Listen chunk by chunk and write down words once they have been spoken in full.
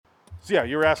So yeah,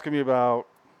 you were asking me about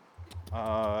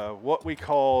what we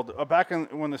called back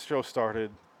when the show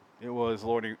started. It was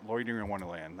Loitering in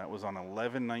Wonderland. That was on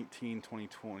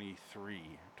 11/19/2023,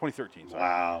 2013. Sorry,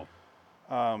 Wow.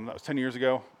 that was 10 years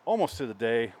ago, almost to the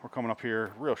day. We're coming up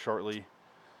here real shortly.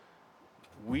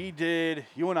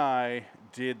 You and I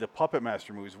did the Puppet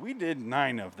Master movies. We did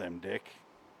 9 of them, Dick.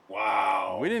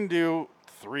 Wow. We didn't do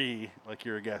 3 like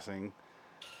you were guessing.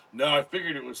 No, I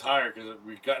figured it was higher because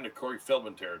we got into Corey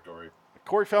Feldman territory.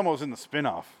 Corey Feldman was in the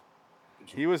spinoff.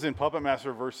 He was in Puppet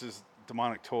Master versus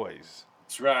Demonic Toys.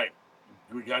 That's right.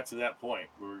 We got to that point.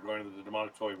 We were going to the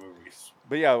Demonic Toy movies.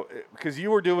 But yeah, because you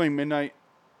were doing Midnight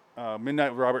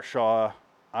Robert Shaw,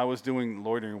 I was doing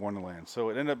Loitering in Wonderland. So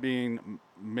it ended up being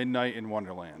Midnight in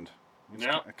Wonderland.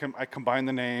 Yeah. I combined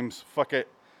the names. Fuck it.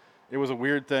 It was a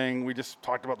weird thing. We just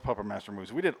talked about the Puppet Master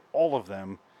movies. We did all of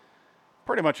them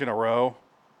pretty much in a row.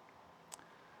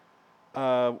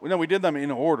 We did them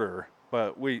in order,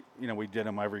 but we did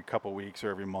them every couple weeks or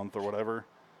every month or whatever.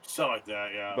 Something like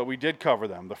that, yeah. But we did cover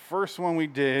them. The first one we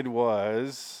did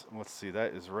was, let's see,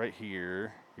 that is right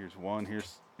here. Here's one.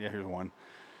 Here's one.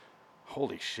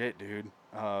 Holy shit, dude.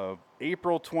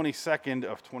 April 22nd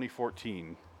of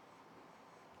 2014.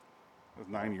 That was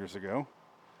 9 years ago.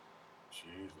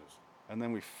 Jesus. And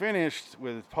then we finished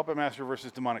with Puppet Master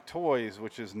versus Demonic Toys,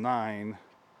 which is 9,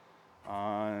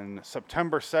 on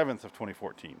September 7th of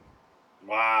 2014.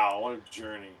 Wow, what a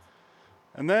journey.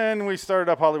 And then we started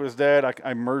up Hollywood is Dead.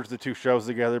 I merged the 2 shows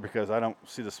together because I don't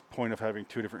see this point of having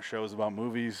 2 different shows about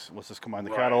movies. Let's just combine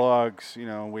the catalogs. We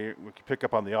can pick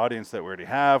up on the audience that we already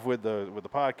have with the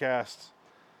podcasts.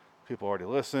 People already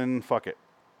listen. Fuck it.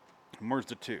 Merge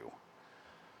the 2.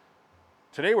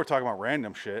 Today we're talking about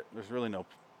random shit. There's really no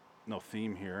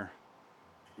theme here.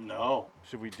 No.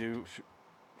 Should we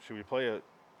play a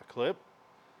clip?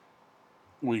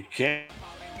 We can.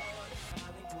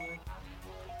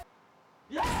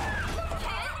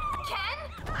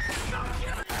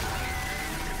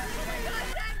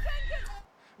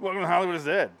 Welcome to Hollywood is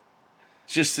Dead.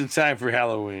 Just in time for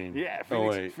Halloween. Yeah,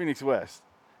 Phoenix, Phoenix West.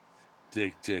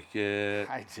 Dick Ticket.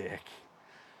 Hi, Dick.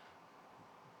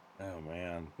 Oh,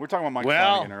 man. We were talking about Mike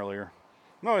Flannagan earlier.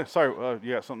 No, sorry.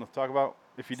 You got something to talk about?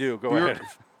 If you do, go ahead.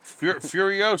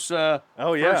 Furiosa.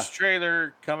 Oh, yeah. First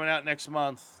trailer coming out next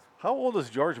month. How old is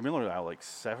George Miller now? Like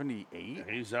 78?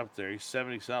 He's up there. He's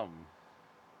 70-something.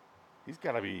 He's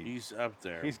got to be. He's up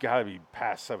there. He's got to be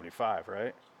past 75,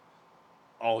 right?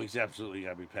 Oh, he's absolutely got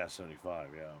to be past 75,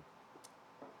 yeah.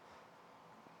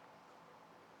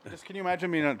 Just can you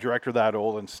imagine being a director that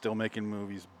old and still making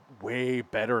movies way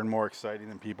better and more exciting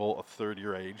than people a third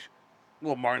your age?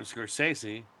 Well, Martin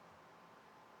Scorsese,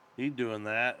 he's doing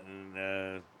that,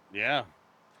 and yeah.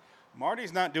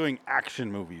 Marty's not doing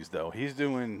action movies though. He's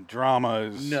doing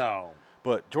dramas. No.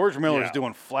 But George Miller's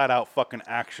doing flat out fucking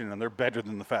action, and they're better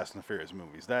than the Fast and the Furious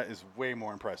movies. That is way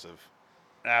more impressive.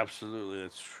 Absolutely,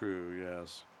 that's true.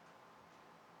 Yes.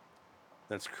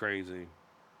 That's crazy.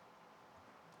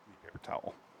 Paper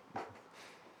towel.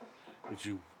 Did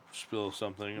you spill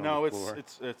something? No, on the floor?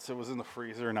 it was in the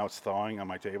freezer and now it's thawing on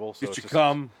my table. So Did you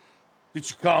come? Did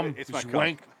you come? It's Did my you cup.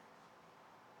 wank?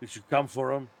 Did you come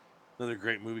for him? Another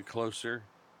great movie, Closer,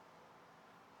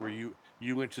 where you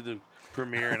went to the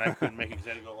premiere and I couldn't make it because I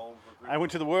had to go home. I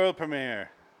went to the world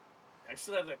premiere. I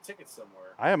still have that ticket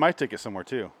somewhere. I have my ticket somewhere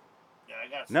too. Yeah, I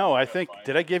got. No, I think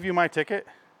did I give you my ticket?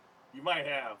 You might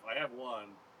have. I have one.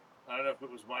 I don't know if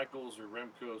it was Michael's or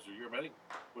Remco's or yours. I think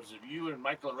was it you and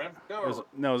Michael and Remco? It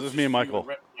was just me and Michael.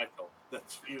 Michael.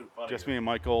 That's even funny. Just me and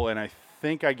Michael, and I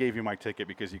think I gave you my ticket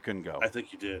because you couldn't go. I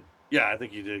think you did. Yeah, I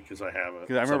think you did because I have it.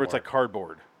 Because I remember it's like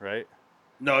cardboard, right?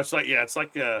 No, it's like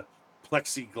a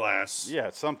plexiglass. Yeah,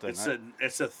 it's something.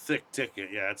 It's a thick ticket.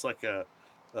 Yeah, it's like a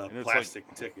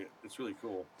plastic ticket. It's really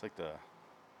cool.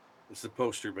 It's the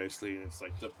poster basically, and it's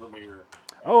like the premiere.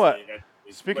 Oh,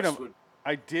 speaking of,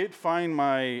 I did find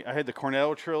I had the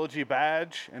Cornetto trilogy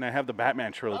badge, and I have the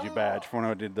Batman trilogy badge from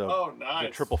when I did the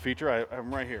triple feature.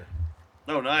 I'm right here.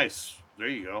 Oh, nice. There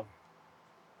you go.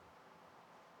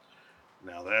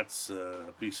 Now that's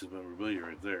a piece of memorabilia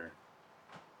right there.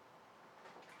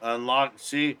 Unlock.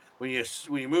 See, when you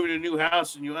move into a new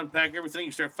house and you unpack everything,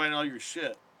 you start finding all your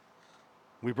shit.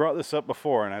 We brought this up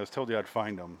before, and I was told you I'd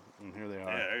find them, and here they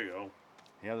are. Yeah, there you go.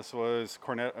 Yeah, this was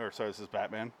this is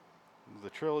Batman. The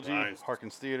trilogy, Nice.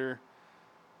 Harkins Theater,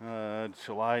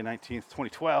 July 19th,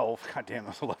 2012. God damn, that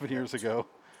was 11 years ago.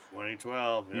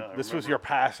 2012. Yeah, this was your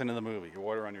pass into the movie, your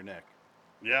water on your neck.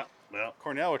 Yeah, well.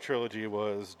 Cornetto trilogy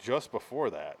was just before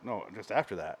that. No, just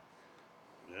after that.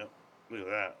 Yeah, look at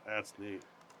that. That's neat.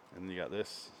 And you got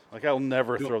this. Like, I'll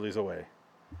never throw these away.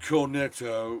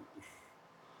 Cornetto.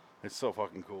 It's so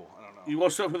fucking cool. I don't know. You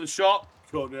want something for the shop?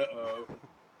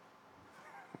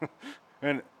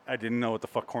 And I didn't know what the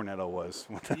fuck Cornetto was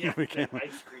when that Yeah, movie came that out.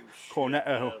 ice cream shit.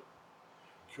 Cornetto.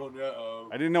 Cornetto.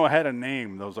 I didn't know it had a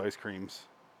name, those ice creams.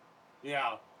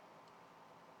 Yeah.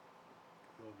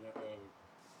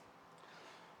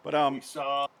 But we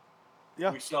saw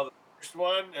yeah. We saw the first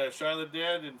one, Shaun of the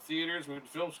Dead, in theaters. We went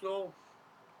to film school.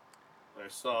 I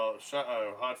saw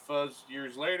Hot Fuzz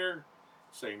years later,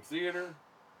 same theater.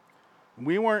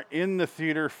 We weren't in the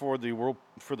theater for the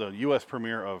U.S.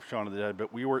 premiere of Shaun of the Dead,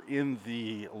 but we were in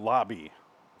the lobby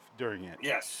during it.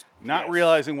 Yes. Not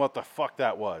realizing what the fuck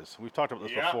that was. We've talked about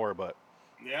this before, but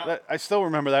I still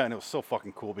remember that, and it was so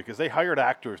fucking cool because they hired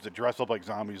actors to dress up like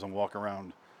zombies and walk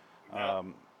around. What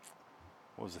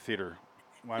was the theater?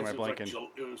 Why am I blanking?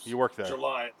 You worked there.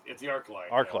 July at the ArcLight.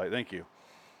 ArcLight, thank you.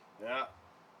 Yeah.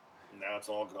 Now it's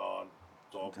all gone.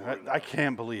 It's all I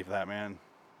can't believe that, man.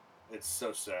 It's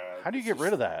so sad. How do you get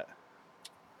rid of that?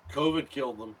 COVID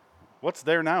killed them. What's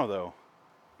there now, though?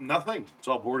 Nothing. It's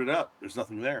all boarded up. There's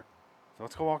nothing there. So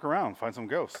let's go walk around, find some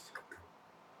ghosts.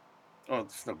 Oh,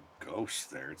 there's no ghosts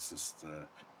there. It's just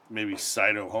maybe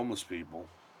Cyto homeless people.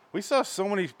 We saw so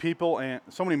many people and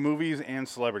so many movies and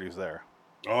celebrities there.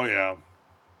 Oh yeah.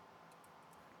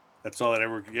 That's all that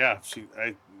ever. Yeah,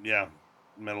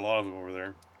 met a lot of them over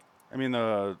there. I mean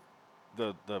the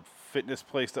fitness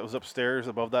place that was upstairs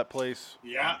above that place.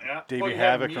 Yeah. Davey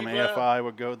Havoc from AFI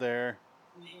would go there.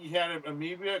 You had an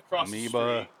Amoeba across the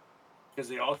street because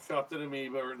they all shopped at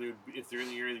Amoeba, or if they're in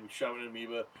the area, they'd be shopping at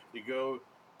Amoeba. They go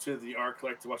to the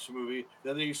ArcLight to watch the movie.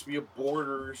 Then there used to be a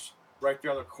Borders right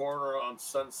there on the corner on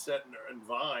Sunset and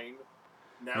Vine.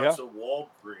 Now it's a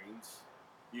Walgreens.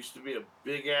 Used to be a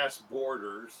big ass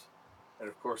Borders, and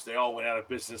of course they all went out of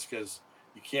business because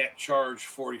you can't charge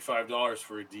 $45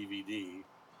 for a DVD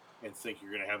and think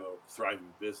you're going to have a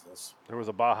thriving business. There was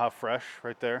a Baja Fresh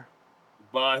right there.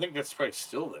 But I think that's probably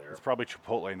still there. It's probably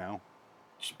Chipotle now.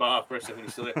 Baja Fresh, I think,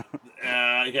 is still there.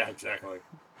 Yeah, exactly.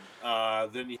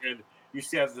 Then you used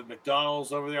to have the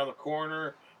McDonald's over there on the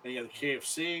corner. Then you had the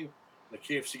KFC. The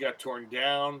KFC got torn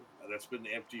down. That's been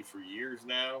empty for years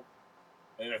now.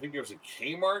 And I think there was a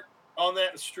Kmart on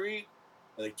that street.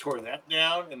 And they tore that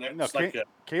down. And that was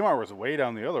Kmart was way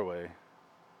down the other way.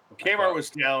 Kmart was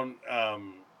down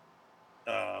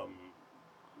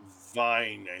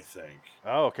Vine, I think.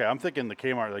 Oh, okay. I'm thinking the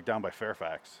Kmart like down by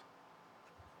Fairfax.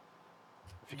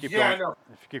 If you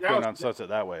keep going on Sunset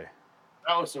that way.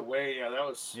 That was the way. Yeah, that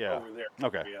was over there.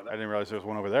 Okay. I didn't realize there was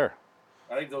one over there.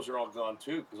 I think those are all gone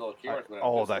too because all the Kmart's been out.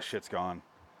 All of that shit's gone.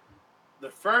 The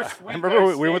first week I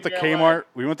remember we went to Kmart.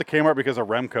 We went to Kmart because of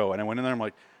Remco, and I went in there. I'm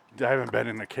like, I haven't been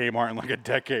in a Kmart in like a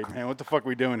decade, man. What the fuck are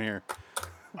we doing here?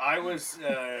 I was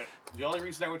the only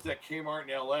reason I went to that Kmart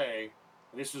in LA,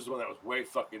 and this was the one that was way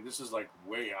fucking. This is like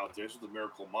way out there. This is the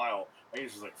Miracle Mile. I think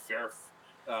this is like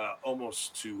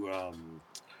almost to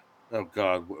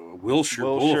Wilshire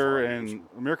Boulevard. And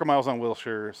Miracle Mile's on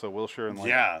Wilshire, so Wilshire and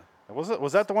was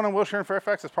that the one on Wilshire and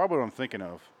Fairfax? That's probably what I'm thinking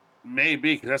of.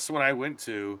 Maybe because that's the one I went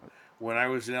to when I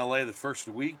was in LA the first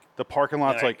week. The parking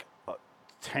lot's a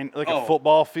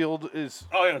football field is.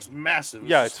 Oh yeah, it's massive.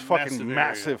 It's fucking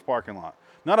massive parking lot.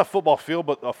 Not a football field,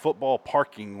 but a football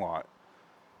parking lot.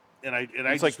 And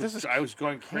I was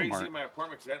going crazy in my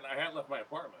apartment because I hadn't left my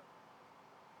apartment.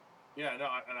 Yeah, no,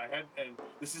 and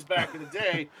this is back in the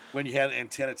day when you had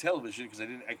antenna television because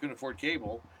I couldn't afford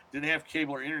cable, didn't have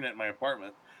cable or internet in my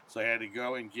apartment, so I had to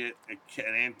go and get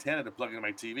an antenna to plug into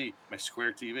my TV, my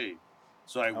square TV.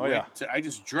 So I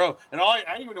just drove, and I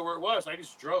didn't even know where it was. I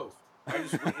just drove. I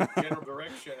just went in general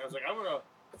direction. I was like, I'm gonna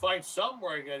find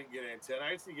somewhere I gotta get an antenna.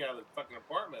 I just need to get out of the fucking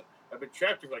apartment. I've been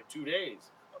trapped for like 2 days,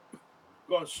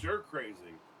 going stir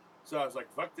crazy. So I was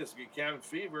like, fuck this, get cabin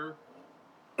fever.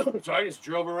 So I just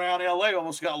drove around LA,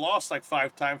 almost got lost like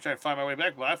 5 times trying to find my way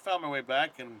back. But I found my way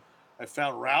back and I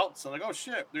found routes. I'm like, oh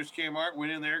shit, there's Kmart.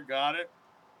 Went in there, got it,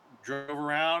 drove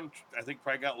around. I think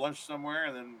probably got lunch somewhere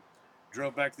and then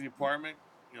drove back to the apartment.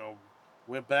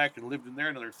 Went back and lived in there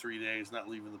another 3 days, not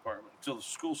leaving the apartment until the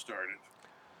school started.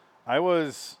 I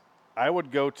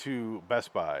would go to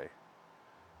Best Buy,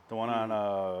 the one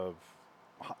on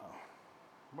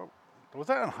was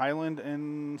that on Highland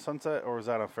and Sunset, or was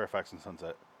that on Fairfax and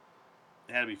Sunset?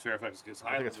 It had to be Fairfax because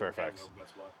I think it's Fairfax.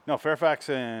 No, Fairfax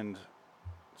and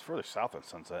it's further south than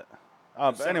Sunset.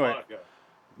 But anyway,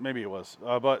 maybe it was.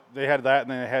 But they had that,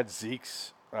 and then they had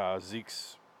Zeke's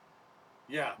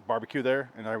barbecue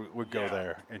there, and I would go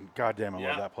there. And goddamn, I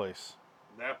love that place.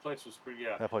 That place was pretty.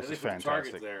 That place is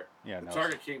fantastic. Target there. Yeah, the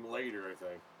Target came later, I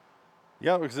think.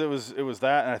 Yeah, because it was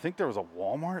that, and I think there was a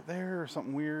Walmart there or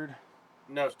something weird.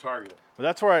 No, it's Target. But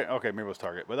that's where maybe it was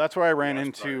Target. But that's where I ran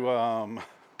into,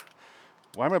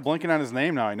 why am I blinking on his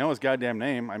name now? I know his goddamn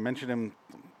name. I mentioned him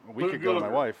a week ago to my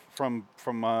wife from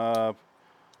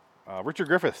Richard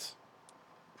Griffiths.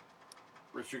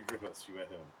 Richard Griffiths, you met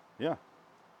him. Yeah.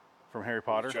 From Harry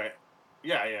Potter.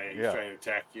 He's trying to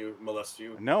attack you, molest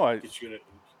you. No, get you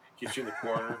in the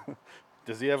corner.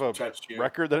 Does he have a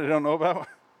record that I don't know about?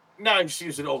 No,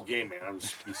 he's an old gay man.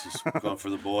 He's just going for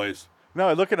the boys. No,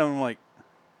 I look at him and I'm like,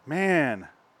 man.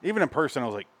 Even in person, I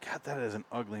was like, God, that is an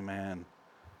ugly man.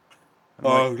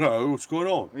 Oh, no, what's going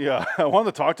on? Yeah, I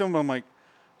wanted to talk to him, but I'm like,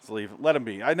 let's leave. Let him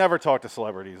be. I never talk to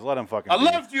celebrities. Let him fucking be. I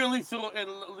loved you, Lethal, and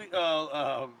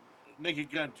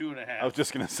Naked Gun 2.5. I was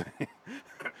just going to say,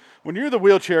 when you're the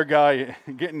wheelchair guy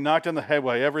getting knocked on the head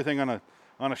by everything on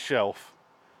a shelf.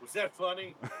 Was that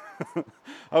funny?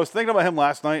 I was thinking about him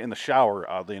last night in the shower,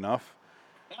 oddly enough.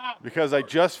 Because I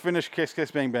just finished Kiss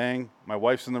Kiss Bang Bang. My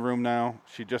wife's in the room now.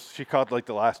 She caught like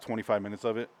the last 25 minutes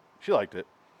of it. She liked it.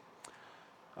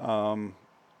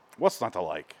 What's not to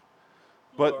like?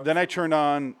 But then I turned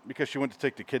on, because she went to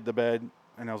take the kid to bed,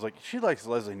 and I was like, she likes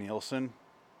Leslie Nielsen.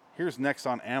 Here's next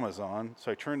on Amazon.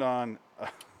 So I turned on,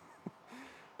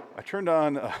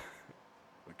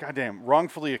 goddamn,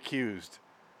 Wrongfully Accused.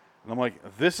 And I'm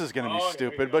like, this is going to be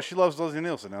stupid, but she loves Leslie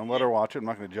Nielsen. I'll let her watch it. I'm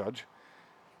not going to judge.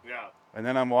 Yeah. And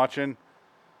then I'm watching,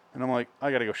 and I'm like,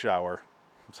 I got to go shower.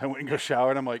 So I went and go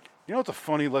shower, and I'm like, you know what's a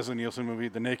funny Leslie Nielsen movie?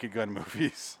 The Naked Gun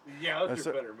movies. Yeah, those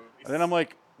are better movies. And then I'm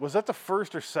like, was that the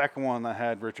first or second one that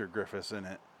had Richard Griffiths in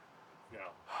it? Yeah.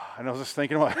 And I was just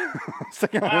thinking about him. It's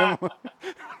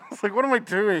like, what am I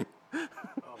doing?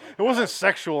 It wasn't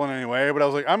sexual in any way, but I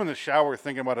was like, I'm in the shower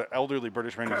thinking about an elderly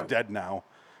British man who's dead now.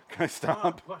 Can I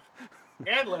stop?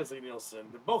 And Leslie Nielsen.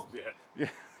 They're both dead. Yeah,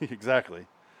 exactly.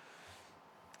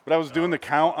 But I was doing the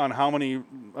count on how many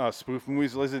spoof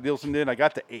movies Leslie Nielsen did. I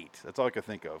got to 8. That's all I could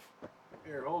think of.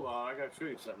 Here, hold on. I got to show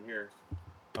you something here.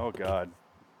 Oh, God.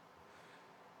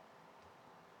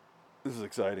 This is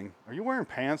exciting. Are you wearing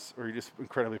pants, or are you just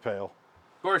incredibly pale?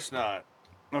 Of course not.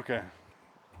 Okay.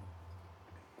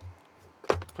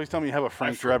 Please tell me you have a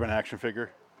Frank Drebin action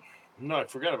figure. No, I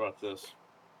forgot about this.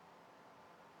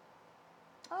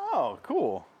 Oh,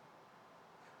 cool.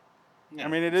 Yeah, I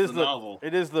mean, it is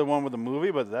the one with the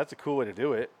movie, but that's a cool way to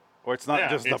do it. Or it's not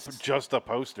just a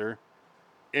poster.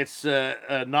 It's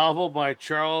a novel by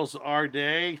Charles R.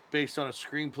 Day, based on a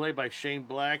screenplay by Shane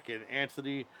Black and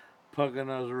Anthony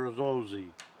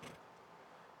Pugliese.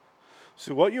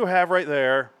 So what you have right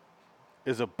there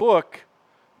is a book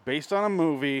based on a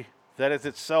movie that is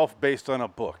itself based on a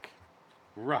book.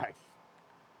 Right.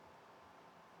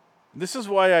 This is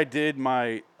why I did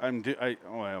I'm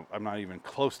not even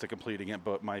close to completing it,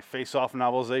 but my face-off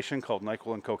novelization called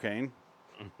NyQuil and Cocaine.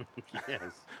 Yes.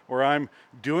 Where I'm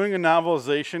doing a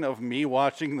novelization of me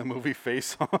watching the movie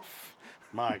Face Off.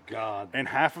 My God. And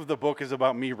half of the book is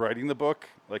about me writing the book,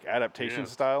 like adaptation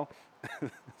style.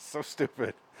 It's so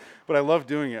stupid. But I love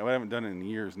doing it. I haven't done it in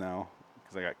years now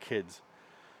because I got kids.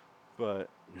 But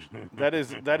that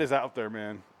is out there,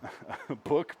 man. A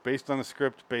book based on a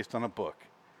script based on a book.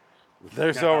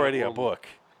 There's already a book.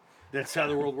 That's how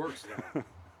the world works now.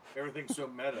 Everything's so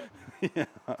meta. Yeah.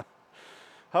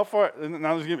 How far?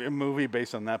 Now there's going to be a movie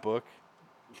based on that book.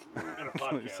 And a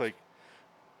podcast. It's like,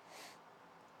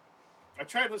 I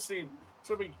tried listening.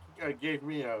 Somebody gave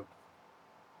me a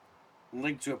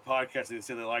link to a podcast. They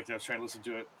said they liked it. I was trying to listen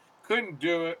to it. Couldn't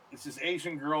do it. It's this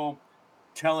Asian girl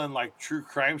telling like true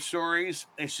crime stories,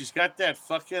 and she's got that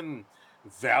fucking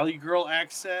Valley Girl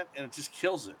accent, and it just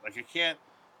kills it. Like I can't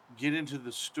get into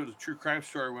the true crime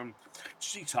story when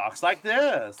she talks like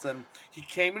this, and he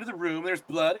came into the room, there's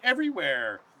blood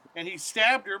everywhere, and he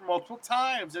stabbed her multiple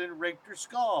times and it raked her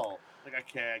skull. Like I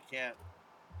can't.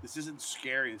 This isn't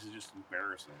scary. This is just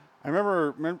embarrassing. I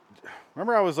remember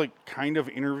I was like kind of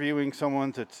interviewing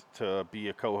someone to be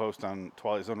a co-host on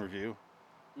Twilight Zone Review,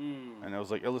 and I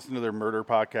was like, I listened to their murder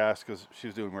podcast because she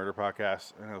was doing murder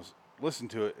podcasts, and I was listening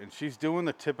to it, and she's doing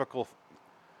the typical.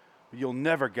 You'll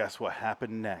never guess what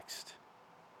happened next.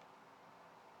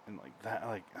 And like that,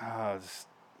 like,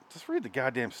 just read the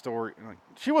goddamn story. And like,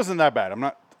 she wasn't that bad. I'm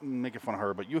not making fun of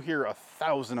her, but you hear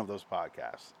 1,000 of those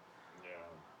podcasts.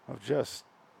 Yeah. Of just,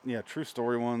 true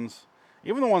story ones.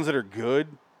 Even the ones that are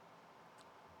good,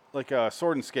 like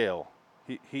Sword and Scale.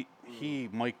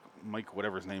 Mike,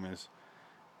 whatever his name is.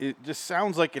 It just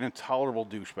sounds like an intolerable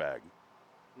douchebag.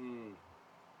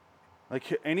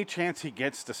 Like, any chance he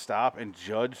gets to stop and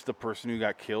judge the person who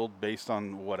got killed based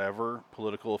on whatever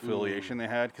political affiliation they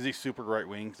had, because he's super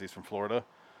right-wing, because he's from Florida,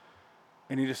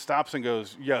 and he just stops and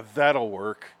goes, yeah, that'll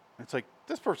work. It's like,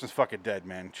 this person's fucking dead,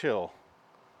 man. Chill.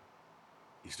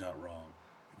 He's not wrong.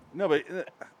 No, but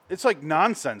it's like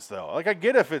nonsense, though. Like, I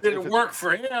get if it didn't work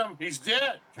for him. He's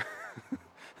dead.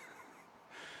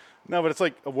 No, but it's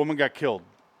like a woman got killed.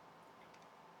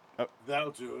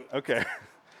 That'll do it. Okay.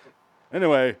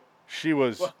 Anyway, she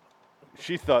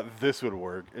thought this would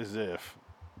work, as if.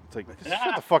 It's like, just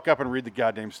shut the fuck up and read the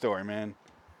goddamn story, man.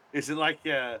 Is it like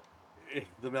the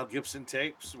Mel Gibson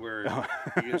tapes where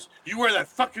he goes, you wear that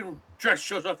fucking dress,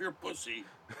 shows off your pussy.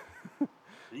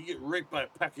 You get raped by a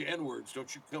pack of N-words.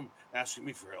 Don't you come asking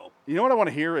me for help. You know what I want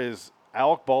to hear is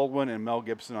Alec Baldwin and Mel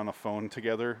Gibson on a phone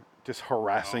together, just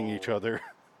harassing each other.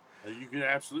 You can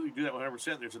absolutely do that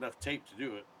 100%. There's enough tape to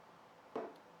do it.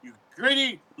 You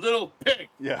greedy little pig.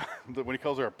 Yeah, when he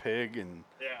calls her a pig and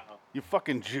you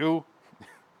fucking Jew.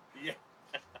 Yeah.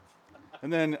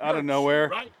 And then out of nowhere,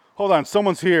 right? Hold on,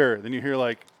 someone's here. Then you hear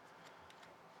like,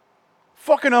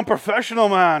 fucking unprofessional,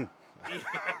 man.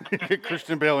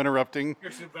 Christian Bale interrupting.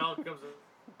 Christian Bale comes in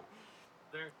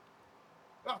there.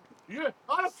 Oh, yeah,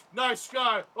 I'm a nice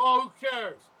guy. Oh, who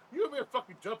cares? You and me are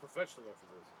fucking dumb professionally after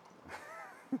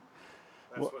this.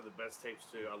 That's one of the best tapes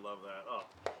too. I love that. Oh.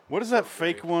 What is that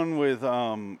fake one with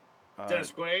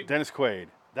Dennis Quaid? Dennis Quaid.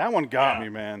 That one got me,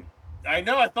 man. I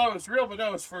know. I thought it was real, but no,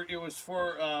 it was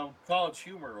for College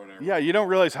Humor or whatever. Yeah, you don't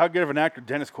realize how good of an actor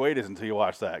Dennis Quaid is until you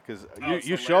watch that, because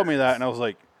you showed me that and I was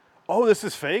like, oh, this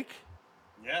is fake.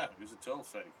 Yeah, it was a total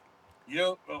fake. You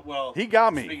know, well, he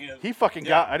got me. He fucking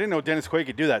got. I didn't know Dennis Quaid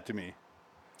could do that to me.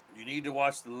 You need to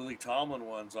watch the Lily Tomlin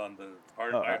ones on the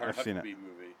Huckabee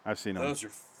movie. I've seen them.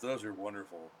 Those are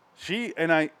wonderful. She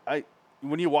and I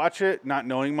when you watch it, not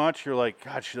knowing much, you're like,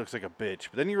 God, she looks like a bitch.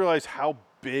 But then you realize how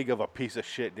big of a piece of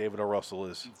shit David O. Russell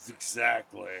is.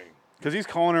 Exactly. Because he's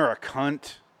calling her a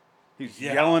cunt. He's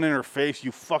yelling in her face,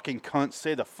 "You fucking cunt!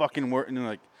 Say the fucking word!" And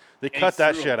like they cut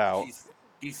that shit out.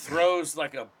 He throws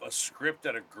like a script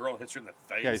at a girl, hits her in the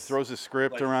face. Yeah, he throws the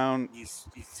script around. He hits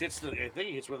I think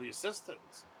he hits one of the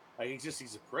assistants.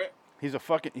 He's a prick. He's a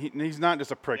fucking. He's not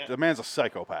just a prick. Yeah. The man's a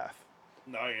psychopath.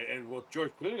 No, and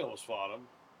George Clooney almost fought him.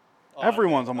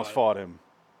 Everyone's almost fought him.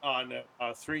 On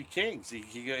Three Kings,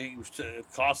 he was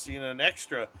costing an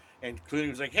extra, and Clooney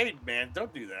was like, "Hey, man,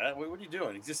 don't do that. What are you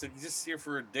doing? He's just here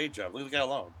for a day job. Leave the guy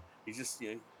alone. He's just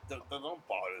don't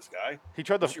bother this guy. He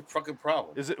tried What's your fucking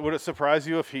problem? Would it surprise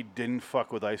you if he didn't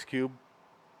fuck with Ice Cube?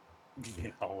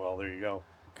 Yeah, well, there you go.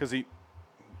 Because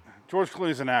George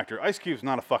Clooney's an actor. Ice Cube's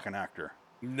not a fucking actor.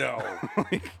 No.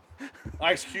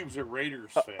 Ice Cube's a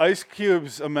Raiders fan. Ice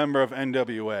Cube's a member of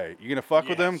NWA. You gonna fuck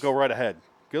with him? Go right ahead.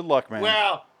 Good luck, man.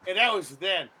 Well, and that was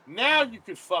then. Now you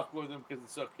could fuck with him because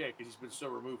it's okay because he's been so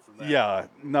removed from that. Yeah.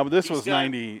 No, but this was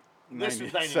 97,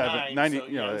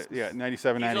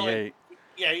 97, 98.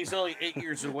 He's only 8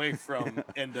 years away from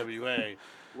NWA,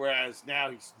 whereas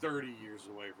now he's 30 years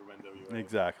away from NWA.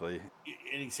 Exactly.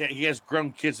 And he has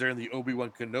grown kids that are in the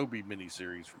Obi-Wan Kenobi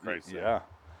miniseries, for Christ's sake. Yeah.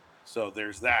 So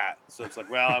there's that. So it's like,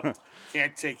 well, I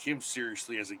can't take him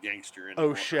seriously as a gangster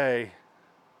anymore. O'Shea.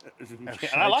 And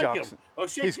I like him.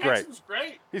 O'Shea Jackson's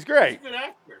great. He's great. He's a good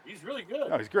actor. He's really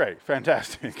good. Oh, he's great.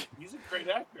 Fantastic. He's a great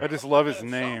actor. I just love his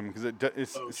name because it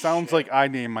sounds like I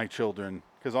name my children.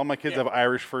 Because all my kids have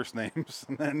Irish first names.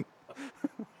 And then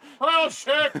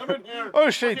O'Shea, come in here.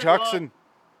 O'Shea Jackson.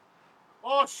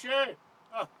 O'Shea.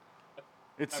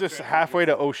 It's just halfway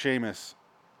to O'Shamus.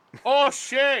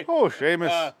 O'Shea.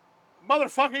 O'Shamus.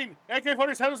 Motherfucking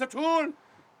AK-47 is a tool.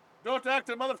 Don't act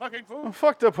a motherfucking fool. Oh,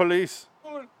 fuck the police.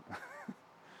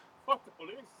 Fuck the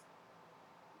police.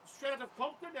 Straight out of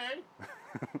Compton, eh?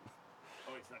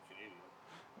 Oh, he's not Canadian.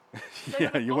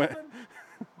 Yeah, you went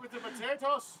with the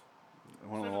potatoes.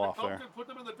 Went a little off there. Put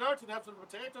them in the dirt and have some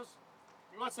potatoes.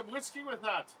 You want some whiskey with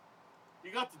that?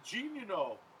 You got the gene, you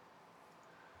know.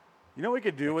 You know what we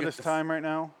could do with this time right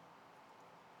now?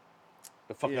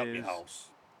 The fuck out your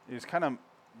house. Is kind of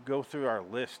go through our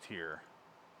list here.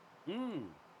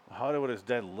 Hollywood is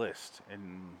dead list,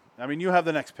 and I mean you have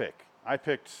the next pick. I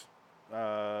picked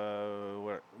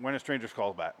When a Stranger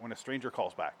Calls Back. When a Stranger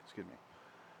Calls Back. Excuse me.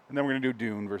 And then we're gonna do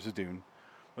Dune versus Dune.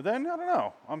 But then I don't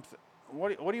know.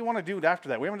 What do you want to do after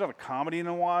that? We haven't done a comedy in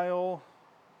a while.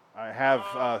 I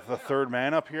have The Third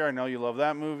Man up here. I know you love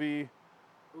that movie.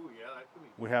 Ooh, yeah, that could be.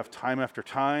 We have Time After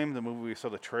Time, the movie we saw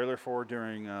the trailer for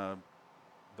during the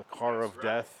Car of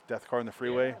Death, Death Car in the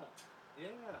Freeway. Yeah.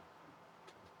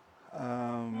 I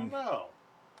don't know.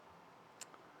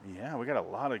 Yeah, we got a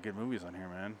lot of good movies on here,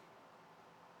 man.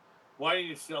 Why don't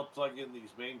you still plug in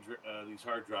these these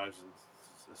hard drives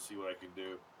and see what I can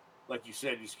do? Like you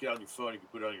said, you just get on your phone, you can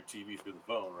put it on your TV through the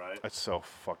phone, right? That's so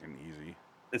fucking easy.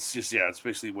 It's just, it's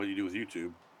basically what you do with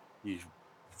YouTube. You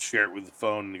share it with the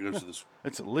phone and it goes to this.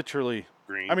 It's literally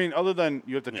screen. I mean, other than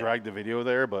you have to drag the video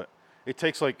there, but It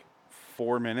takes like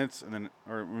 4 minutes, and then,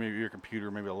 or maybe your computer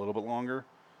maybe a little bit longer,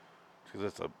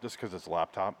 just because it's a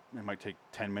laptop. It might take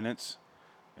 10 minutes,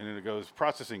 and then it goes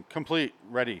processing complete,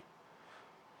 ready.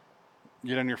 You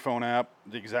get on your phone app,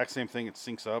 the exact same thing. It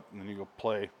syncs up, and then you go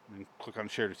play and click on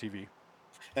share to TV.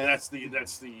 And that's the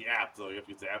app though. You have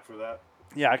to get the app for that.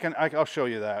 Yeah, I'll show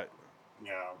you that.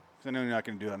 Yeah. I know you're not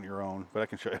going to do that on your own, but I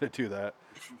can show you how to do that.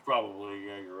 Probably,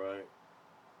 yeah, you're right.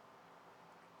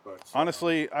 But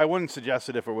honestly, I wouldn't suggest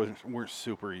it if it weren't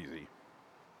super easy.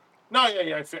 No,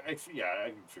 yeah, I can figure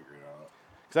it out.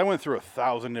 Because I went through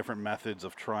 1,000 different methods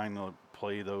of trying to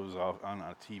play those on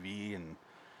a TV, and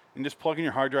just plugging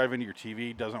your hard drive into your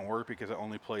TV doesn't work because it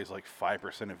only plays like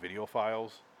 5% of video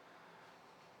files.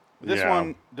 This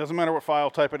one doesn't matter what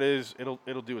file type it is;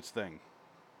 it'll do its thing.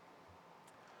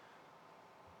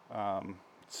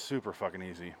 Super fucking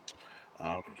easy.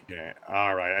 Okay,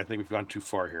 all right. I think we've gone too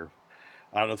far here.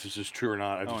 I don't know if this is true or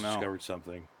not. I just discovered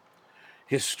something.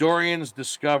 Historians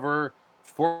discover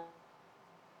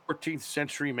 14th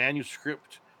century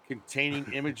manuscript containing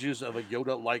images of a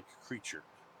Yoda-like creature.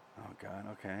 Oh God.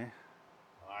 Okay.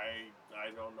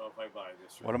 I don't know if I buy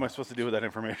this. What am I supposed to do with that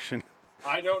information?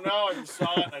 I don't know. I just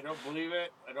saw it. I don't believe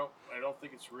it. I don't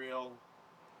think it's real.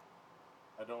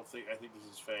 I think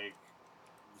this is fake.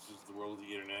 This is the world of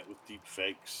the internet with deep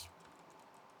fakes.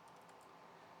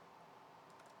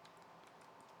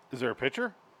 Is there a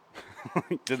picture?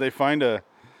 Did they find a?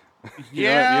 You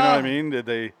know what I mean? Did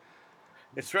they?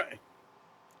 It's right.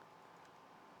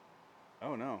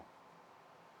 Oh no.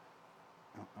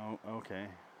 Oh, okay.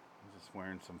 He's just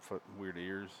wearing some weird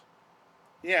ears.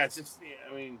 Yeah, it's just.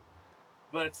 I mean,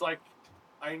 but it's like,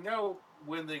 I know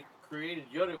when they created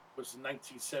Yoda was in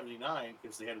 1979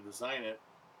 because they had to design it,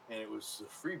 and it was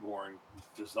Freeborn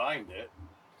designed it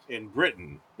in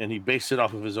Britain, and he based it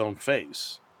off of his own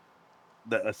face.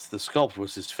 That's the sculpt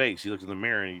was his face. He looked in the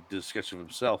mirror and he did a sketch of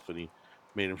himself, and he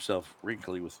made himself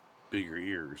wrinkly with bigger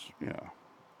ears. Yeah.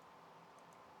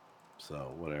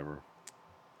 So whatever.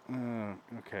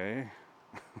 Okay.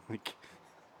 Like,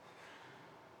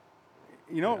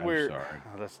 you know, where? Sorry.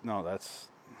 That's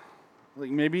like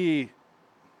maybe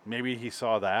he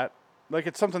saw that. Like,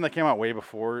 it's something that came out way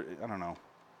before. I don't know.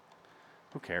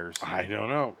 Who cares? I don't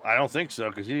know. I don't think so,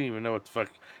 because he didn't even know what the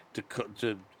fuck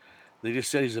to. They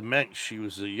just said he's a mensch.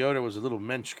 Yoda was a little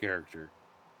mensch character.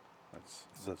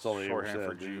 That's all they ever said.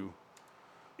 For Jew.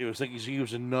 It was like he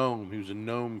was a gnome. He was a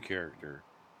gnome character,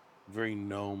 very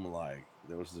gnome-like.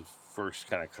 That was the first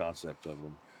kind of concept of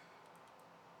him.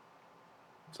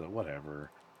 So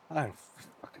whatever. I don't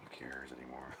fucking cares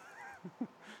anymore.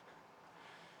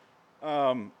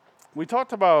 We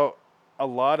talked about a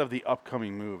lot of the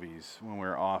upcoming movies when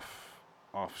we're off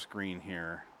screen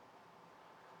here.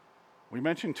 We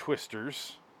mentioned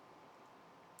Twisters.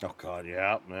 Oh God,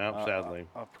 yeah, sadly.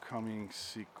 Upcoming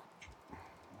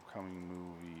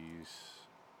movies,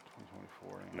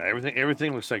 2024. No,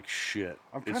 everything looks like shit.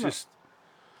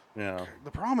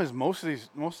 The problem is most of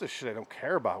this shit I don't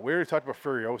care about. We already talked about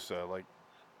Furiosa. Like,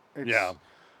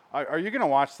 are you gonna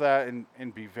watch that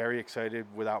and be very excited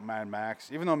without Mad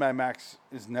Max? Even though Mad Max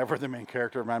is never the main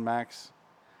character of Mad Max.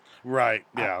 Right.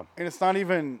 Yeah. And it's not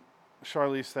even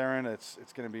Charlize Theron. It's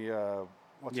gonna be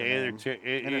what's her name?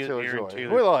 Taylor Joy.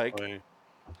 Who I like.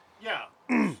 Yeah.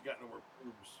 She's got no more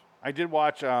boobs. I did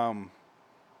watch the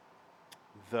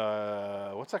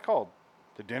what's that called?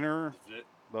 The dinner.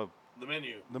 The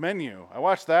menu. The menu. I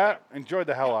watched that. Enjoyed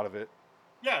the hell out of it.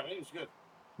 Yeah, it was good.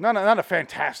 Not a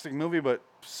fantastic movie, but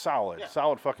solid. Yeah.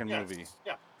 Solid fucking movie.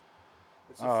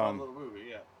 It's a fun little movie.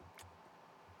 Yeah.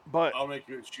 But I'll make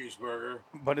you a cheeseburger.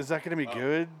 But is that going to be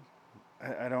good?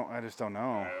 I just don't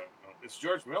know. It's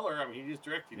George Miller. I mean, he just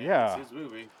directed it. Yeah. It's his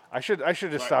movie. I should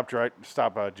just stop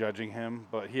judging him.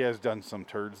 But he has done some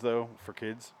turds though for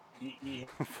kids. He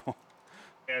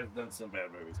has done some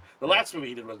bad movies. The last movie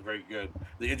he did wasn't very good.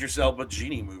 The Idris Elba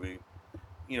genie movie.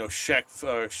 You know,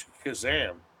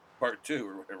 Shazam Part 2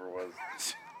 or whatever it was.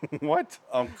 What?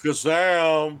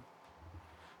 Kazam.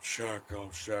 Shaq,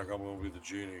 I'm gonna be the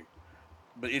genie.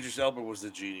 But Idris Elba was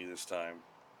the genie this time.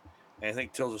 And I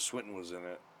think Tilda Swinton was in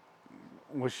it.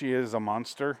 Was she as a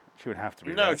monster? She would have to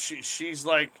be. No, right? she's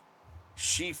like,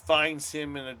 she finds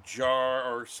him in a jar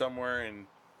or somewhere, and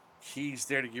he's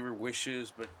there to give her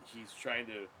wishes, but he's trying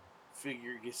to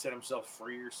set himself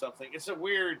free or something. It's a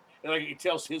weird, like, it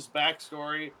tells his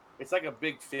backstory. It's like a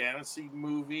big fantasy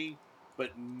movie,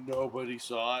 but nobody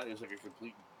saw it. It was like a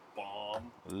complete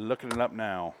bomb. Looking it up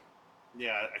now.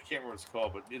 Yeah, I can't remember what it's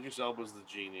called, but Idris Elba's the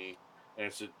genie, and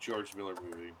it's a George Miller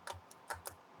movie.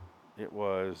 It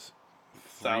was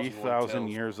 3,000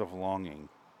 Years of Longing.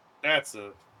 That's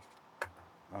a...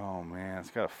 Oh, man.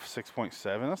 It's got a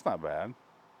 6.7. That's not bad.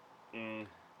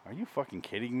 Are you fucking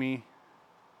kidding me?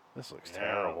 This looks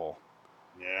terrible.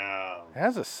 Yeah. It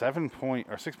has a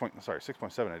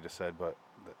 6.7 I just said, but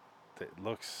it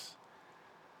looks...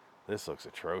 This looks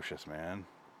atrocious, man.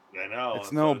 I know.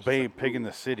 It's no Babe Pig in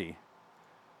the City.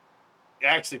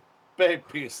 Actually, Babe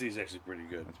Pig in the City is actually pretty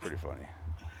good. It's pretty funny.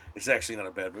 It's actually not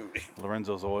a bad movie.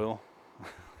 Lorenzo's Oil.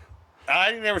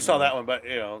 I never saw that one, but,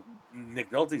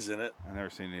 Nick Nolte's in it. I've never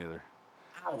seen it either.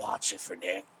 I'll watch it for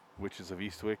Nick. Witches of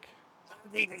Eastwick.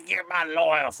 I need to get my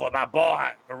lawyer for my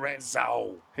boy,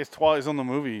 Lorenzo. His Twilight Zone the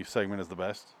movie segment is the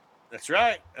best. That's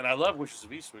right. And I love Witches of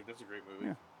Eastwick. That's a great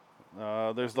movie.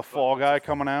 Yeah. There's The Fall Guy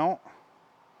coming out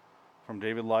from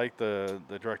David Leitch, the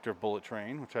director of Bullet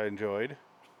Train, which I enjoyed.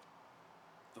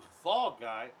 The Fall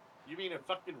Guy? You mean a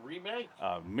fucking remake?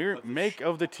 Make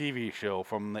of the TV show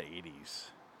from the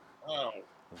 80s. Oh,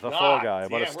 The Fall Guy,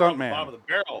 about a stuntman. Bottom of the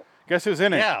barrel. Guess who's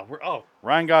in it? Yeah,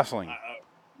 Ryan Gosling,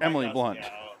 Emily Blunt. Yeah,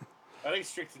 I think it's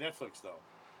straight to Netflix though.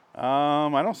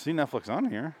 I don't see Netflix on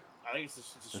here. I think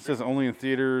it says only in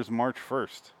theaters March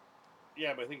 1st.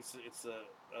 Yeah, but I think it's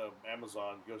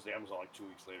Amazon. Goes to Amazon like 2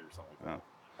 weeks later or something like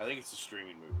that. I think it's a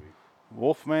streaming movie.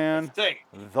 Wolfman.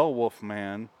 The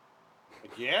Wolfman.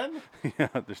 Again? Yeah,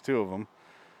 there's two of them.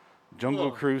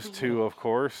 Jungle Cruise 2, of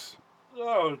course.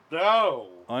 Oh, no.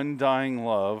 Undying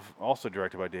Love, also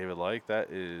directed by David Leitch.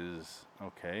 That is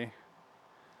okay.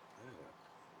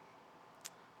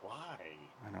 Why?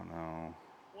 I don't know.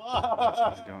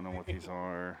 Why? I don't know what these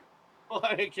are.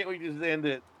 Why can't we just end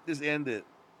it? Just end it.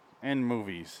 End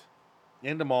movies.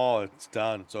 End them all. It's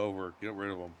done. It's over. Get rid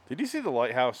of them. Did you see The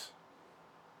Lighthouse?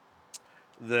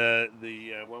 The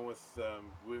one with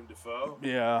William Dafoe?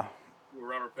 Yeah.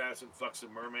 Where Robert Pattinson fucks a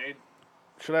mermaid.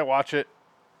 Should I watch it?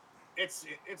 It's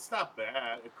not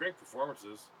bad. Great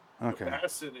performances. Okay.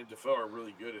 Pattinson and Dafoe are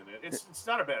really good in it. It's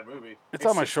not a bad movie. It's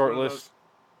on my short list.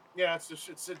 Yeah, it's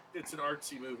an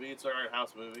artsy movie. It's an art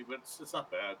house movie, but it's not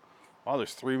bad. Wow,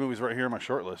 there's 3 movies right here on my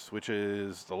short list, which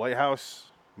is The Lighthouse,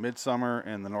 Midsummer,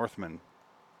 and The Northman.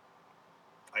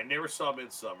 I never saw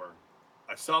Midsummer.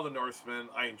 I saw The Northman.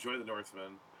 I enjoy The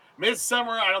Northman.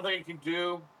 Midsummer, I don't think I can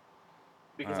do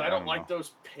because I don't like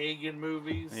those pagan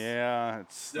movies. Yeah,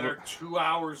 that are 2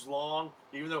 hours long.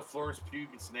 Even though Florence Pugh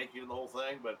gets naked in the whole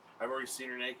thing, but I've already seen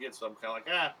her naked, so I'm kind of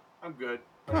like, I'm good.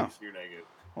 I've already seen her naked.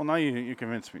 Well, now you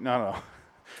convinced me. No.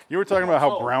 You were talking about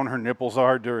how brown her nipples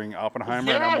are during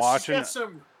Oppenheimer, and I'm watching.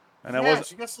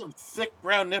 She got some thick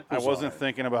brown nipples. I wasn't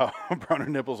thinking about browner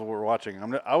nipples while we were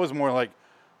watching. I was more like,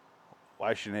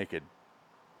 why is she naked?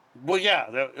 Well,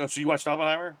 yeah. So you watched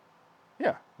Oppenheimer?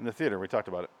 Yeah, in the theater. We talked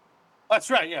about it. That's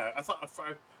right. Yeah,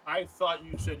 I thought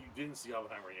you said you didn't see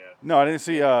Oppenheimer yet. No, I didn't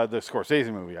see the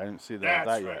Scorsese movie. I didn't see that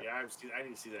right. yet. Yeah, I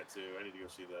need to see that too. I need to go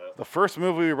see that. The first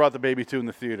movie we brought the baby to in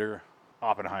the theater,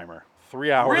 Oppenheimer.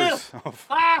 3 hours.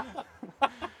 Really?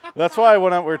 That's why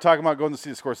when we were talking about going to see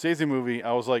the Scorsese movie,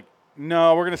 I was like,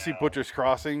 no, we're going to see Butcher's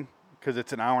Crossing because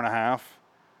it's an hour and a half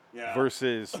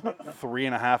versus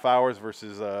 3.5 hours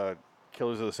versus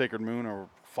Killers of the Sacred Moon or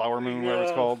Flower Moon, whatever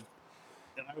it's called.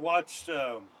 And I watched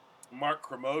Mark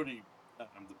Kermode,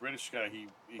 the British guy. He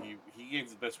gave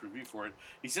the best review for it.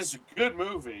 He says it's a good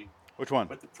movie. Which one?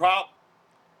 But the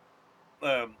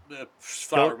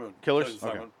Flower Moon. Killers?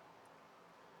 Okay.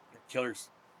 Killers.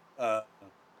 I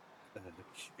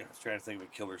was trying to think of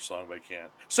a Killer song, but I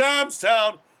can't.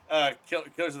 Samstown!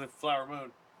 Killers of the Flower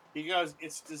Moon. He goes,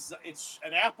 it's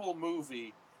an Apple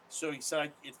movie, so he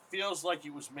said it feels like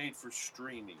it was made for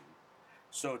streaming.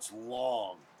 So it's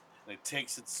long, and it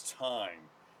takes its time.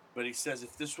 But he says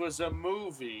if this was a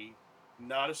movie,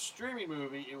 not a streaming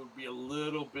movie, it would be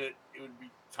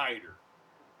tighter.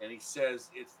 And he says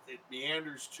it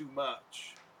meanders too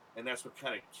much. And that's what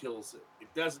kind of kills it.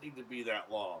 It doesn't need to be that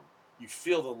long. You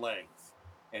feel the length.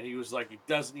 And he was like, it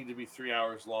doesn't need to be 3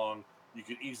 hours long. You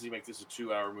could easily make this a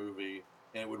 2-hour movie,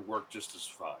 and it would work just as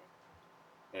fine.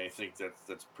 And I think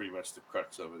that's pretty much the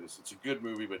crux of it. It's a good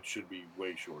movie, but should be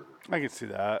way shorter. I can see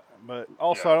that. But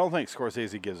also, I don't think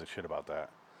Scorsese gives a shit about that.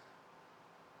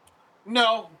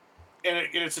 No. And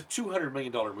it's a $200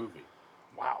 million movie.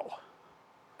 Wow.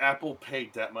 Apple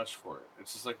paid that much for it.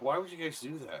 It's just like, why would you guys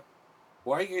do that?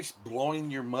 Why are you guys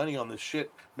blowing your money on this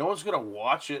shit? No one's going to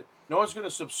watch it. No one's going to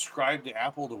subscribe to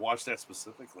Apple to watch that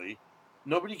specifically.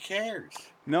 Nobody cares.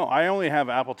 No, I only have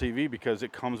Apple TV because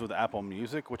it comes with Apple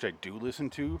Music, which I do listen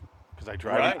to because I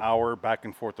drive an hour back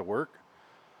and forth to work.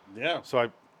 Yeah. So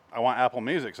I want Apple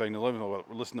Music so I can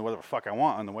listen to whatever the fuck I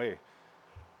want on the way.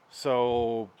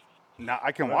 So now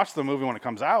I can watch the movie when it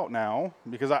comes out now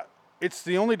because it's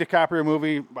the only DiCaprio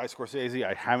movie by Scorsese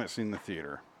I haven't seen in the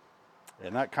theater.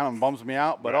 And that kind of bums me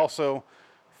out, but also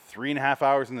 3.5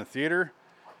 hours in the theater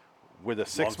with a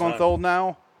 6-month-old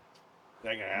now.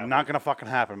 Not gonna fucking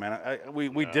happen, man.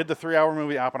 We did the 3-hour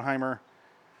movie Oppenheimer.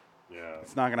 Yeah,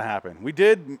 it's not gonna happen. We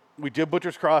did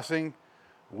Butcher's Crossing.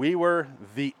 We were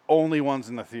the only ones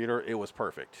in the theater. It was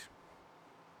perfect.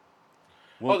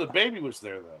 Well, the baby was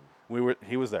there then.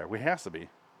 He was there. We has to be.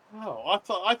 Oh,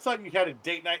 I thought you had a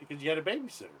date night because you had a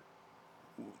babysitter.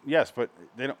 Yes, but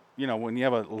they don't. You know, when you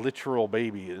have a literal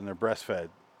baby and they're breastfed,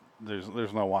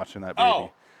 there's no watching that baby.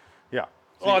 Oh, yeah.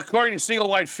 Well, according to Single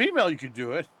White Female, you could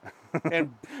do it.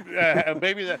 And a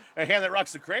hand that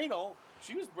rocks the cradle.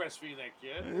 She was breastfeeding that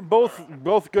kid.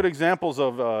 Both good examples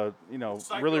of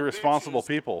really responsible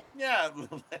people. Yeah,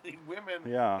 letting women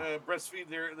breastfeed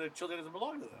their children doesn't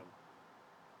belong to them.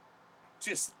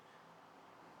 Just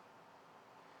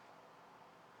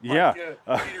Peter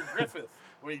Griffith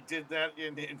when he did that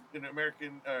in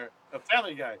American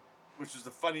Family Guy, which is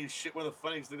the funniest shit, one of the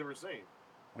funniest they've ever seen.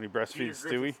 When he breastfeeds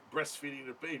Stewie, breastfeeding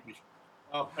a baby.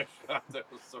 Oh my god, that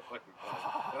was so fucking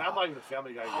funny. And I'm not even a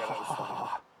Family Guy yet. That was funny.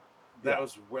 That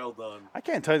was well done. I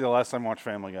can't tell you the last time I watched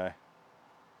Family Guy.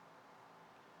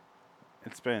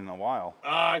 It's been a while.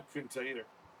 I couldn't tell you either.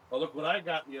 Well, look what I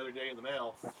got the other day in the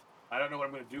mail. I don't know what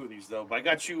I'm going to do with these though. But I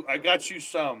got you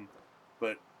some,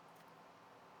 but.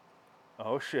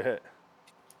 Oh shit!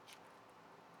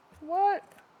 What?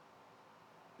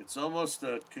 It's almost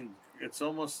a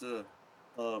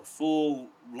full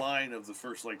line of the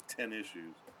first 10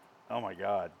 issues. Oh my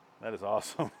god, that is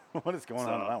awesome! What is going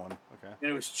on in that one? Okay. And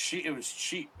it was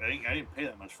cheap. I didn't pay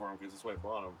that much for them because that's why I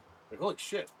bought them. Like, holy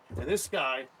shit! And this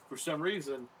guy, for some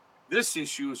reason, this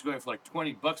issue was going for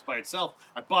 $20 by itself.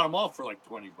 I bought them all for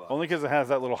 $20. Only because it has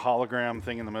that little hologram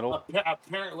thing in the middle.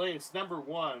 Apparently, it's number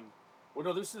 1. Well,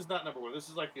 no, this is not number 1. This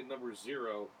is in number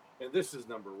 0, and this is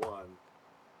number 1.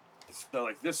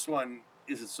 So, this one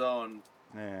is its own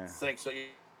thing. So, I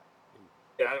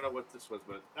don't know what this was,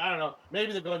 but I don't know.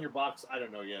 Maybe they'll go in your box. I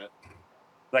don't know yet.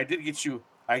 But I did get you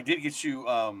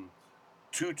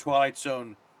 2 Twilight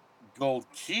Zone Gold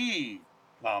Key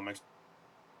comics.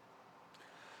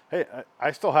 Hey,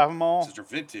 I still have them all. These are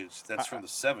vintage. That's from the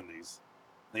 70s.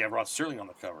 They have Rod Serling on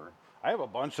the cover. I have a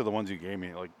bunch of the ones you gave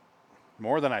me,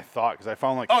 more than I thought, because I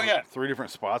found 3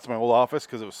 different spots in my old office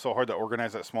because it was so hard to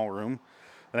organize that small room.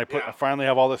 And I finally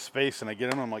have all this space, and I get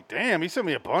them. I'm like, damn, he sent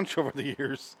me a bunch over the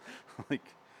years.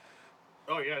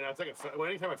 Oh yeah, and I think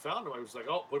anytime I found him, I was like,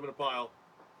 oh, put him in a pile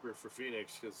for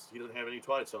Phoenix because he doesn't have any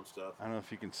Twilight Zone stuff. I don't know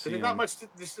if you can see. There's not much.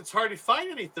 It's hard to find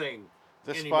anything.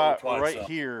 This spot right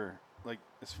here,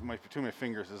 it's between my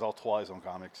fingers, is all Twilight Zone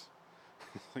comics.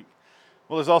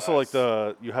 Well, there's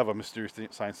also you have a Mysterious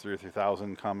Science Theater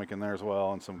 3000 comic in there as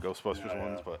well, and some Ghostbusters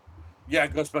ones, but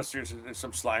Ghostbusters and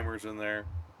some Slimers in there.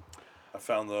 I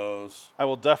found those. I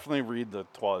will definitely read the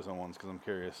Twilight Zone ones because I'm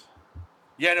curious.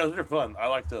 Yeah, no, they're fun. I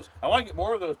like those. I want to get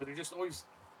more of those, but they're just always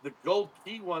the gold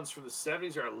key ones from the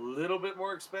 70s are a little bit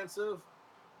more expensive.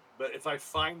 But if I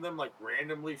find them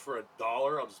randomly for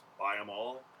 $1, I'll just buy them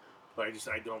all. But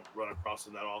I don't run across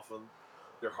them that often.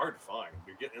 They're hard to find.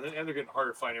 They're getting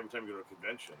harder to find every time you go to a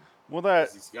convention. Well,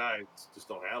 these guys just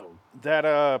don't have them.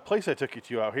 That place I took you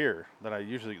to out here,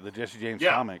 the Jesse James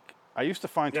comic. I used to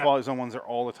find Twilight Zone ones there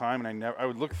all the time, and I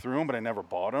would look through them, but I never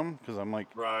bought them because I'm like,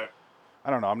 right. I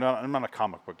don't know. I'm not a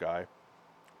comic book guy,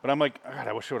 but I'm like, God,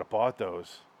 I wish I would have bought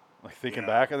those. Thinking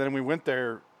back, and then we went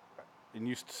there, and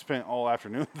you spent all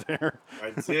afternoon there.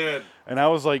 I did, and I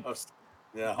was like,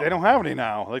 they don't have any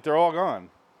now. They're all gone.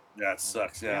 Yeah, it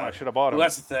sucks. Yeah, I should have bought them. Well,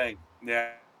 that's the thing.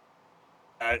 Yeah,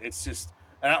 it's just.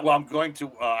 I'm going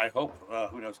to. I hope.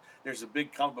 Who knows? There's a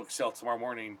big comic book sale tomorrow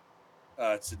morning.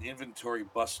 It's an inventory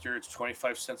buster. It's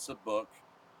 25 cents a book.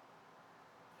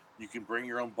 You can bring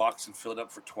your own box and fill it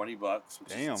up for $20,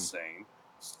 which is insane.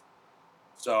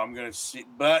 So I'm going to see.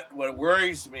 But what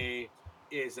worries me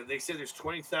is that they said there's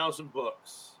 20,000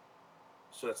 books.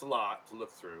 So that's a lot to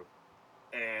look through.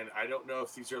 And I don't know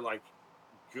if these are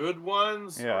good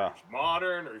ones or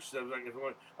modern or something.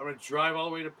 I'm going to drive all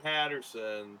the way to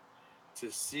Patterson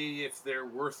to see if they're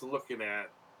worth looking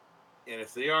at. And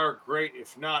if they are, great.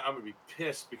 If not, I'm going to be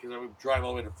pissed because I'm going to drive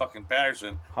all the way to fucking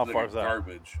Patterson. How far is that?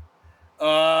 Garbage.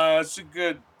 It's a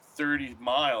good 30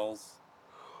 miles.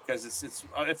 Because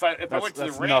if I went to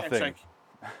the ranch,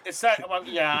 it's not.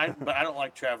 But I don't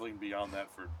like traveling beyond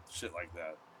that for shit like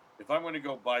that. If I'm going to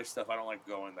go buy stuff, I don't like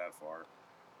going that far.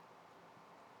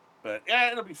 But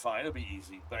it'll be fine. It'll be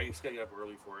easy. But I just got to get up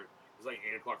early for it. It's 8:00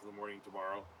 in the morning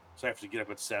tomorrow, so I have to get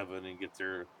up at 7 and get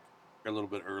there a little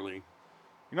bit early.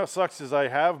 You know what sucks is I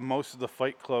have most of the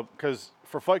Fight Club, because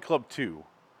for Fight Club 2,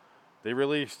 they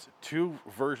released 2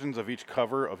 versions of each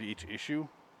cover of each issue.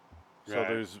 So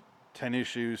there's 10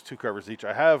 issues, 2 covers each.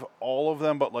 I have all of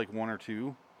them but like 1 or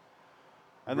 2.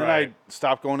 And then I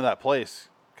stopped going to that place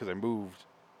because I moved.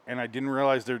 And I didn't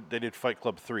realize they did Fight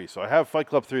Club 3. So I have Fight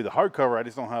Club 3, the hardcover. I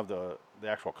just don't have the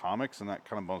actual comics, and that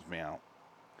kind of bums me out.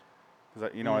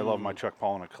 Because, I love my Chuck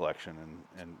Palahniuk collection,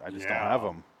 and I just don't have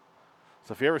them.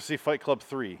 So if you ever see Fight Club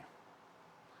 3...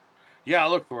 Yeah,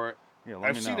 I'll look for it. Yeah,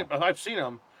 I've seen it. I've seen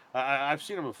them. I've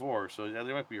seen them before, so yeah,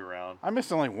 they might be around. I'm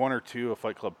missing like 1 or 2 of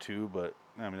Fight Club 2, but,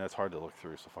 that's hard to look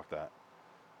through, so fuck that.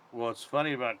 Well, it's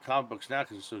funny about comic books now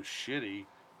because it's so shitty.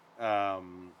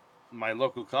 My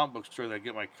local comic book store that I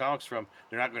get my comics from,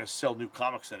 they're not going to sell new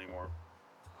comics anymore.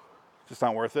 Just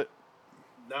not worth it?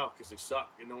 No, because they suck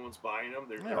and no one's buying them.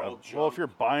 They're all junk. Well, if you're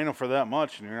buying them for that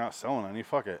much and you're not selling any,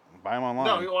 fuck it. Buy them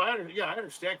online. No, I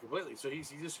understand completely. So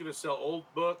he's just going to sell old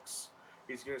books.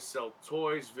 He's going to sell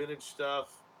toys, vintage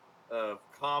stuff,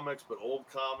 comics, but old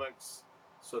comics.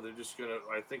 So they're just going to,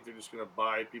 I think they're just going to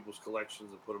buy people's collections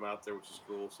and put them out there, which is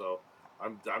cool. So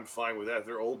I'm fine with that. If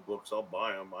they're old books, I'll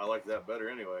buy them. I like that better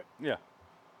anyway. Yeah.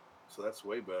 So that's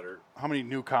way better. How many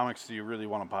new comics do you really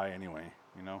want to buy anyway?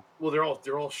 Well, they're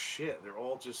all shit. They're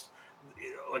all just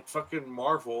like fucking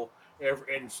Marvel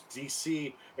and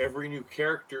DC. Every new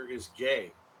character is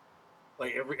gay.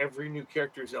 Like every new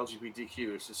character is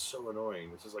LGBTQ. It's just so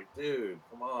annoying. It's just like, dude,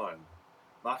 come on,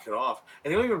 knock it off.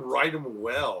 And they don't even write them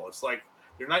well. It's like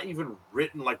they're not even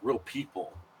written like real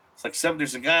people. It's like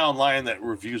there's a guy online that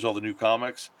reviews all the new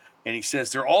comics, and he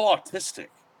says they're all autistic.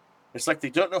 It's like they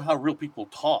don't know how real people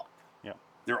talk. Yeah,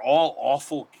 they're all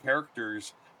awful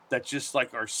characters that just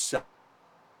like are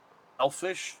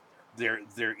selfish.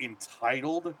 They're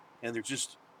entitled, and they're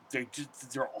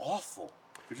awful.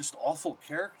 They're just awful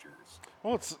characters.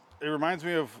 Well, it reminds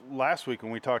me of last week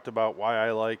when we talked about why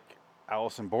I like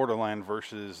Alice in Borderland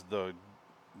versus the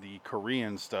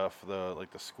Korean stuff, the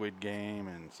Squid Game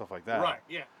and stuff like that. Right.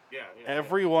 Yeah.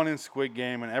 Everyone in Squid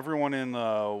Game and everyone in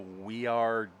the We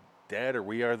Are Dead or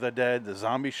We Are the Dead, the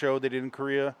zombie show they did in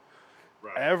Korea.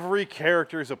 Right. Every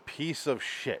character is a piece of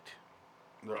shit.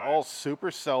 They're all super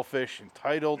selfish,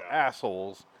 entitled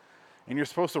assholes, and you're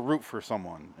supposed to root for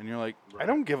someone. And you're like, I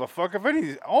don't give a fuck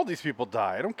if all these people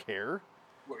die. I don't care.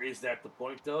 Well, is that the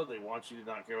point, though? They want you to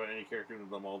not care about any character and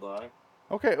them all die?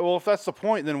 Okay, well, if that's the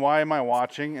point, then why am I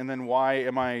watching? And then why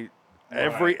am I...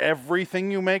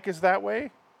 Everything you make is that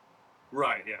way?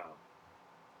 Right, yeah.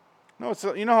 No, it's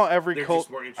how every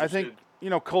culture... I think,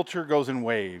 culture goes in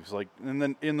waves. Like, and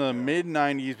then in the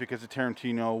mid-'90s, because of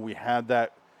Tarantino, we had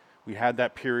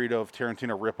that period of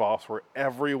Tarantino ripoffs where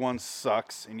everyone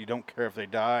sucks and you don't care if they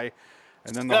die.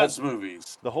 And then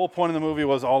the whole point of the movie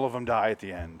was all of them die at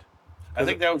the end. I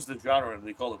think that was the genre.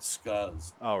 They called it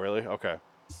scuzz. Oh, really? Okay.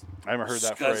 I haven't heard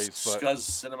that phrase. But scuzz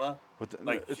cinema. But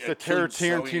it's the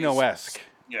Tarantino-esque.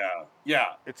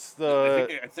 Yeah. It's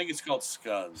the... I think it's called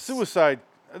scuzz. Suicide.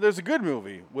 There's a good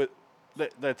movie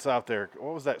that's out there.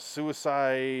 What was that?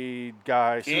 Suicide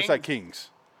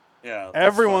Kings. Yeah.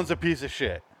 Everyone's a piece of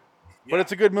shit. Yeah. But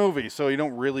it's a good movie, so you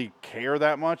don't really care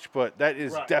that much. But that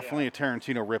is definitely a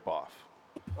Tarantino ripoff.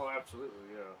 Oh, absolutely,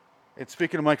 yeah. And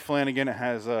speaking of Mike Flannagan, it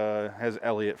has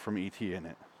Elliot from E.T. in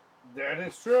it. That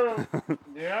is true.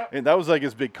 Yeah. And that was like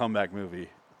his big comeback movie.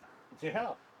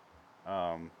 Yeah.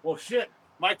 Well, shit.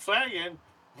 Mike Flannagan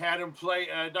had him play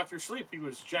Dr. Sleep. He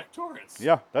was Jack Torrance.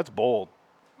 Yeah, that's bold.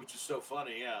 Which is so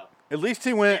funny, yeah. At least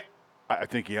he went, I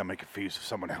think he got to make a fuse with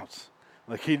someone else.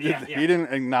 Like, he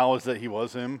didn't acknowledge that he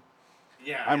was him.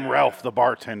 Yeah. I'm Ralph, the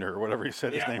bartender, or whatever he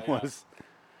said his name was.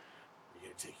 You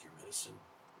got to take your medicine.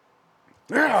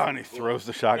 Yeah, and he throws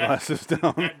the shot glasses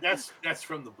down. That's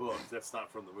from the book. That's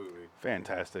not from the movie.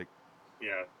 Fantastic.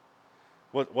 Yeah.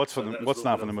 What's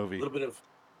not from the movie? A little bit of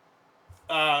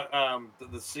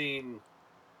the scene,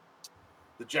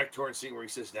 the Jack Torrance scene where he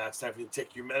says, "Now it's time for you to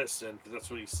take your medicine," because that's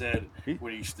what he said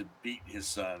when he used to beat his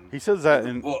son. He says that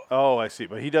in book. Oh, I see.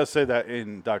 But he does say that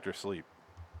in Dr. Sleep.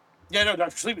 Yeah, no,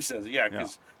 Dr. Sleep says it. Yeah,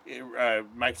 because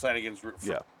Mike Flanagan's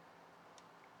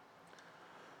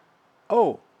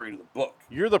Oh, the book.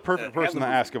 You're the perfect person to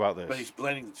ask about this. But he's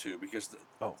blending the two because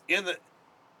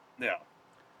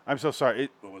I'm so sorry.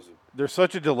 What was it? There's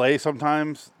such a delay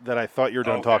sometimes that I thought you were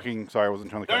done talking. Sorry, I wasn't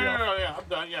trying to cut you off. No, yeah, I'm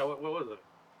done. Yeah, what was it?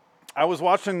 I was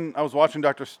watching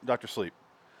Dr. Sleep,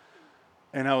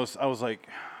 and I was like,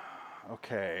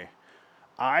 okay.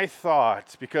 I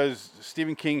thought because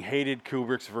Stephen King hated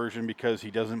Kubrick's version because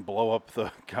he doesn't blow up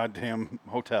the goddamn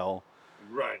hotel.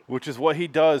 Right. Which is what he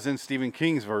does in Stephen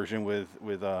King's version with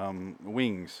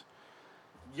Wings.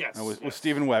 Yes. With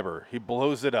Steven Weber. He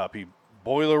blows it up. He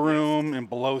boiler room and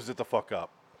blows it the fuck up.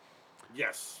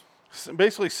 Yes.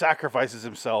 Basically sacrifices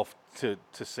himself to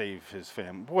save his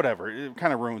family. Whatever. It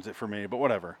kind of ruins it for me, but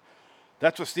whatever.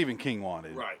 That's what Stephen King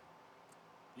wanted. Right.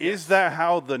 Is that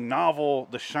how the novel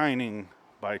The Shining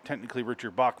by technically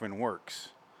Richard Bachman works?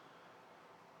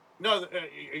 No,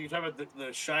 are you talking about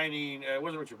the Shining? It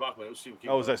wasn't Richard Bachman. It was Stephen King.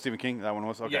 Oh, was that Stephen King? That one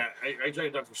was? Okay. Yeah. Are you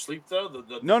talking Dr. Sleep, though?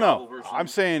 The No. novel version I'm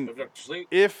saying of Dr. Sleep?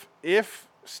 If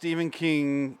Stephen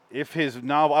King, if his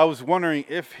novel, I was wondering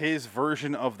if his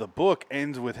version of the book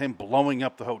ends with him blowing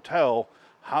up the hotel,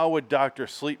 how would Dr.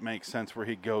 Sleep make sense where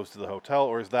he goes to the hotel,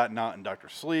 or is that not in Dr.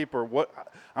 Sleep, or what?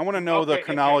 I want to know the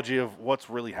chronology of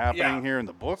what's really happening here in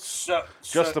the books.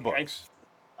 Just the books.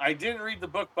 I didn't read the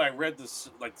book, but I read the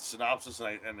synopsis,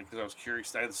 and because I was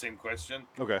curious, I had the same question.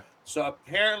 Okay. So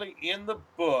apparently, in the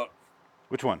book,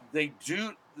 which one? They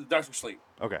do Dr. Sleep.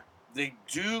 Okay. They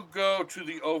do go to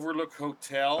the Overlook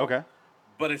Hotel. Okay.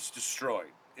 But it's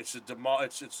destroyed. It's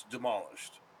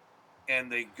demolished,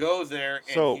 and they go there,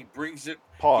 and so, he brings it.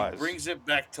 Pause. He brings it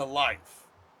back to life.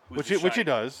 Which he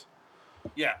does.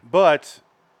 Yeah. But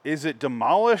is it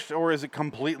demolished or is it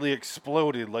completely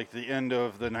exploded like the end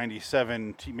of the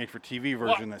 '97 made-for-TV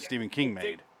version that Stephen King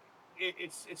made?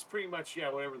 It's pretty much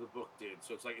whatever the book did.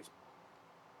 So it's like it's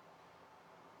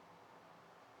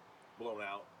blown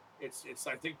out. It's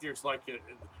I think there's like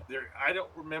I don't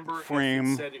remember frame.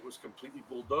 If it said it was completely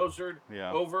bulldozered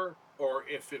over or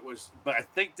if it was, but I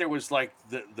think there was like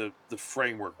the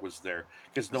framework was there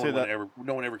because no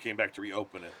one ever came back to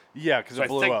reopen it. Yeah, because it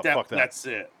blew up. Fuck that. That's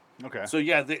it. Okay. So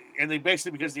they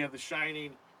basically, because they have The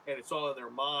Shining and it's all in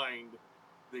their mind,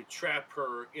 they trap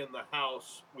her in the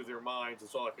house with their minds.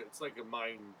 It's like a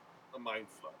mind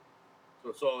fuck. So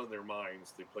it's all in their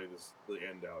minds. They play the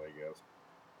end out, I guess.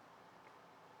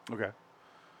 Okay.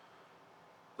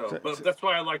 But that's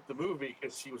why I like the movie,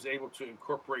 because he was able to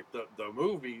incorporate the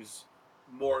movies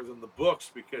more than the books,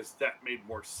 because that made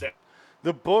more sense.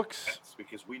 The books,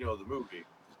 because we know the movie.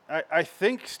 I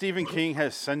think Stephen King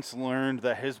has since learned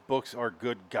that his books are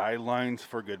good guidelines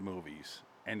for good movies,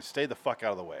 and stay the fuck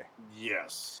out of the way.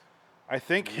 Yes. I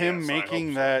think him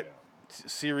making that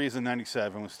series in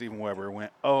 '97 with Steven Weber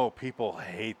went, oh, people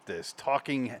hate this.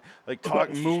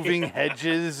 Moving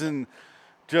hedges and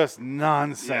just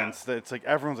nonsense. That it's like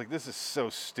everyone's like, this is so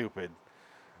stupid.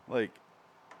 Like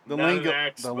the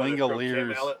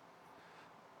Langoliers.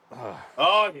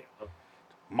 Oh yeah.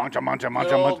 Mancha,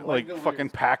 like fucking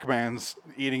Pac-Man's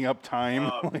eating up time.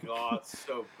 Oh God,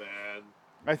 so bad.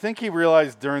 I think he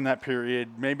realized during that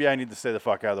period, maybe I need to stay the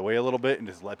fuck out of the way a little bit and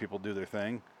just let people do their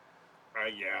thing.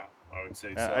 Yeah, I would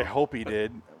say so. I hope he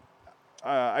did.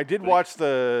 I did watch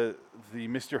the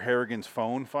Mr. Harrigan's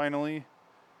Phone finally.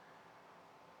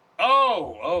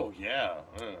 Oh yeah.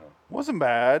 Wasn't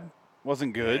bad.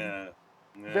 Wasn't good. Yeah.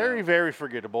 Very, very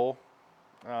forgettable.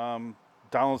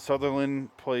 Donald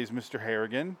Sutherland plays Mr.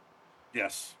 Harrigan.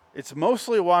 Yes. It's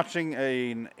mostly watching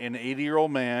an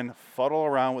 80-year-old man fuddle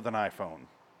around with an iPhone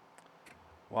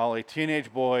while a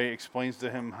teenage boy explains to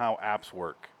him how apps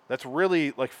work. That's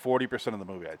really like 40% of the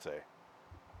movie, I'd say.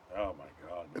 Oh, my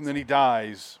God. And then he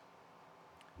dies.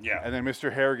 Yeah. And then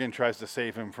Mr. Harrigan tries to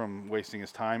save him from wasting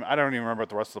his time. I don't even remember what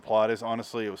the rest of the plot is.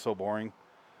 Honestly, it was so boring.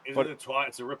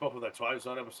 It's a rip-off of that Twilight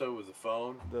Zone episode with the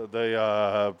phone.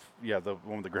 The one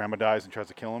where the grandma dies and tries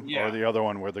to kill him? Yeah. Or the other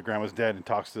one where the grandma's dead and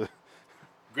talks to...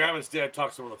 Grandma's dead,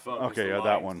 talks to him on the phone. Okay,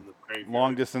 that one.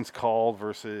 Long distance call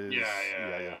versus...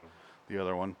 Yeah. The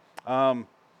other one.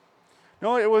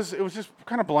 No, it was just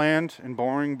kind of bland and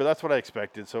boring, but that's what I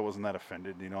expected, so I wasn't that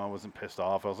offended. I wasn't pissed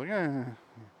off. I was like, eh. And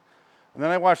then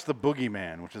I watched The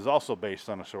Boogeyman, which is also based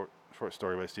on a short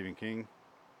story by Stephen King.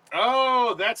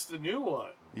 Oh, that's the new one.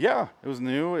 Yeah, it was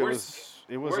new. Where's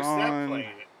on. That playing?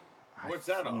 What's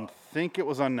that on? I think it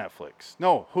was on Netflix.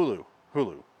 No, Hulu.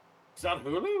 It's on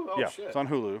Hulu? Oh, yeah, shit. It's on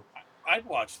Hulu. I'd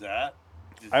watch that.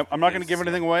 I'm not going to give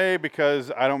anything away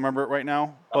because I don't remember it right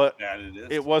now, but bad it is.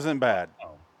 It wasn't bad.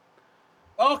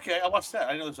 Oh. Okay, I'll watch that.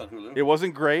 I know it's on Hulu. It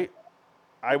wasn't great.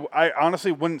 I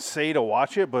honestly wouldn't say to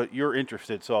watch it, but you're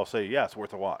interested, so I'll say, yeah, it's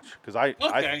worth a watch. Because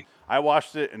I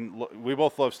watched it, and we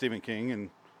both love Stephen King, and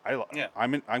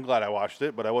I'm glad I watched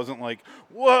it, but I wasn't like,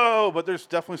 whoa, but there's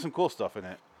definitely some cool stuff in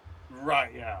it.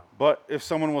 Right, yeah. But if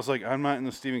someone was like, I'm not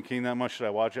into Stephen King that much, should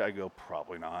I watch it? I go,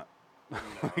 probably not. No,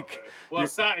 well,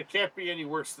 it can't be any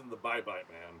worse than The Bye-Bye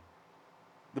Man.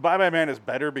 The Bye-Bye Man is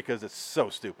better because it's so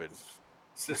stupid.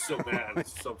 It's just so bad.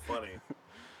 It's so funny.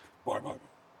 Bye-Bye.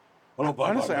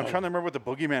 Honestly, I'm trying to remember what The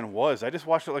Boogeyman was. I just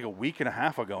watched it like a week and a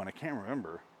half ago, and I can't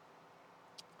remember.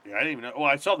 Yeah, I didn't even know. Well,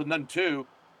 I saw The Nun 2.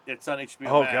 It's on HBO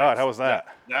Oh, Max. God, how was that?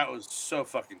 That was so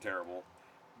fucking terrible.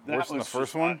 Worse than the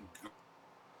first one?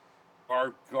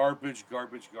 Garbage.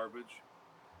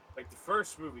 Like, the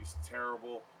first movie's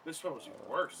terrible. This one was even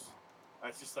worse. I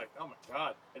was just like, oh, my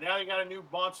God. And now you got a new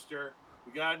monster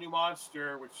We got a new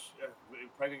monster, which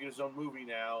probably gonna get his own movie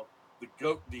now. The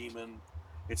Goat Demon.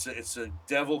 It's a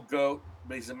devil goat,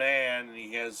 but he's a man, and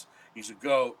he's a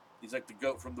goat. He's like the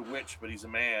goat from The Witch, but he's a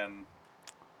man.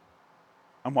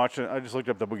 I'm watching. I just looked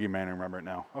up the Boogeyman and remember it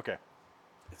now. Okay.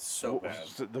 It's so bad.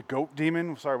 The Goat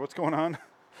Demon. Sorry, what's going on?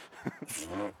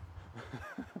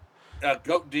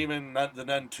 Goat Demon, the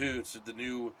Nun 2. It's the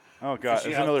new. Oh god,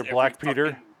 it's another Black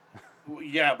Peter.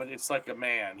 Yeah, but it's like a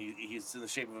man. He's in the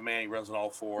shape of a man. He runs on all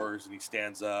fours and he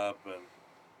stands up, and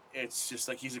it's just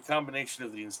like he's a combination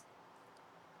of the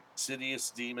Insidious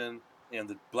demon and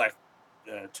the Black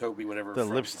Toby, whatever. The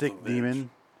lipstick demon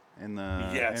and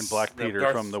and Black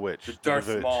Peter from The Witch. The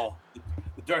Darth Maul.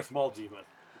 The Darth Maul demon.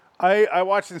 I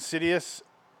watched Insidious,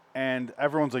 and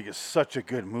everyone's like, it's such a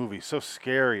good movie, so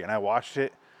scary, and I watched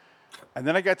it, and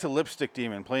then I got to Lipstick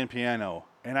Demon playing piano,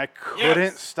 and I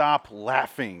couldn't stop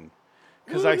laughing.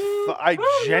 Because I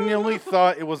genuinely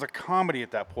thought it was a comedy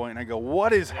at that point. And I go,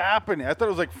 what is happening? I thought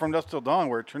it was like From Dusk Till Dawn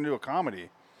where it turned into a comedy.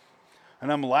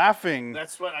 And I'm laughing.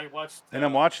 That's what I watched. And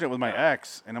I'm watching it with my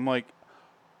ex. And I'm like,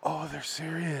 oh, they're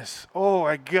serious. Oh,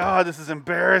 my God, this is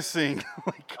embarrassing.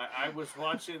 Like, I was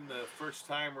watching the first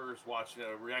timers watching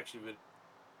a reaction video.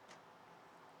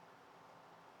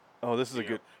 Oh, this is a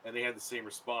good. And they had the same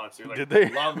response. They're like, did they?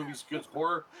 A lot of movies good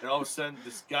horror, and all of a sudden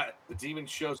this guy, the demon,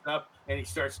 shows up and he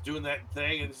starts doing that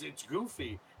thing, and it's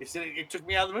goofy. It took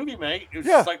me out of the movie, mate. It was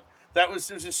just like it was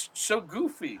just so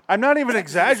goofy. I'm not even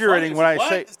exaggerating when I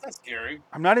say. It's not scary.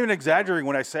 I'm not even exaggerating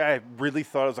when I say I really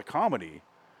thought it was a comedy,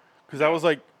 because I was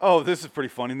like, oh, this is pretty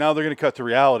funny. Now they're gonna cut to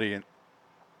reality, and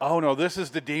oh no, this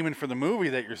is the demon from the movie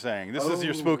that you're saying. This is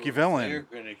your spooky villain. They're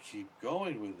gonna keep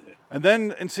going with it. And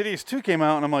then Insidious 2 came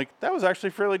out, and I'm like, that was actually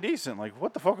fairly decent. Like,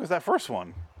 what the fuck was that first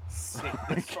one?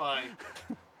 That's fine.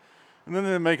 And then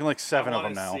they're making like 7 of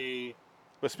them now.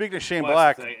 But speaking of Shane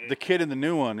Black, the kid in the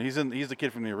new one, he's the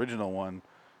kid from the original one.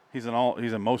 He's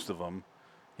in most of them.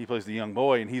 He plays the young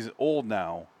boy, and he's old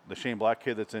now. The Shane Black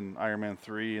kid that's in Iron Man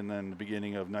 3 and then the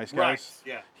beginning of Nice Guys.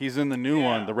 Right, yeah. He's in the new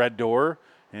one, The Red Door,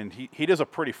 and he does a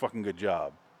pretty fucking good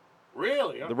job.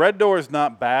 Really? Okay. The Red Door is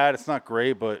not bad. It's not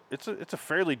great, but it's a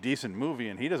fairly decent movie,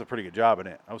 and he does a pretty good job in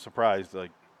it. I was surprised.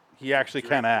 Like, he actually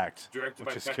can act,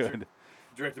 which is good.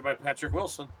 Directed by Patrick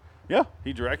Wilson. Yeah,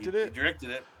 he directed it. He directed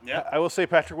it. Yeah. I will say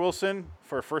Patrick Wilson,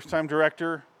 for a first-time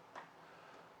director,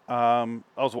 I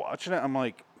was watching it. I'm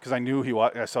like, because I knew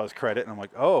I saw his credit, and I'm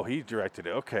like, oh, he directed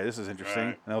it. Okay, this is interesting.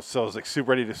 Right. And I was like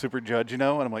super ready to super judge, and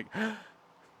I'm like,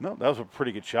 no, that was a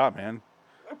pretty good shot, man.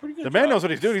 The man knows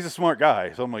what he's doing. He's a smart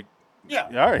guy. So I'm like, yeah,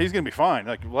 all right, he's gonna be fine.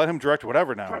 Like, let him direct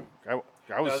whatever now.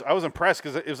 I was impressed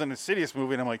because it was an Insidious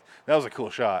movie, and I'm like, that was a cool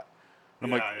shot.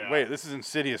 And I'm wait, this is an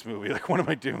Insidious movie. Like, what am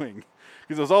I doing?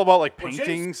 Because it was all about like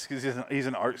paintings. Because he's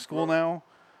in art school now,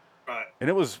 right? And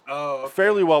it was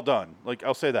fairly well done. Like,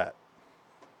 I'll say that.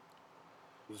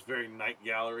 It was very Night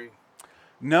Gallery.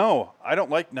 No, I don't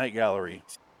like Night Gallery.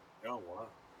 Oh wow.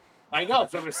 I know.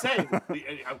 So I'm just saying.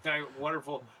 I'm kind of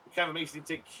wonderful. It kind of makes you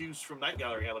take cues from Night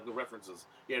Gallery. Had like the references.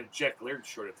 He had a Jack Laird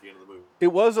short at the end of the movie. It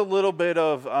was a little bit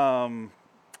of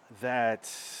that.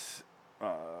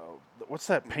 What's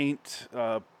that paint?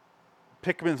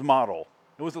 Pickman's Model.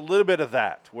 It was a little bit of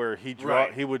that where he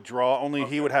would draw. Only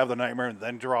he would have the nightmare and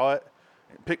then draw it.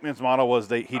 Pickman's Model was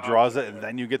he draws it and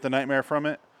then you get the nightmare from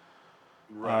it.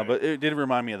 Right. But it did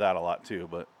remind me of that a lot too.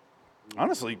 But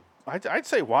honestly, I'd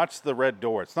say watch The Red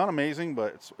Door. It's not amazing,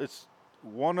 but it's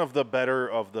one of the better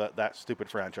of that stupid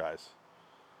franchise.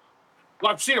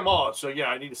 Well, I've seen them all, so yeah,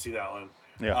 I need to see that one.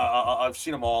 Yeah, I've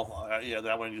seen them all.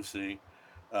 That one you see.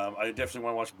 I definitely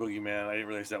want to watch Boogeyman. I didn't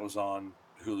realize that was on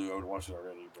Hulu. I would watch it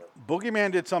already. But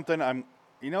Boogeyman did something. I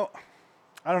don't know.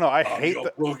 I hate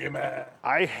Boogeyman.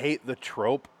 I hate the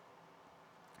trope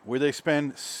where they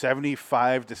spend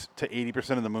 75 to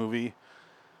 80% of the movie.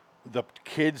 The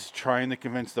kids trying to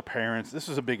convince the parents. This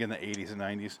was a big in the 80s and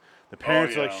 90s. The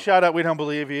parents are like, shut up, we don't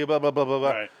believe you, blah, blah, blah, blah,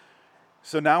 blah. Right.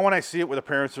 So now when I see it where the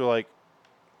parents are like,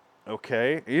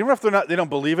 okay. Even if they don't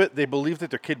believe it, they believe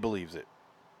that their kid believes it.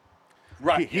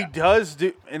 Right. He does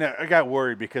do, and I got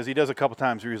worried because he does a couple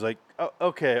times where he's like, oh,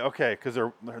 okay, because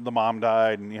the mom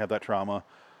died and you have that trauma.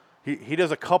 He does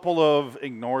a couple of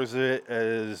ignores it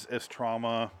as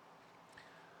trauma.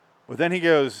 But then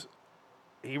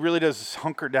he really does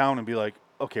hunker down and be like,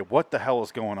 okay, what the hell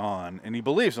is going on? And he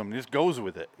believes them. He just goes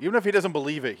with it. Even if he doesn't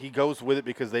believe it, he goes with it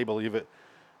because they believe it.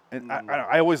 And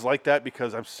I always like that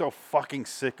because I'm so fucking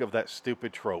sick of that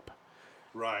stupid trope.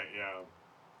 Right, yeah.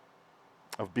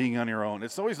 Of being on your own.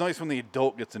 It's always nice when the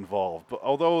adult gets involved. But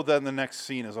although then the next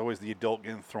scene is always the adult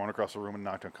getting thrown across the room and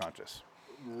knocked unconscious.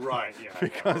 Right, yeah.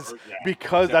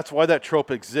 because that's why that trope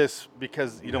exists,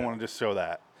 because you don't want to just show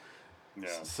that. Yeah.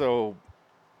 So,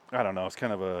 I don't know. It's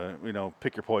kind of a,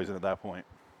 pick your poison at that point.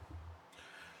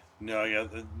 No, yeah,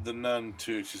 the Nun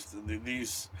too. It's just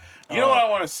these. You know what I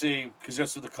want to see, because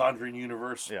that's the Conjuring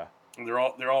universe. Yeah. And they're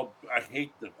all. I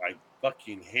hate them. I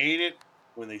fucking hate it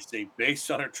when they say based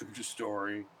on a true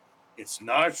story. It's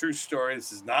not a true story.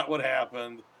 This is not what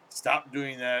happened. Stop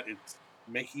doing that. It's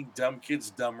making dumb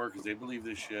kids dumber because they believe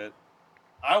this shit.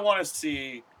 I want to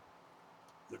see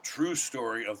the true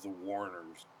story of the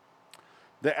Warners.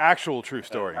 The actual true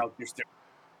story.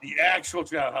 The actual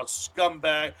how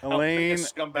scumbag.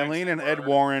 Elaine and Ed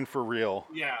Warren for real.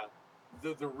 Yeah,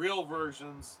 the real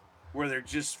versions where they're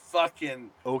just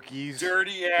fucking Okies,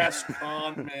 dirty ass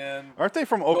con men. Aren't they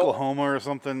from Oklahoma or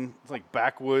something? It's like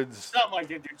backwoods. Something like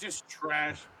that. They're just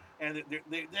trash, and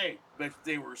but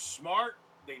they were smart.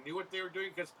 They knew what they were doing.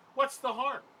 Because what's the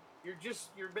harm?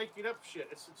 You're making up shit.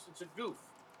 It's a goof.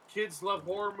 Kids love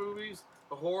horror movies,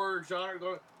 the horror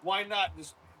genre. Why not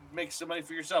just make some money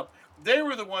for yourself? They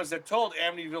were the ones that told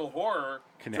Amityville Horror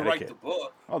to write the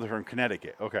book. Oh, they're from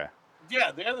Connecticut. Okay.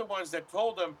 Yeah, they're the ones that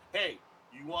told them, "Hey,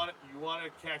 you want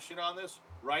to cash in on this?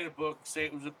 Write a book. Say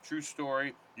it was a true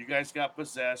story. You guys got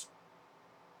possessed.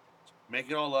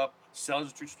 Make it all up. Sell it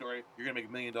as a true story. You're gonna make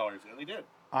 $1 million." And they did.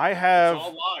 I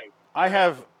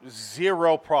have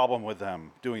zero problem with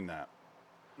them doing that.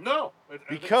 No,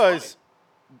 because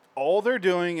all they're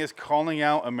doing is calling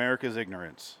out America's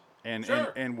ignorance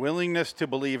and willingness to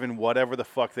believe in whatever the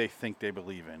fuck they think they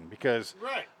believe in. Because,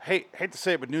 hate to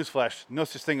say it, but newsflash, no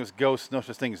such thing as ghosts, no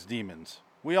such thing as demons.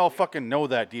 We all fucking know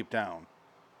that deep down.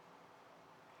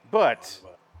 But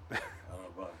I don't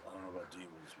know about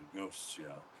demons, but ghosts,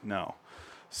 yeah. No.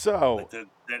 So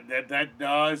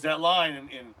is that line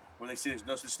in when they say there's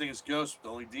no such thing as ghosts, but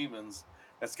only demons.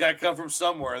 That's got to come from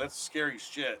somewhere. That's scary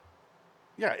shit.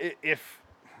 Yeah,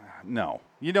 no,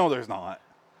 there's not.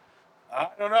 I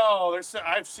don't know.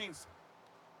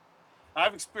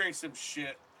 I've experienced some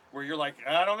shit where you're like,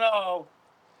 I don't know.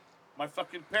 My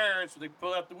fucking parents, when they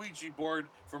pulled out the Ouija board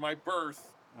for my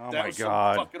birth. Oh my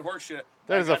God. Some fucking horseshit.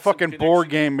 That is a fucking board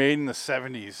game made in the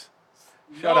 70s.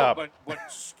 Shut up. But what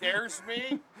scares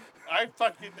me, I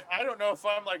don't know if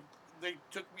I'm like, they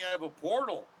took me out of a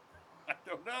portal. I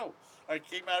don't know. I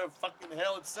came out of fucking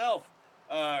hell itself.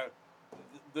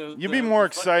 You'd be more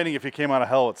exciting if you came out of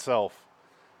hell itself.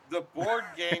 The board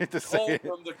game told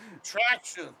them the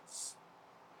contractions.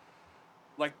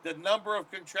 Like the number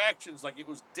of contractions, like it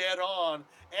was dead on,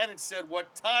 and it said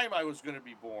what time I was going to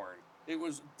be born. It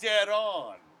was dead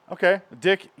on. Okay.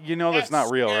 Dick, that's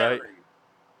not real, scary. Right?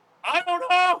 I don't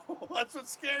know. That's what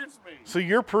scares me. So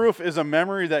your proof is a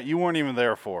memory that you weren't even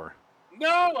there for.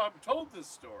 No, I'm told this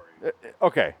story.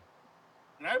 Okay.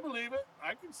 And I believe it.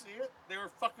 I can see it. They were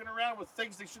fucking around with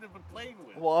things they should have been playing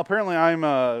with. Well, apparently I'm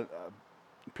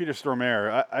Peter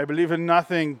Stormare. I believe in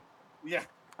nothing. Yeah.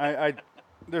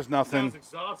 There's nothing. Sounds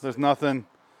exhausting. There's nothing.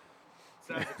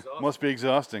 Sounds exhausting. Must be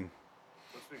exhausting.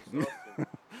 I'm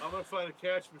going to find a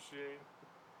cash machine.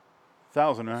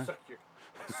 1,000, right?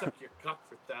 Suck your cock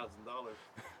for $1,000.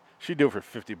 She'd do it for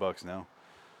 $50 now.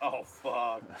 Oh,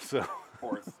 fuck. So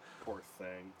poor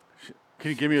thing.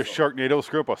 Can you give me a Sharknado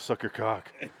script? I'll suck your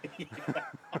cock.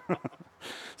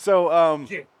 So,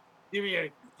 give me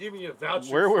a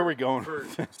voucher. Where were we going for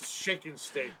Shake and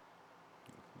Steak?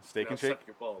 Steak and Shake? Suck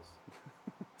your balls.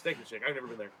 Steak and Shake. I've never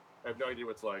been there. I have no idea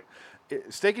what it's like.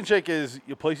 Steak and Shake is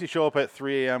a place you show up at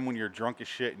 3 a.m. when you're drunk as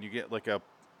shit, and you get like a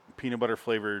peanut butter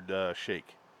flavored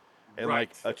shake and like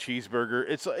a cheeseburger.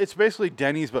 It's basically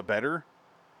Denny's but better.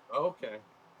 Okay.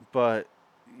 But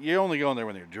you only go in there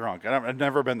when you're drunk. I've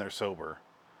never been there sober.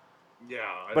 Yeah.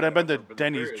 But I've been to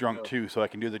Denny's drunk too, so I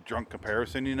can do the drunk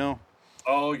comparison,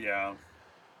 Oh, yeah.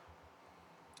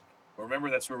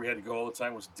 Remember, that's where we had to go all the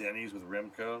time was Denny's with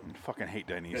Remco. I fucking hate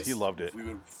Denny's. He loved it. We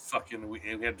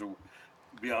had to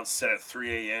be on set at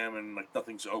 3 a.m. and like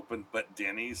nothing's open but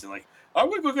Denny's, and like I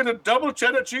would go get a double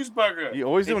cheddar cheeseburger. You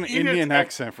always do an Indian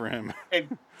accent for him. At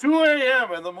 2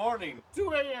 a.m. in the morning,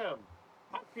 2 a.m.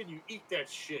 How can you eat that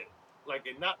shit like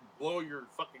and not blow your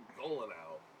fucking colon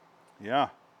out? Yeah.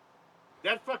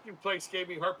 That fucking place gave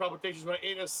me heart palpitations when I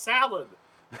ate a salad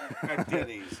at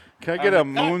Denny's. Can I get a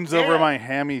moons over my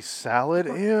hammy salad?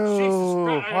 Ew.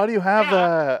 Why do you have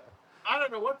that? I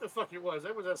don't know what the fuck it was.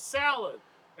 It was a salad.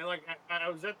 And like I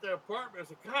was at the apartment. I was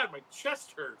like, God, my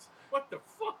chest hurts. What the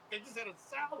fuck? I just had a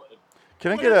salad.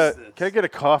 Can I get a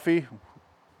coffee?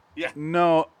 Yeah.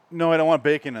 No, I don't want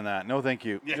bacon in that. No, thank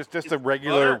you. Yeah, just a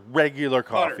regular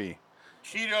coffee.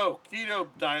 Keto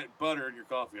diet butter in your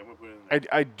coffee. I'm gonna put it in there.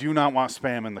 I do not want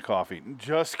Spam in the coffee.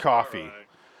 Just coffee. Right.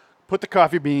 Put the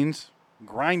coffee beans,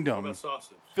 grind them,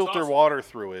 sausage? filter water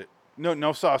through it.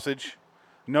 No sausage.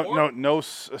 No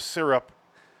syrup.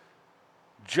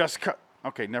 Just cut.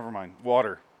 Okay, never mind.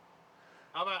 Water.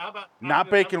 How about not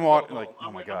bacon water? Like,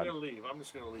 oh my god. I'm gonna leave. I'm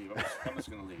just gonna leave. I'm just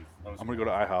gonna leave. I'm gonna go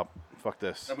to IHOP. Fuck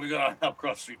this. I'm gonna go to IHOP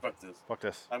across the street. Fuck this. Fuck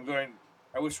this. I'm going.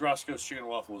 I wish Roscoe's Chicken and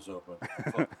Waffle was open.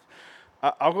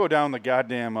 I'll go down the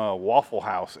goddamn Waffle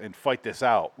House and fight this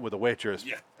out with a waitress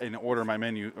and order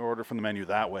from the menu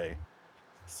that way.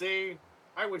 See,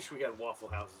 I wish we had Waffle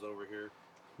Houses over here.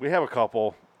 We have a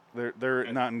couple.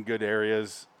 They're not in good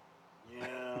areas.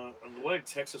 Yeah, the one in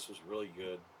Texas was really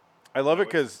good. I love it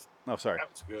because... Oh, sorry. That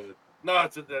was good. No, I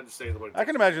just say the one in Texas. I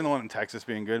can imagine the one in Texas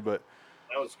being good, but...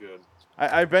 That was good.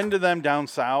 I've been to them down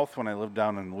south when I lived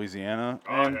down in Louisiana,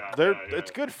 and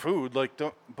it's good food.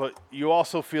 But you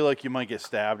also feel like you might get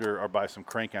stabbed or buy some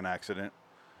crank on accident.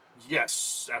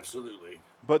 Yes, absolutely.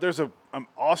 But there's an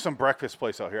awesome breakfast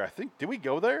place out here. I think, did we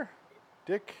go there,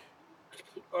 Dick?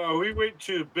 We went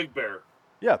to Big Bear.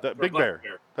 Yeah, Big Bear.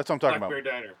 That's what I'm talking about. Black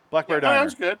Bear Diner. Black Bear Diner. That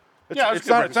was good.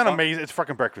 It's not amazing. It's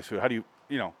fucking breakfast food. How do you.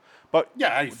 But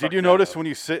did you notice when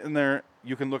you sit in there,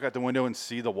 you can look out the window and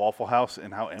see the Waffle House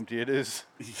and how empty it is?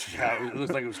 Yeah, it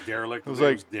looks like it was derelict. It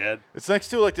was dead. It's next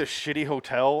to like this shitty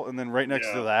hotel, and then right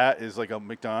next to that is like a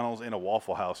McDonald's and a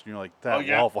Waffle House. And you're like,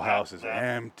 Waffle House is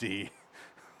empty.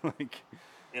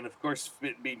 And of course,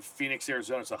 it being Phoenix,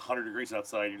 Arizona, it's 100 degrees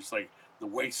outside. You're just like the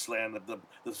wasteland.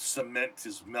 The cement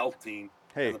is melting.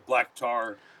 Hey, the black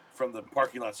tar from the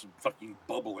parking lot's fucking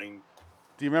bubbling.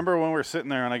 Do you remember when we were sitting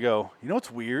there and I go, you know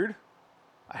what's weird?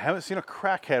 I haven't seen a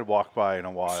crackhead walk by in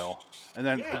a while. And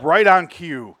then right on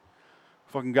cue,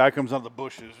 fucking guy comes out of the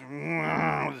bushes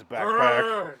with his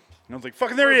backpack. And I was like,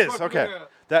 fucking there he is. Okay.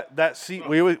 That seat,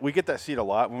 we get that seat a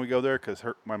lot when we go there because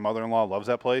my mother-in-law loves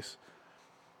that place.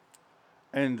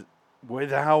 And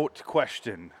without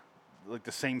question, like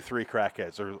the same three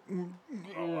crackheads are.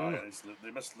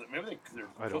 They must. Maybe they're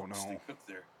I don't cooks. know. They cook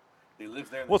there. They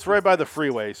live there. Well, it's right by the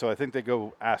freeway, so I think they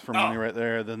go ask for money right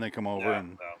there. Then they come over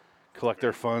and collect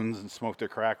their funds and smoke their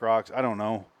crack rocks. I don't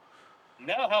know.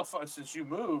 Now, how far since you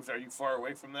moved? Are you far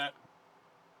away from that?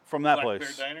 From that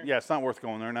place? Yeah, it's not worth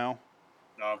going there now.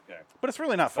 Okay. But it's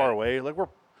really not far away. Like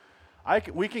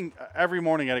we can every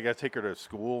morning. I gotta take her to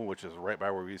school, which is right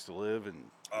by where we used to live, and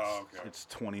it's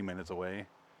 20 minutes away.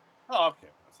 Oh,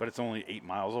 okay. But it's only 8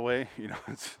 miles away.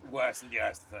 It's. Well, that's the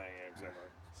thing. Exactly.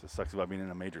 It sucks about being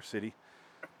in a major city.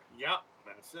 Yeah,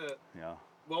 that's it. Yeah.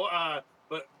 Well,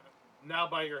 but now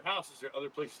by your house, is there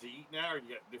other places to eat now, or you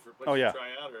got different places to try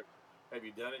out, or have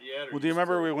you done it yet? Well, do you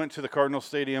remember we went to the Cardinal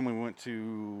Stadium? We went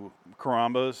to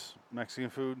Caramba's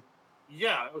Mexican food.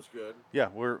 Yeah, that was good. Yeah,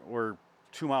 we're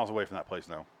 2 miles away from that place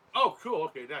now. Oh, cool.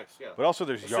 Okay, nice. Yeah. But also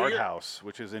there's Yard House,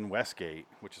 which is in Westgate,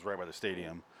 which is right by the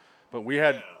stadium. But we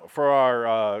had, for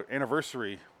our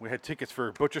anniversary, we had tickets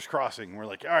for Butcher's Crossing. We're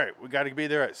like, all right, we got to be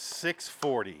there at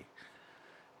 6:40.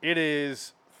 It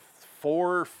is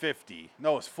 4:50.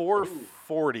 No, it's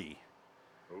 4:40.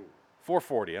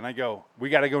 4:40. And I go, we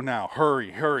got to go now. Hurry.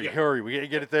 We got to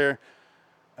get it there.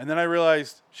 And then I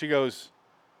realized, she goes,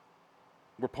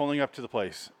 we're pulling up to the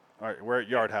place. All right, we're at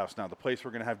Yard House now, the place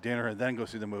we're going to have dinner and then go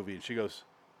see the movie. And she goes,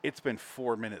 it's been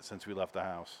 4 minutes since we left the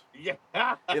house. Yeah.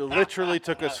 It literally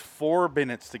took us 4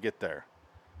 minutes to get there.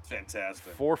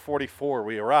 Fantastic. 4:44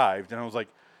 we arrived, and I was like,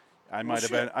 I might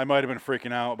have been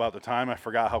freaking out about the time. I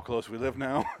forgot how close we live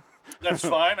now. That's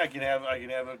fine. I can have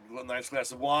a nice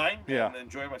glass of wine and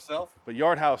enjoy myself. But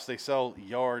Yard House, they sell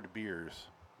yard beers.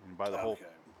 And by the whole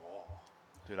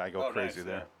dude, I go crazy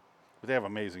there. But they have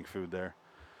amazing food there.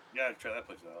 Yeah, try that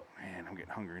place out. Man, I'm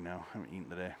getting hungry now. I haven't eaten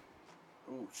today.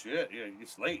 Oh shit! Yeah,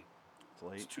 it's late. It's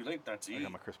late. It's too late not to eat. I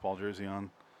got my Chris Paul jersey on.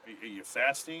 Are you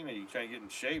fasting? Are you trying to get in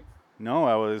shape? No,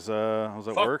 I was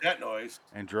at work. That noise.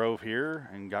 And drove here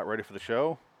and got ready for the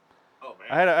show. Oh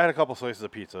man! I had a couple slices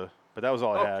of pizza, but that was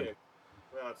all I had.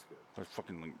 Well, that's good. I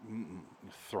fucking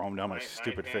throw them down my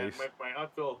stupid face. My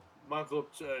uncle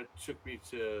took me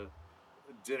to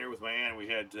dinner with my aunt. We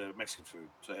had Mexican food,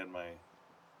 so I had my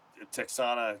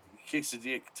Texana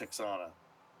quesadilla Texana,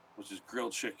 which is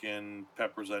grilled chicken,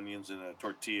 peppers, onions, and a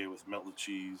tortilla with melted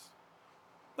cheese.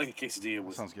 Like a quesadilla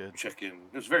with chicken.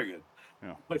 It was very good.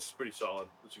 Yeah. The place is pretty solid.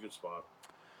 It's a good spot.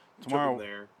 Tomorrow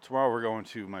we're going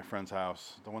to my friend's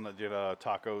house, the one that did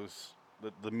tacos,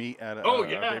 the meat at a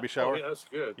baby shower. Oh, yeah, that's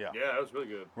good. Yeah, that was really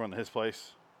good. We're on to his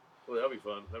place. Well, that'll be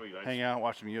fun. That'll be nice. Hang out,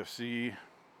 watch some UFC.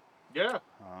 Yeah.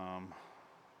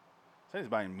 Say he's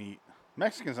buying meat.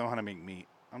 Mexicans know how to make meat.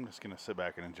 I'm just gonna sit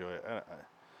back and enjoy it.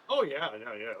 Oh yeah.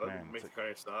 Make the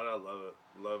carne asada. I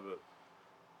love it.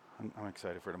 I'm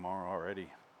excited for tomorrow already.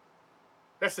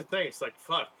 That's the thing. It's like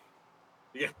fuck.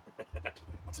 Yeah.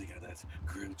 So you got that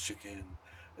grilled chicken,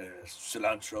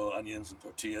 cilantro, onions, and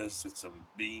tortillas with some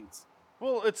beans.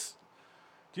 Well,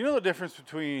 do you know the difference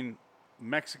between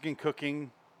Mexican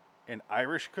cooking and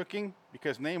Irish cooking?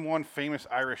 Because name one famous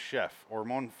Irish chef or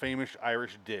one famous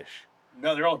Irish dish.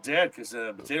 No, they're all dead because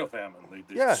of the potato famine.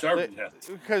 They starved to death.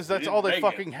 Because that's all they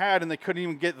fucking had, and they couldn't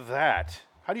even get that.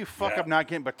 How do you fuck up not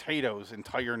getting potatoes,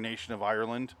 entire nation of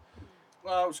Ireland?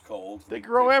 Well, it was cold. They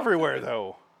grow everywhere,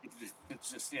 though.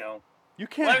 It's just, You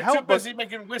can't help but busy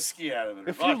making whiskey out of it.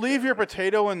 If you leave your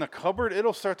potato in the cupboard,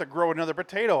 it'll start to grow another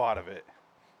potato out of it.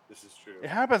 This is true. It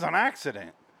happens on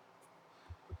accident.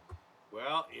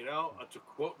 Well, to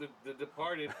quote the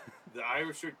Departed, the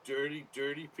Irish are dirty,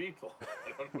 dirty people.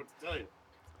 I don't know what to tell you.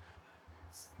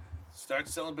 Start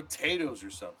selling potatoes or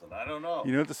something. I don't know.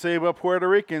 You know what to say about Puerto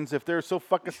Ricans? If they're so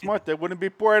fucking smart, they wouldn't be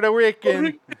Puerto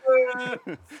Rican.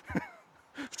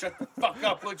 Shut the fuck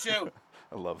up, would you?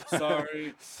 I love that.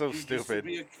 Sorry. So you stupid. Used to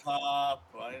be a cop.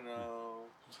 I know.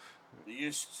 You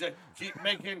used to keep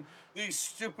making these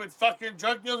stupid fucking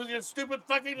drug deals with your stupid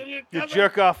fucking idiot You cousins.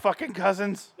 jerk off fucking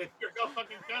cousins. You jerk off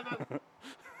fucking cousins.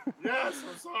 Yes,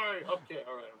 I'm sorry. Okay,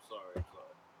 all right, I'm sorry.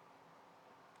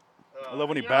 I love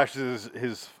when he bashes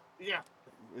his Yeah.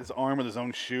 his arm with his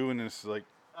own shoe and it's like,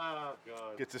 oh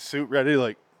god, gets his suit ready.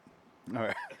 Like, all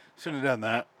right, shouldn't have done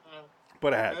that,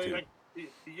 but I had to. Like,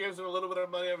 he gives him a little bit of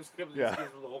money. I was giving him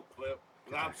the whole clip.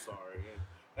 I'm sorry.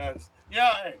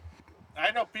 Hey,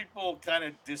 I know people kind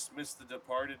of dismiss The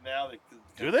Departed now.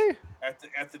 Do they?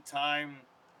 At the time,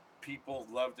 people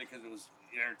loved it because it was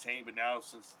entertaining. But now,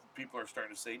 since people are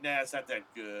starting to say, "Nah, it's not that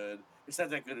good. It's not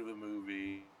that good of a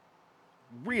movie."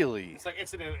 Really? It's like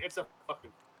it's a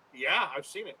fucking. Yeah, I've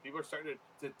seen it. People are starting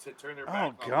to turn their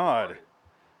back. Oh God.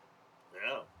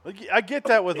 Yeah. Like I get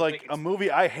that with like a movie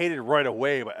I hated right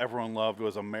away, but everyone loved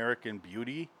was American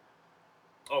Beauty.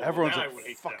 Oh, everyone's like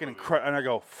fucking incredible, and I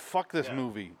go, "Fuck this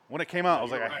movie." When it came out, I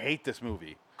was like, "I hate this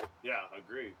movie." Yeah,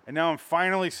 agreed. And now I'm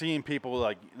finally seeing people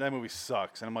like that movie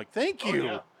sucks, and I'm like, "Thank you."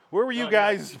 Yeah. Where were you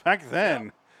guys back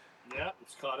then? Yeah,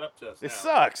 it's caught up to us. It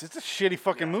sucks. It's a shitty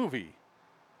fucking movie.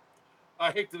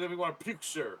 I hate that everyone pukes,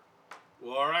 sir.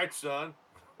 Well, all right, son.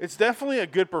 It's definitely a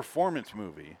good performance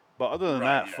movie, but other than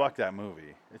that, fuck that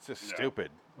movie. It's just stupid.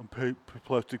 I'm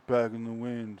plastic bag in the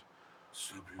wind.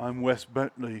 I'm Wes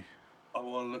Bentley. I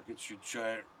want to look at your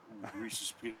giant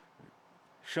Reese's peanut.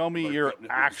 Show me your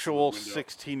actual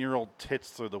 16-year-old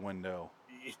tits through the window.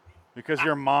 Because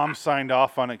your mom signed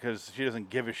off on it because she doesn't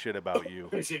give a shit about you.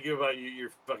 She give about you, your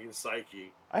fucking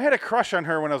psyche. I had a crush on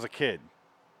her when I was a kid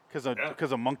because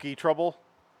of monkey trouble.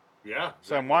 Yeah. Exactly.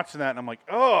 So I'm watching that and I'm like,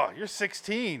 oh, you're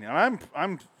 16. And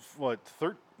I'm what,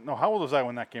 13? No, how old was I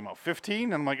when that came out? 15?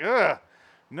 And I'm like, ugh.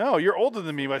 No, you're older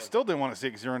than me, but I still didn't want to see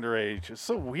because you're underage. It's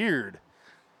so weird.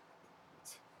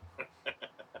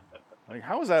 Like,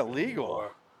 how is that legal?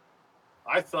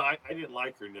 I thought I didn't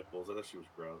like her nipples. I thought she was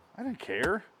gross. I didn't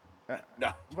care.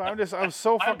 No, I was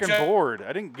so fucking bored.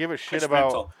 I didn't give a shit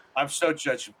about. I'm so I'm a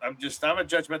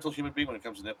judgmental human being when it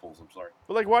comes to nipples. I'm sorry.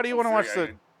 But like, why do you want to watch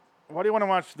Why do you want to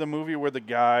watch the movie where the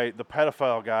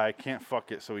pedophile guy, can't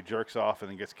fuck it, so he jerks off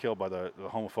and then gets killed by the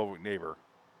homophobic neighbor?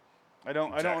 I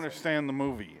don't understand the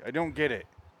movie. I don't get it.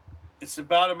 It's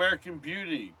about American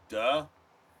Beauty, duh.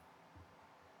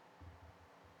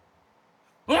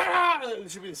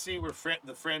 It should be the scene where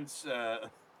the friends, the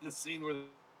scene where.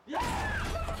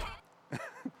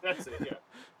 That's it.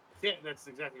 Yeah, that's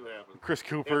exactly what happened. Chris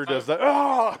Cooper does that.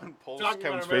 Oh, and pulls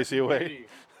Kevin Spacey away.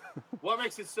 What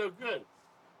makes it so good?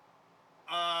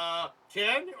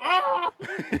 Ken? Oh!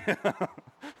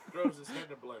 Throws his head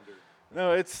in a blender.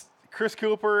 No, it's Chris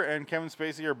Cooper and Kevin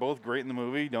Spacey are both great in the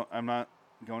movie. I'm not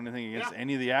going anything against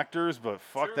any of the actors, but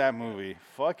fuck that movie.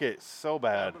 Fuck it, so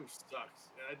bad. That movie sucks.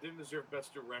 I didn't deserve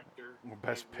Best Director.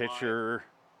 Best Picture.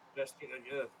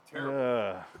 Terrible.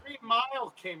 The Green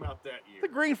Mile came out that year. The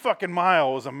Green fucking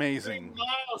Mile was amazing. The Green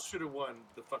Mile should have won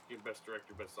the fucking Best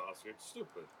Director, Best Oscar. It's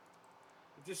stupid.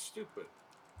 It's just stupid.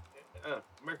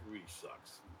 American Beauty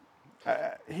sucks.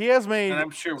 He has made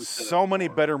so many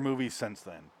better movies since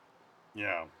then.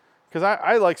 Yeah. Because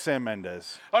I like Sam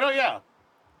Mendes. Oh, no, yeah.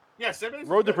 Yeah, Sam Mendes.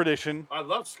 Road to Perdition. I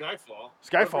love Skyfall.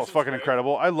 Skyfall's fucking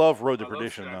incredible. I love Road to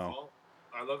Perdition, though.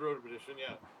 I love Road to Perdition,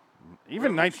 yeah.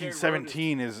 Even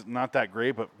 1917 is not that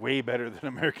great, but way better than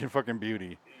American fucking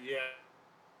Beauty. Yeah.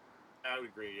 I would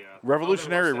agree, yeah.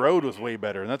 Revolutionary Road was way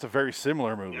better, and that's a very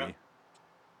similar movie. Yeah.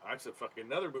 That's a fucking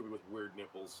another movie with weird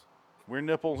nipples. Weird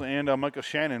nipples and Michael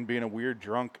Shannon being a weird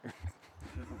drunk.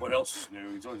 What else is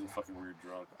new? He's always a fucking weird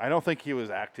drunk. I don't think he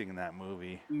was acting in that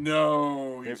movie.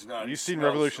 No, he's not. You've seen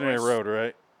Revolutionary Road,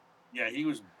 right? Yeah,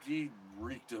 he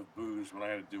reeked of booze when I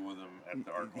had to deal with him at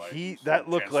the ArcLight. That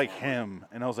looked like him,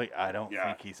 and I was like, I don't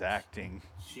think he's acting.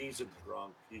 He's a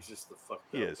drunk. He's just the fucked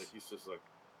he up. Is. Like, he's just like,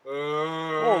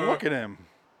 oh, look at him.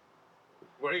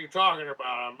 What are you talking about?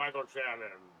 I'm Michael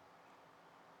Shannon.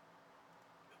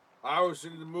 I was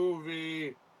in the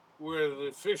movie where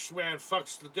the fish man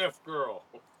fucks the deaf girl.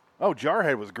 Oh,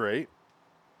 Jarhead was great.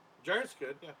 Jarhead's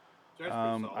good, yeah.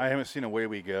 I haven't seen Away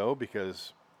We Go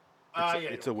because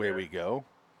it's Away We Go.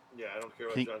 Yeah, I don't care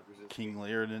about John Krasinski. King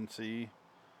Lear didn't see.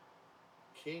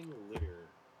 King Lear.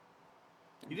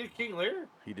 He did King Lear?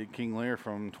 He did King Lear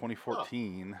from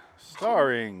 2014.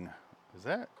 Starring... Is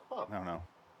that? No.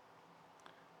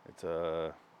 It's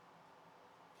a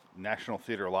National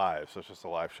Theater Live, so it's just a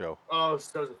live show. Oh,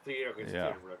 so it's a theater. It's a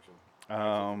theater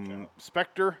production.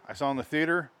 Spectre, I saw in the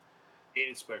theater.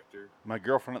 Hated Spectre. My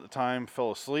girlfriend at the time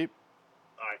fell asleep.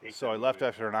 I left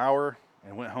after an hour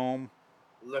and went home.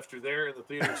 Left her there in the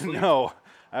theater asleep? No.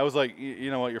 I was like,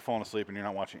 you know what? You're falling asleep and you're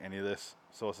not watching any of this,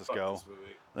 so let's just go.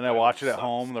 Then I watched it at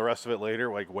home, the rest of it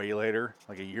later, like way later,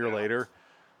 like a year later.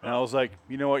 And I was like,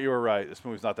 you know what? You were right. This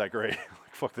movie's not that great.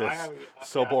 Like, fuck this.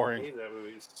 So boring. That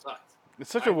movie sucked. It's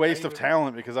such a waste of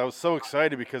talent because I was so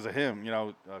excited because of him,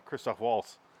 Christoph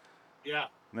Waltz. Yeah.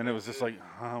 And then it was just like,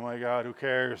 oh my God, who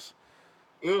cares?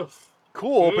 Ugh.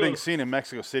 Cool opening scene in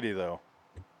Mexico City, though.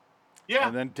 Yeah.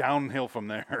 And then downhill from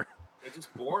there. It's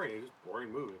just boring. It's just a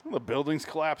boring movie. The building's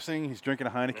collapsing. He's drinking a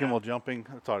Heineken while jumping.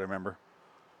 That's all I remember.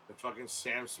 The fucking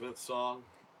Sam Smith song.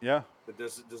 Yeah. That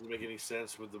doesn't make any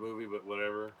sense with the movie, but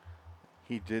whatever.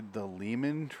 He did the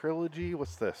Lehman trilogy.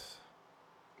 What's this?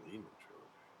 Lehman trilogy.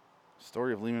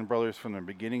 Story of Lehman Brothers from their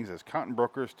beginnings as cotton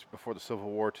brokers before the Civil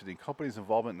War to the company's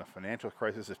involvement in the financial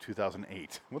crisis of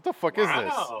 2008. What the fuck is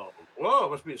this? Whoa,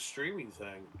 it must be a streaming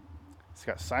thing. It's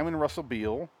got Simon Russell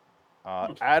Beale,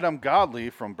 Adam Godley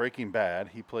from Breaking Bad.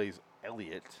 He plays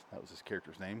Elliot. That was his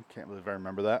character's name. Can't believe I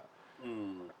remember that.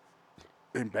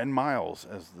 And Ben Miles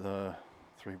as the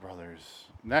three brothers.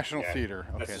 National Theater.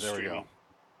 Okay, there we go.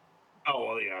 Oh,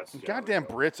 well, yeah. Goddamn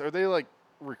Brits. Are they, like,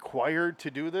 required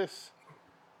to do this?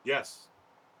 Yes.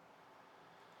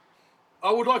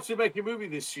 I would like to make a movie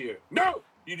this year. No!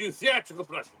 You do theatrical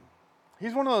production.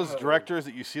 He's one of those directors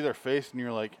that you see their face and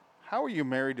you're like, how are you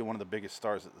married to one of the biggest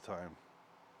stars at the time?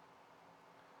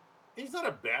 He's not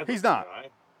a bad He's not. guy.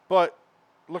 But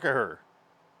look at her.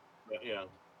 Yeah.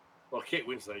 Well, Kate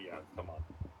Winslet, come on.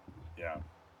 Yeah.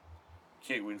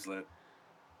 Kate Winslet,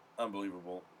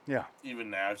 unbelievable. Yeah.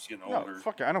 Even now, she's getting older. No,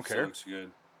 fuck it, I don't care. Looks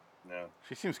good. Yeah.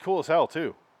 She seems cool as hell,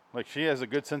 too. Like, she has a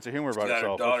good sense of humor about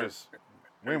herself. Her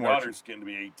daughter's getting to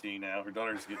be 18 now. Her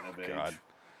daughter's getting of age. God.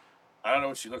 I don't know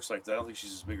what she looks like. I don't think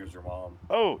she's as big as her mom.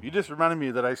 Oh, you just reminded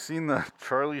me that I seen the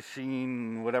Charlie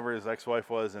Sheen, whatever his ex-wife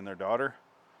was, and their daughter.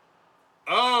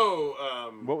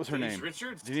 Oh, what was her name?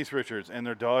 Denise Richards. And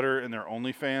their daughter and their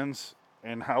OnlyFans,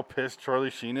 and how pissed Charlie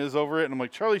Sheen is over it. And I'm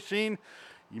like, Charlie Sheen,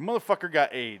 you motherfucker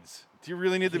got AIDS. Do you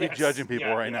really need to be judging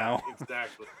people right now?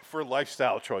 Exactly. For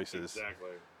lifestyle choices. Exactly.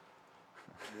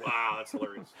 Wow, that's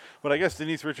hilarious. But I guess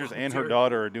Denise Richards and her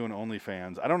daughter are doing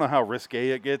OnlyFans. I don't know how risque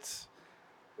it gets.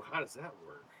 Well, how does that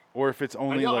work? Or if it's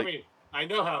only I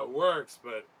know how it works,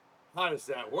 but how does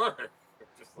that work?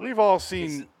 We've all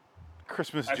seen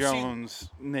Christmas Jones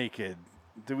naked.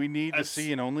 Do we need to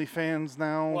see an OnlyFans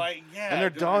now? Well, yeah. And their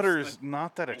daughter's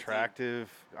not that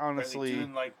attractive, honestly. Are they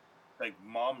doing like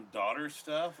mom-daughter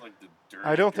stuff, like the dirty.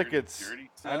 I don't think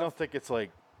it's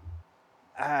like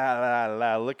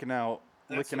licking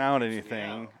out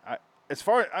anything. Yeah. As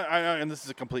far and this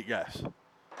is a complete guess,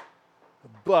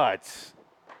 but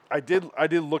I did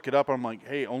look it up. I'm like,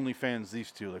 hey, OnlyFans,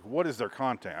 these two, like, what is their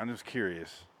content? I'm just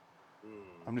curious.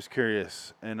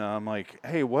 And I'm like,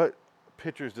 hey, what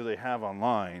pictures do they have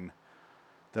online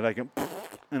that I can?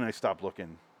 And I stopped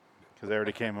looking because they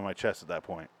already came on my chest at that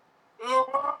point.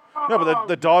 No, but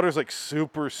the daughter's like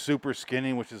super, super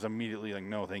skinny, which is immediately like,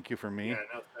 no, thank you for me. Yeah,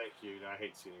 no, thank you. I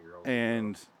hate seeing a girl.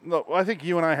 And no, I think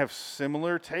you and I have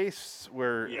similar tastes,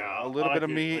 where a little bit of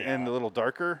meat and a little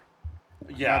darker.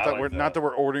 Yeah, not that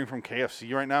we're ordering from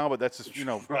KFC right now, but that's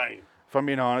just right. If I'm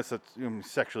being honest, that's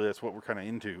sexually that's what we're kind of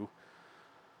into.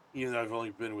 Even though I've only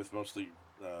been with mostly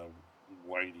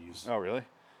whiteys. Oh, really?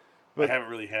 But I haven't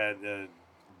really had a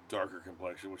darker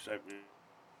complexion, which I was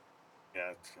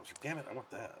like, damn it, I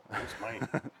want that. That's mine.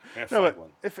 One.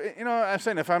 If I'm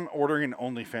saying if I'm ordering an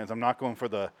OnlyFans, I'm not going for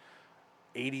the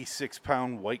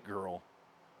 86-pound white girl.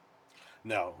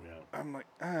 No, yeah. I'm like,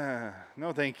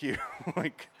 no, thank you.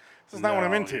 Like, this is not what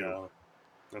I'm into. Yeah.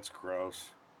 That's gross.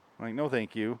 Like, no,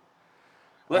 thank you.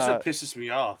 Well, that's what pisses me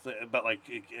off about like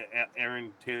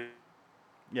Aaron Taylor.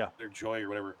 Yeah. Their Joy or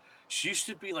whatever. She used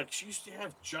to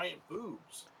have giant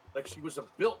boobs. Like she was a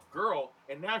built girl,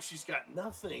 and now she's got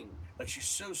nothing. Like she's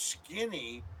so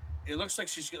skinny, it looks like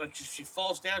she's like she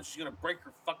falls down, she's gonna break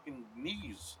her fucking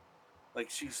knees. Like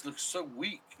she looks so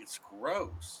weak. It's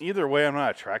gross. Either way, I'm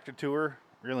not attracted to her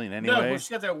really in any way. No, she's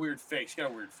got that weird face. She's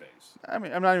got a weird face. I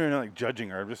mean, I'm not even like judging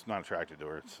her. I'm just not attracted to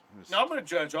her. It's... No, I'm gonna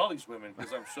judge all these women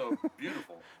because I'm so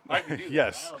beautiful. I can do that.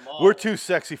 Yes, we're two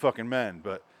sexy fucking men,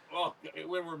 but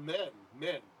when we're men,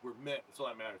 we're men. That's all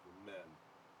that matters. We're men.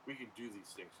 We can do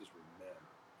these things because we're men.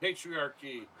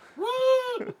 Patriarchy.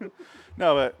 Woo!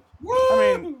 No, but Woo!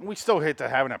 I mean, we still hate to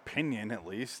have an opinion at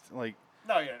least. Like,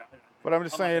 no, yeah. No. But I'm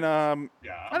just saying, I'm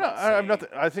nothing.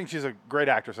 I think she's a great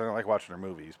actress. I don't like watching her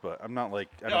movies, but I'm not like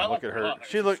I don't look at her.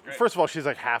 She first of all, she's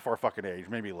like half our fucking age,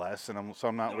 maybe less, and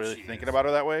I'm not really thinking about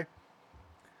her that way.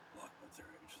 What's her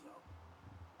age though?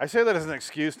 I say that as an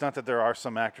excuse, not that there are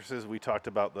some actresses. We talked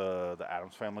about the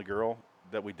Addams Family girl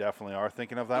that we definitely are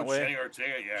thinking of that way. Jenny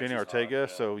Ortega, yeah. Jenny Ortega.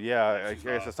 So yeah, I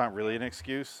guess that's not really an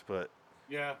excuse, but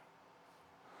yeah.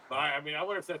 But I mean, I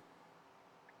wonder if that.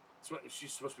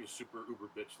 She's supposed to be a super uber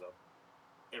bitch though.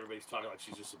 Everybody's talking like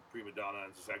she's just a prima donna,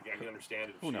 and just I can understand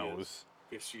it. Who knows?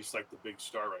 If she's like the big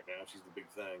star right now, she's the big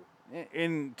thing.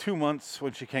 In 2 months,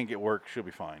 when she can't get work, she'll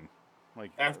be fine.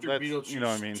 Like after Beetlejuice, you know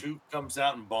what I mean? 2 comes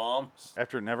out and bombs.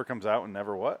 After it never comes out and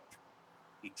never what?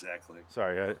 Exactly.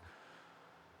 Sorry,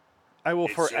 I will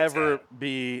forever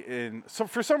be in. So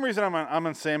for some reason, I'm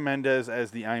on Sam Mendes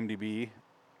as the IMDb,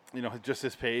 just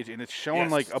this page, and it's showing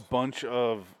like a bunch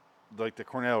of like the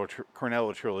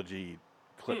Cornello trilogy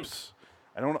clips.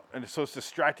 I don't know, and so it's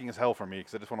distracting as hell for me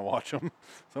because I just want to watch them.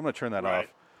 So I'm gonna turn that off.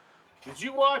 Did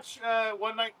you watch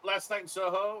Last Night in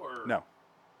Soho or no?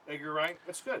 Edgar Wright.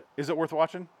 That's good. Is it worth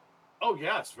watching? Oh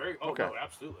yes, very. Oh okay. No,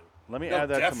 absolutely. Let me add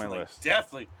that to my list.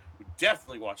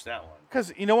 Definitely watch that one.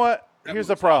 Because you know what? Here's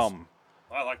the problem.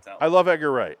 Awesome. I like that one. I love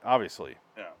Edgar Wright, obviously.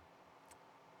 Yeah.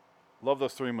 Love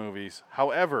those 3 movies.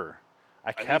 However,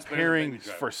 I kept hearing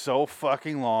for so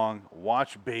fucking long,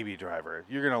 watch Baby Driver.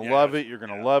 You're going to love it. You're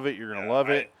going to love it. You're going to love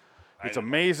it. It's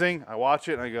amazing. I watch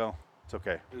it and I go, it's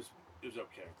okay. It was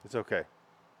okay. It's okay.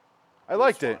 I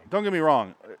liked it. Don't get me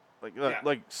wrong. Like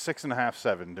 6.5,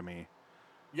 7 to me.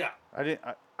 Yeah.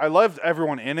 I loved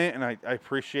everyone in it, and I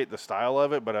appreciate the style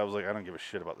of it, but I was like, I don't give a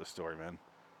shit about this story, man.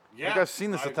 Yeah. Like, I've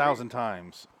seen this 1,000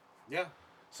 times. Yeah.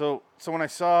 So when I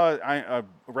saw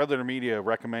Red Letter Media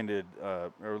recommended,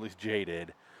 or at least Jay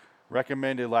did,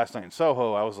 recommended Last Night in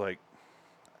Soho, I was like,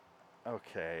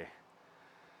 okay.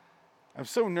 I'm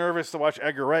so nervous to watch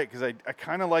Edgar Wright because I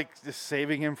kind of like just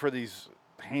saving him for these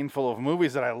handful of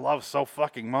movies that I love so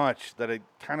fucking much that I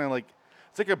kind of like.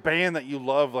 It's like a band that you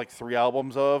love like 3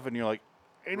 albums of, and you're like,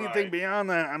 anything beyond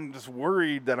that, I'm just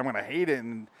worried that I'm gonna hate it.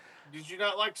 And did you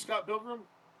not like Scott Pilgrim?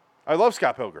 I love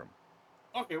Scott Pilgrim.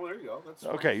 Okay, well there you go. That's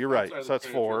okay. You're right. So that's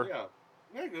 4.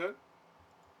 Yeah, good.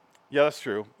 Yeah, that's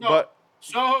true. No, but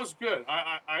Soho's good.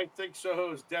 I think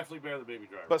Soho is definitely better than Baby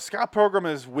Driver. But Scott Pilgrim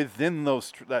is within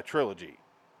that trilogy.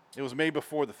 It was made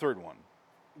before the 3rd one.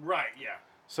 Right. Yeah.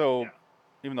 So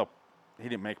even though he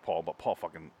didn't make Paul, but Paul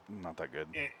fucking not that good.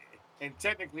 And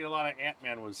technically, a lot of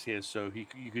Ant-Man was his, so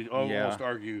you could almost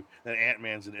argue that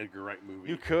Ant-Man's an Edgar Wright movie.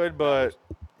 You could, but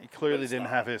he clearly didn't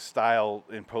have his style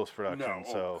in post-production.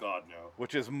 No, so, God, no.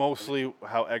 Which is mostly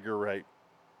how Edgar Wright.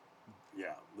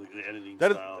 Yeah, the editing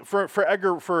style. For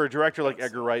a director like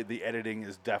Edgar Wright, the editing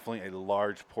is definitely a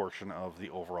large portion of the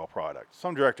overall product.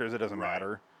 Some directors, it doesn't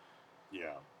matter.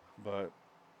 Yeah. But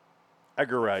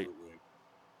Edgar Wright.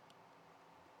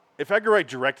 If Edgar Wright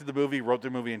directed the movie, wrote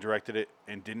the movie, and directed it,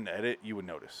 and didn't edit, you would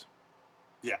notice.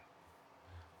 Yeah.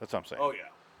 That's what I'm saying. Oh,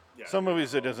 yeah. Some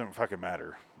movies, it doesn't fucking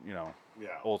matter. Yeah.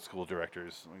 Old school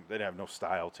directors, they'd have no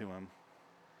style to them.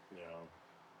 Yeah.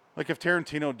 Like if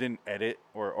Tarantino didn't edit,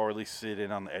 or at least sit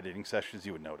in on the editing sessions,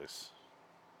 you would notice.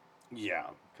 Yeah.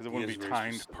 Because it wouldn't be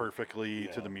timed perfectly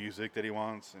to the music that he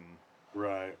wants. And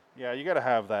right. Yeah, you got to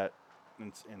have that,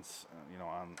 on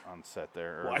set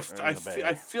there. Well,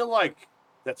 I feel like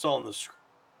that's all in the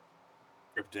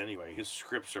script anyway. His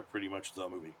scripts are pretty much the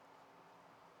movie,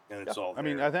 and it's all there. I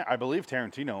mean, I believe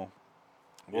Tarantino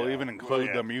will even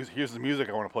include the music. Here's the music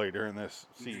I want to play during this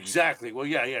scene. Exactly. Well,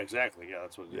 exactly. Yeah,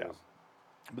 that's what it is.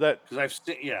 But because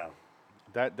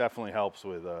that definitely helps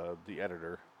with the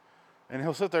editor, and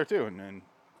he'll sit there too. And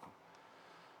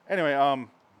anyway,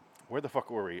 where the fuck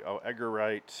were we? Oh, Edgar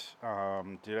Wright.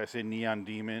 Did I say Neon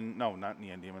Demon? No, not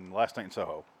Neon Demon. Last Night in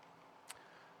Soho.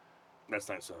 That's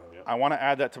Night in Soho. Yeah. I want to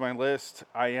add that to my list.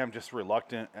 I am just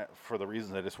reluctant for the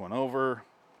reasons I just went over.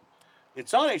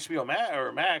 It's on HBO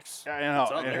Max. Yeah, I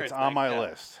know, it's on my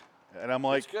list, and I'm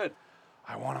like, it's good.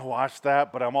 I want to watch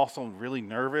that, but I'm also really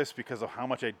nervous because of how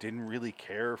much I didn't really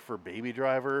care for Baby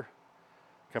Driver.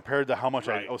 compared to how much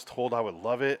I was told I would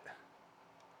love it.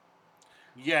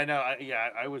 Yeah, no,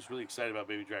 I was really excited about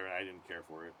Baby Driver, and I didn't care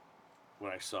for it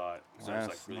when I saw it. So I was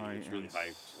like, it's really hyped. I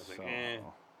was like,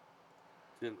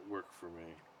 didn't work for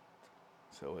me.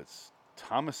 So it's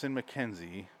Thomasin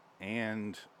McKenzie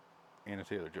and Anna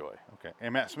Taylor-Joy. Okay.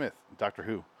 And Matt Smith, Doctor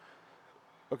Who.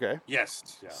 Okay.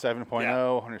 Yes. Yeah. 7.0,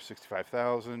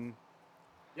 165,000.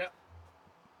 Yeah.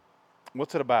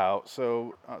 What's it about?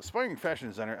 So, aspiring fashion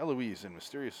designer Eloise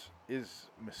is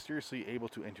mysteriously able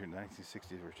to enter the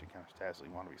 1960s where she encounters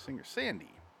dazzling wannabe singer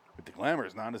Sandy. But the glamour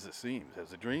is not as it seems, as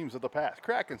the dreams of the past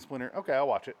crack and splinter. Okay, I'll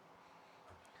watch it.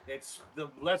 It's the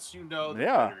lets you know.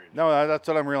 Yeah, no, that's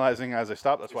what I'm realizing as I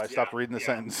stop. That's why I stopped reading the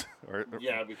sentence.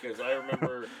 Because I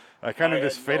remember I kind of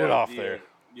just faded off there.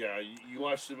 Yeah, you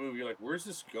watch the movie, you're like, "Where's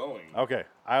this going?" Okay,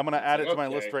 I'm gonna add it to my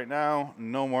list right now.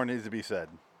 No more needs to be said.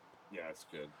 Yeah, it's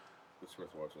good. It's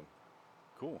worth watching.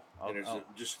 Cool. There's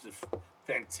just a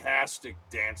fantastic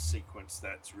dance sequence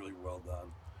that's really well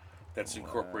done. That's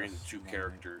incorporating the two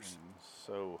characters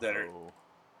that are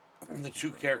the two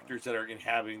characters that are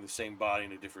inhabiting the same body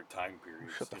in a different time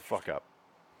period. Shut the fuck up.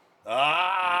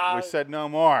 We said no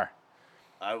more.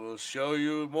 I will show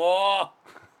you more.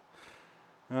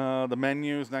 The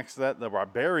menu's next to that. The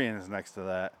Barbarian is next to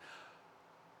that.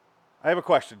 I have a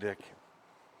question, Dick.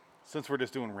 Since we're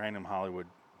just doing random Hollywood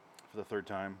for the third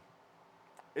time,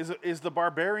 is the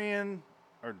Barbarian,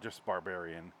 or just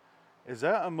Barbarian, is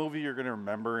that a movie you're going to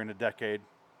remember in a decade?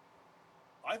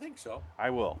 I think so. I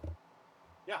will.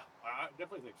 Yeah, I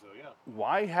definitely think so, yeah.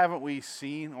 Why haven't we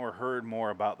seen or heard more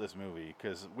about this movie?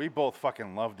 Because we both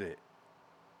fucking loved it,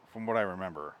 from what I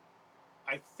remember.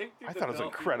 I thought it was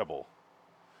incredible.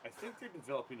 I think they're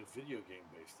developing a video game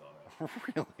based on it.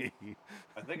 Really?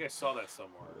 I think I saw that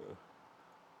somewhere.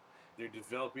 They're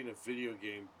developing a video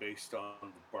game based on the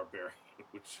Barbarian,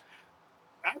 which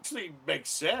actually makes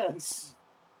sense.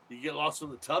 You get lost in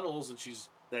the tunnels, and she's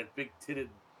that big-titted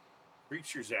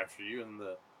creature's after you, and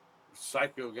the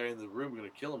psycho guy in the room going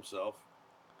to kill himself.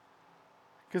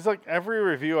 Because like every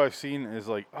review I've seen is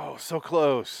like, oh, so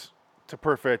close to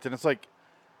perfect, and it's like,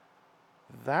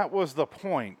 that was the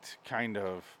point, kind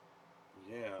of.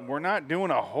 Yeah. We're not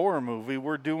doing a horror movie.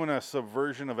 We're doing a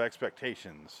subversion of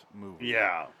expectations movie.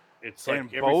 Yeah. It's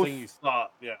like everything you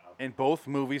thought. Yeah. And both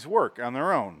movies work on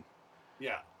their own.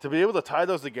 Yeah. To be able to tie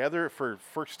those together for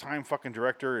first-time fucking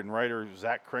director and writer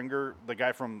Zach Krenger, the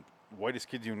guy from Whitest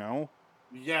Kids You Know.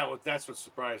 Yeah, well, that's what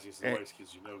surprised me. He's the Whitest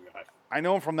Kids You Know guy. I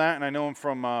know him from that, and I know him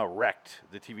from Wrecked,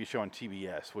 the TV show on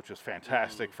TBS, which was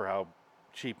fantastic for how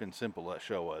cheap and simple that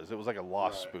show was. It was like a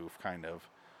Lost spoof, kind of.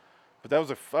 But that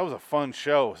was a fun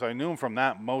show, so I knew him from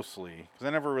that mostly. Because I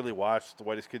never really watched The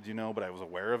Whitest Kids You Know, but I was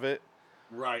aware of it.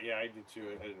 Right, yeah, I did too.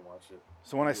 I didn't watch it.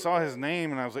 So when I saw his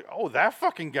name, and I was like, oh, that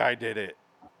fucking guy did it.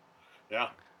 Yeah.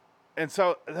 And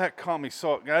so that caught me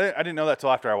so... I didn't know that till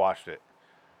after I watched it.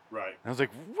 Right. And I was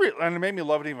like, really? And it made me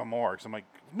love it even more. Because I'm like,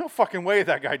 no fucking way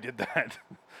that guy did that.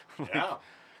 Yeah.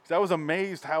 I was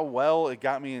amazed how well it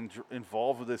got me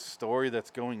involved with this story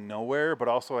that's going nowhere, but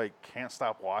also I can't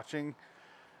stop watching.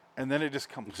 And then it just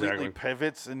completely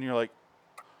pivots, and you're like,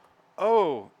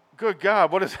 oh, good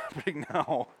God, what is happening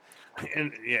now?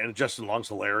 And Justin Long's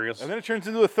hilarious. And then it turns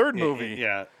into a third movie.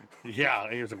 Yeah.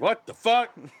 And he was like, what the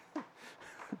fuck?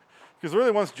 Because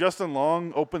really, once Justin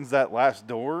Long opens that last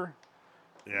door,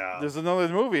 there's another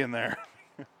movie in there.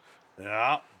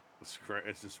 Yeah. It's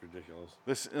just ridiculous.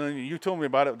 You told me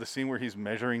about it, the scene where he's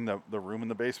measuring the room in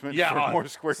the basement for more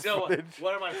square footage.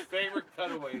 One of my favorite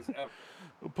cutaways ever.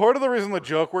 Part of the reason the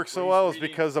joke works so well is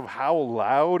because of how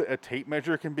loud a tape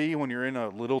measure can be when you're in a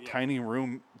little tiny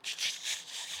room.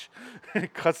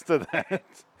 It cuts to that.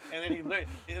 And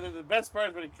then the best part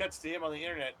is when it cuts to him on the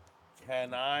internet.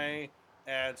 Can I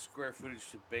add square footage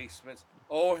to basements?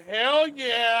 Oh, hell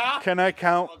yeah! Can I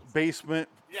count basement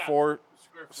for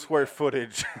square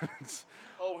footage?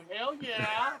 Oh, hell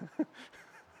yeah!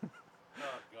 Oh,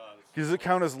 God. Does it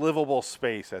count as livable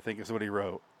space, I think is what he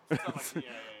wrote.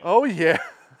 Oh, yeah.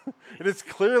 And it's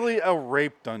clearly a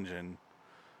rape dungeon.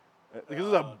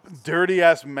 There's a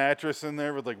dirty-ass mattress in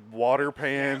there with, like, water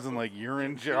pans and, like,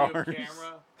 urine jars.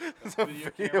 It's a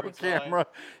video camera.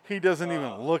 He doesn't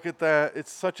even look at that.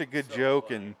 It's such a good joke.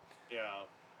 Funny. And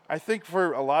I think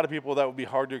for a lot of people that would be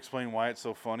hard to explain why it's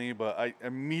so funny, but I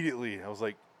was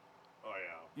like, oh,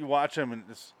 yeah. You watch him and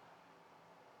it's...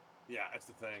 Yeah, that's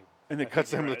the thing. And it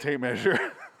cuts to him with a tape measure.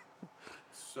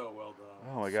 So well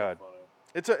done. Oh, my God.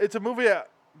 It's a movie...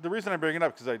 the reason I bring it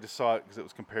up because I just saw it because it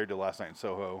was compared to Last Night in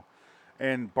Soho.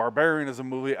 And Barbarian is a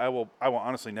movie I will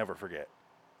honestly never forget.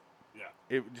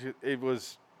 Yeah.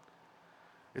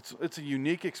 It's a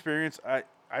unique experience.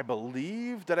 I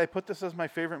believe that I put this as my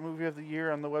favorite movie of the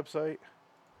year on the website.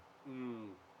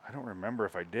 I don't remember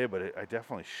if I did, but I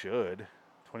definitely should.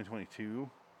 2022.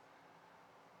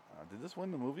 Did this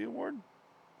win the movie award?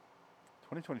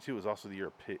 2022 was also the year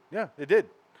of Pig. Yeah, it did.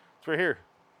 It's right here.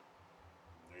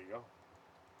 There you go.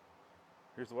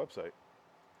 Here's the website.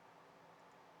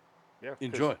 Yeah.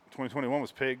 Enjoy. 2021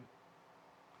 was Pig,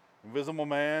 Invisible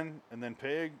Man, and then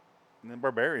Pig, and then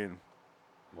Barbarian.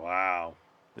 Wow.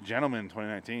 The Gentleman,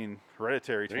 2019.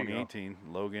 Hereditary, 2018.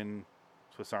 Logan,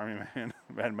 Swiss Army Man,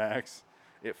 Mad Max,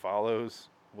 It Follows,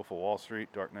 Wolf of Wall Street,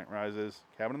 Dark Knight Rises,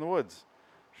 Cabin in the Woods,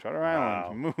 Shutter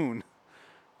Island, Moon,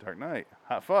 Dark Knight,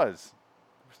 Hot Fuzz,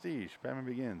 Prestige, Batman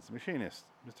Begins, Machinist,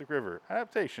 Mystic River,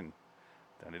 Adaptation,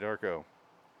 Donnie Darko,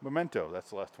 Memento. That's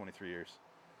the last 23 years.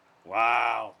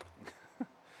 Wow.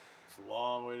 It's a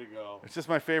long way to go. It's just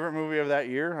my favorite movie of that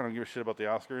year. I don't give a shit about the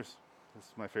Oscars. This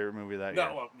is my favorite movie of that year.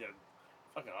 No, well, yeah.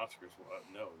 Fucking Oscars.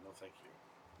 No, thank you.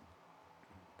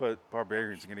 But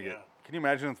Barbarian's going to get... Can you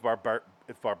imagine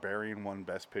if Barbarian won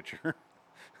Best Picture?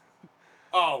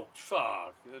 Oh,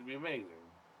 fuck. That'd be amazing.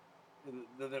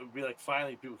 That would be like,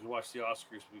 finally people could watch the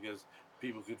Oscars because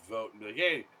people could vote and be like,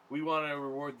 hey, we want to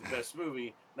reward the best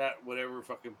movie, not whatever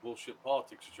fucking bullshit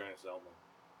politics are trying to sell them.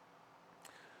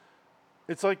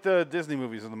 It's like the Disney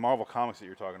movies and the Marvel comics that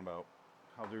you're talking about.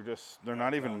 How they're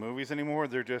not even movies anymore.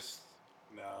 They're just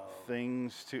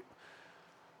things to...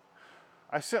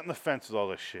 I sit on the fence with all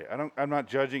this shit. I'm not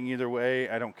judging either way.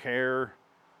 I don't care.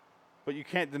 But you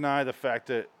can't deny the fact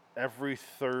that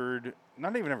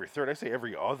not even every third, I say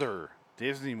every other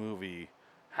Disney movie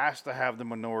has to have the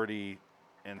minority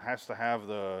and has to have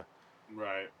the...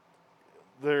 Right.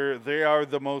 They are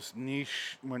the most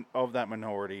niche of that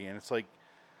minority. And it's like,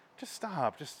 just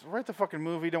stop. Just write the fucking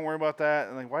movie. Don't worry about that.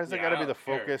 And like, why does that got to be the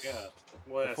focus? Yeah.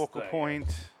 Well, the focal point.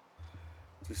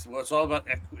 It's all about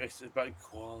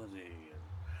equality.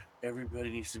 Everybody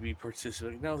needs to be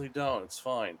participating. No, they don't. It's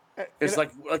fine. It's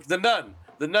like the Nun.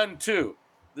 The Nun 2.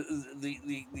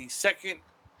 The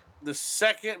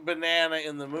second banana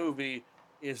in the movie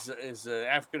is an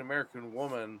African American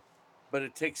woman, but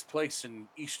it takes place in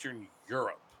Eastern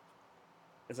Europe.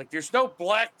 It's like there's no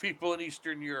black people in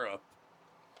Eastern Europe.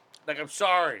 Like, I'm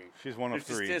sorry. She's one of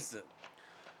three. Just isn't.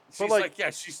 She's like,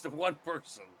 she's the one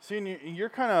person. See, and you're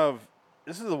kind of...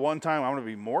 This is the one time I'm going to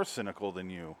be more cynical than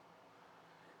you.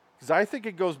 Because I think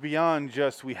it goes beyond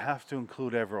just we have to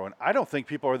include everyone. I don't think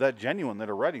people are that genuine that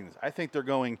are writing this. I think they're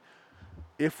going,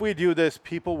 if we do this,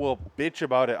 people will bitch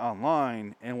about it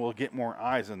online and we'll get more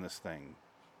eyes on this thing.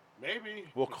 Maybe.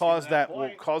 We'll cause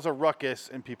a ruckus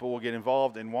and people will get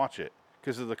involved and watch it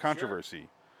because of the controversy.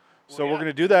 Sure. So we're going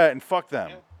to do that and fuck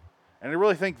them. Yeah. And I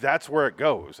really think that's where it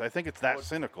goes. I think it's that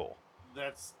cynical.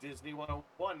 That's Disney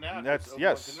 101 now. That's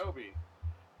Obi-Wan Kenobi.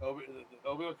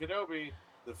 Obi-Wan Kenobi,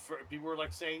 people were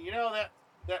like saying,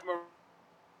 that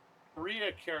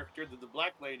Maria character, the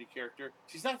black lady character,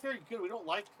 she's not very good. We don't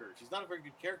like her. She's not a very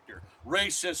good character.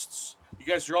 Racists. You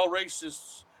guys are all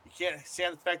racists. You can't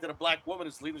stand the fact that a black woman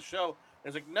is leading the show.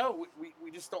 And it's like, no, we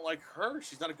just don't like her.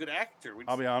 She's not a good actor.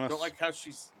 I'll be honest. Don't like how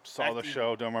she's saw acting. The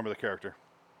show. Don't remember the character.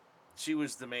 She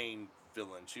was the main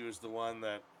villain. She was the one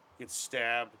that gets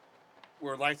stabbed.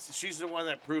 She's the one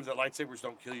that proved that lightsabers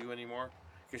don't kill you anymore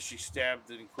because she stabbed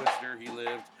the Inquisitor. He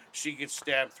lived. She gets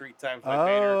stabbed 3 times by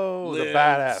Vader. Oh, the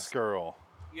badass girl.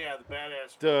 Yeah, the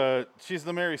badass girl. She's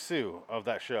the Mary Sue of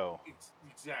that show.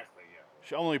 Exactly, yeah.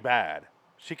 She's only bad.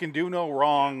 She can do no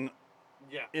wrong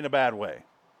in a bad way.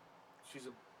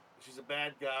 She's a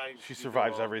bad guy. She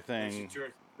survives everything.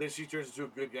 Then she turns into a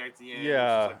good guy at the end.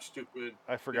 Yeah. She's like stupid.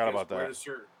 I forgot about that.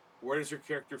 Where does her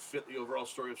character fit the overall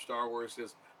story of Star Wars?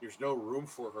 Because there's no room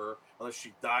for her unless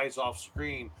she dies off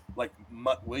screen, like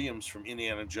Mutt Williams from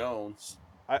Indiana Jones.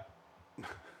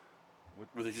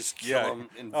 Where they just kill him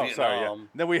in Vietnam. Sorry, yeah.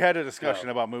 Then we had a discussion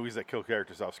about movies that kill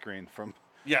characters off screen.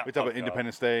 We talked about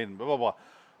Independence Day and blah, blah, blah.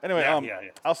 Anyway,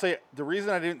 I'll say the reason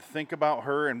I didn't think about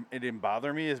her and it didn't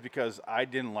bother me is because I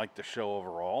didn't like the show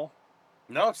overall.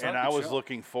 No, it's not. And I was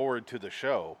looking forward to the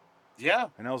show. Yeah.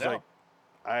 And I was like,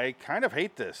 I kind of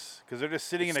hate this because they're just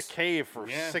sitting in a cave for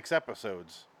 6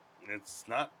 episodes. It's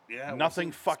not,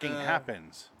 nothing fucking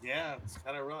happens. Yeah, it's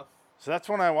kind of rough. So that's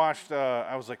when I watched,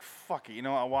 I was like, fuck it.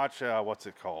 I'll watch, what's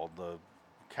it called? The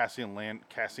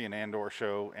Cassian Andor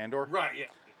show. Andor? Right, yeah.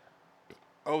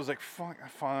 I was like,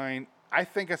 fine. I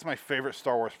think that's my favorite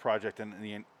Star Wars project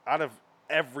out of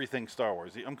everything Star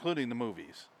Wars, including the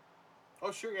movies.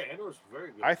 Oh, sure, yeah. Andor was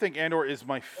very good. I think Andor is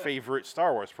my favorite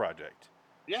Star Wars project.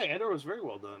 Yeah, Andor was very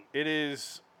well done. It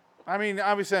is. I mean,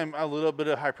 obviously, I'm a little bit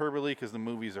of hyperbole because the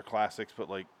movies are classics, but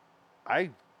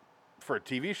for a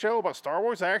TV show about Star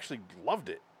Wars, I actually loved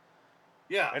it.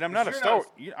 Yeah, and I'm not a Star Wars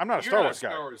guy. I'm not. You're not a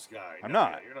Star Wars guy. Yeah,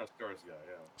 you're not a Star Wars guy.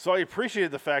 Yeah. So I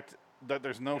appreciated the fact that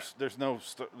there's no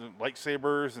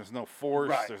lightsabers, there's no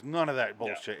force, there's none of that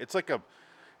bullshit. Yeah.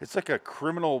 It's like a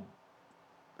criminal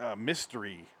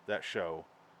mystery, that show.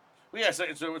 Well, yeah,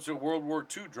 it's a World War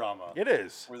II drama. It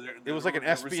is. It was like an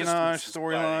espionage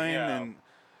storyline, and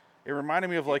it reminded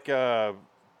me of like kind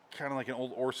of like an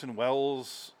old Orson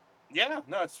Welles. Yeah,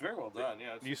 no, it's very well done.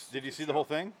 Yeah. Did you see the whole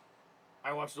thing?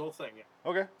 I watched the whole thing.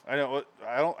 Yeah. Okay.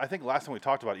 I think last time we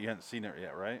talked about it, you hadn't seen it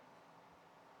yet, right?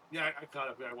 Yeah, I caught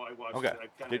up. I watched it.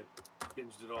 I kind of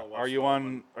binged it all. Are you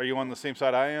on the same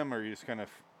side I am, or are you just kind of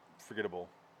forgettable?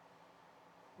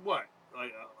 What?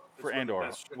 Like, for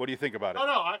Andor, what do you think about it? Oh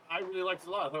no, I really liked it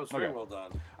a lot. I thought it was very well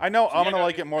done. I know I'm gonna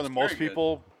like it more than most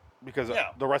people because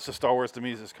the rest of Star Wars to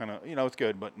me is just kind of it's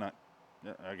good, but not.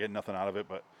 I get nothing out of it,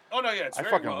 but it's I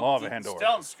fucking love Andor.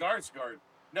 Stellan Skarsgård.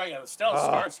 No, the Stellan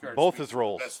Skarsgård. Both his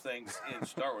roles. Best things in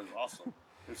Star Wars. Awesome.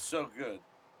 It's so good.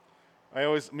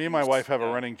 Me and my wife have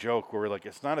a running joke where we're like,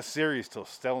 it's not a series till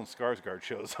Stellan Skarsgård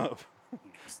shows up.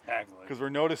 Exactly. Because we're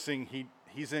noticing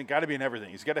he's got to be in everything.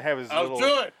 He's got to have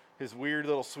his weird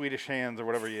little Swedish hands or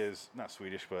whatever he is. Not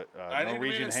Swedish, but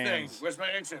Norwegian hands. Where's my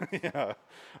accent? Yeah.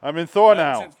 I'm in Thor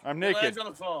now. I'm naked. On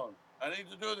the phone. I need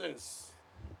to do this.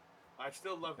 I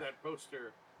still love that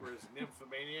poster where it's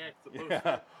Nymphomaniac, the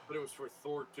poster, but it was for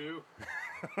Thor 2.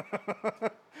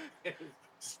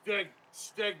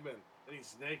 Stegman. And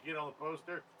he's naked on the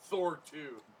poster. Thor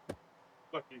 2.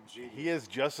 Fucking genius. He is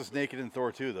just as naked in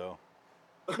Thor 2, though.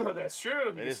 That's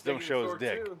true. They just don't show his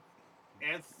dick. 2.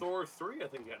 And Thor 3, I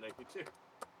think, got naked, too.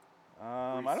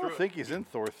 I don't think he's in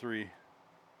Thor 3.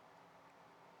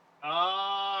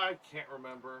 I can't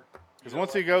remember. Because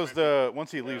once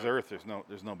he leaves Earth,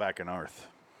 there's no back in Earth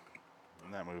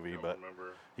in that movie. But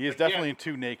remember. He is definitely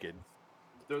too naked.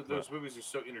 Those movies are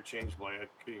so interchangeable. I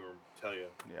couldn't even tell you.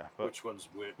 Yeah, which one's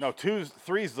which. No,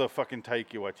 3's the fucking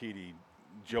Taika Waititi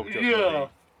joke. Movie.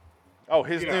 Oh,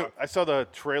 his new. I saw the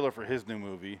trailer for his new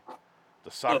movie,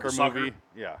 the soccer movie.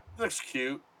 Yeah, looks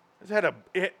cute. When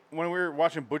we were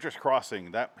watching Butcher's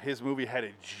Crossing, his movie had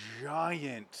a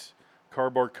giant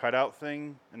cardboard cutout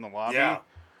thing in the lobby. Yeah.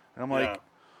 And I'm like,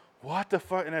 what the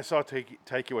fuck? And I saw Taika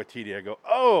Waititi. I go,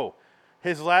 oh,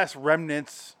 his last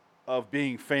remnants of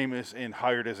being famous and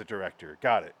hired as a director.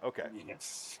 Got it. Okay.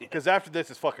 Yes. Because after this,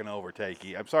 it's fucking over,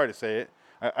 Taiki. I'm sorry to say it.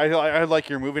 I like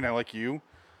your movie and I like you.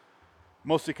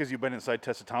 Mostly because you've been inside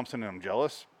Tessa Thompson and I'm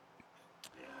jealous.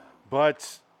 Yeah.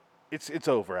 But it's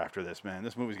over after this, man.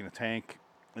 This movie's going to tank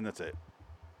and that's it.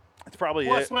 It's probably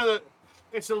it.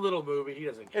 It's a little movie. He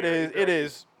doesn't care. It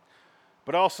is.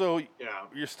 But also,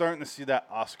 you're starting to see that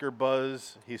Oscar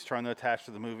buzz he's trying to attach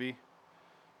to the movie.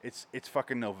 It's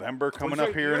fucking November coming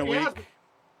up here in a week.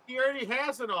 He already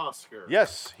has an Oscar.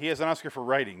 Yes, he has an Oscar for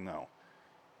writing, though.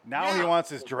 Now he wants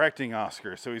his directing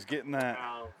Oscar, so he's getting that.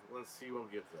 Let's see when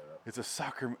we get that. It's a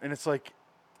soccer, and it's like,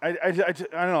 I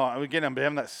don't know. Again, I'm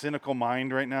having that cynical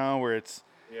mind right now where it's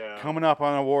coming up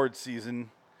on award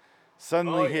season.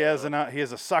 Suddenly he has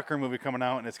a soccer movie coming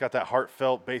out, and it's got that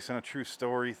heartfelt, based on a true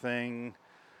story thing.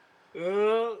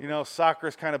 Soccer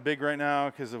is kind of big right now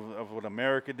because of what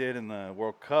America did in the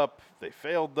World Cup. They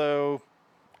failed, though.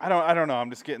 I don't know. I'm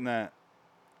just getting that.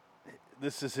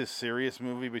 This is his serious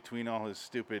movie between all his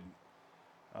stupid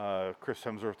Chris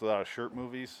Hemsworth without a shirt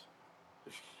movies.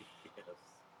 Yes.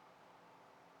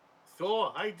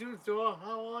 Thor, how you doing, Thor?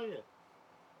 How are you?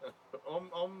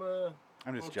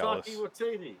 I'm just jealous.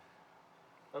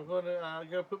 I'm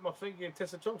gonna put my finger in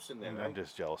Tessa Thompson then. I'm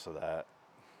just jealous of that.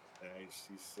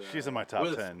 She's in my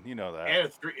top 10. You know that. And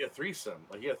a threesome.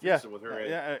 Like, threesome with her.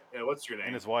 Yeah. What's your name?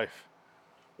 And his wife.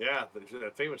 Yeah,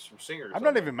 the famous singer. I'm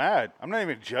not even mad. I'm not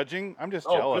even judging. I'm just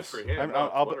jealous. Good for him.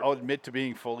 I'll admit to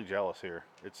being fully jealous here.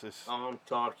 It's just. I'm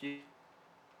talking.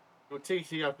 With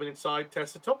TC, I've been inside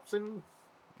Tessa Thompson.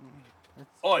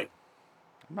 Oi.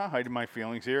 I'm not hiding my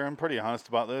feelings here. I'm pretty honest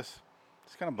about this.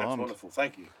 It's kind of bummed. That's wonderful.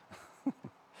 Thank you.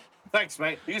 Thanks,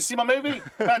 mate. You see my movie?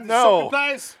 No.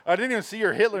 I didn't even see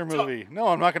your Hitler movie. No,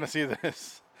 I'm not going to see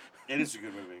this. It is a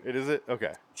good movie. It is it?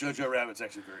 Okay. Jojo Rabbit's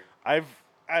actually great.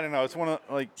 I don't know. It's one of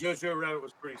Jojo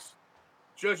Rabbit's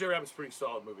pretty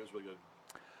solid movie. It's really good.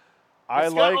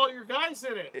 It's got all your guys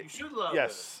in it. You should love it.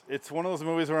 Yes. It's one of those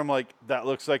movies where I'm like, that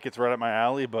looks like it's right up my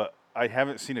alley, but I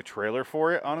haven't seen a trailer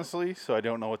for it, honestly, so I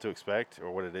don't know what to expect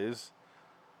or what it is.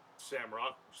 Sam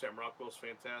Rockwell's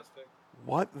fantastic.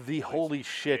 What the holy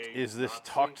shit is this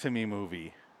Talk to Me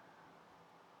movie?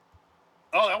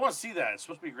 Oh, I want to see that. It's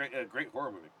supposed to be a great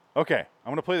horror movie. Okay, I'm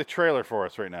going to play the trailer for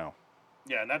us right now.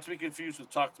 Yeah, not to be confused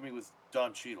with Talk to Me with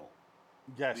Don Cheadle.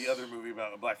 Yes. The other movie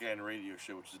about a black guy on a radio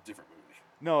show, which is a different movie.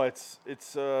 No, it's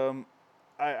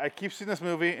I keep seeing this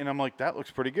movie, and I'm like, that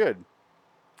looks pretty good.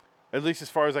 At least as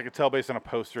far as I could tell based on a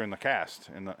poster in the cast,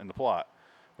 in the plot.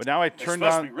 But now I turned on...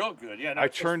 It's supposed to be real good. Yeah, no, I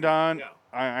turned on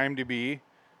IMDb,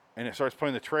 and it starts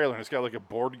playing the trailer, and it's got like a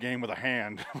board game with a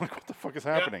hand. I'm like, what the fuck is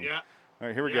happening? Yeah. All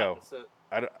right, here we go. This is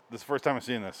the first time I'm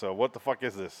seeing this, so what the fuck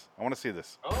is this? I want to see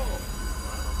this. Oh.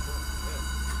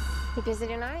 You busy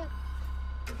tonight?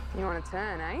 You want to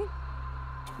turn, eh?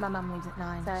 My mum leaves at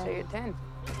 9. So you're 10.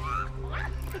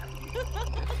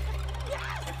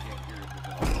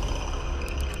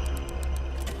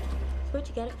 Where'd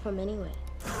you get it from anyway?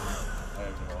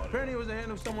 Apparently it was the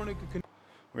hand of someone who could...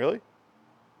 Really?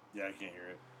 Yeah, I can't hear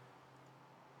it.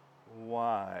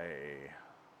 Why?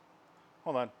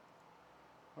 Hold on.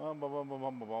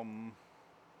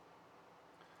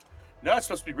 No, it's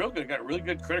supposed to be real good. It got really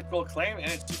good critical acclaim,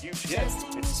 and it's a huge hit.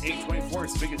 It's 824.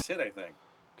 It's the biggest hit, I think.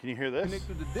 Can you hear this?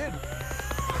 Connected to dead.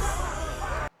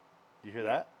 You hear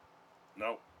that?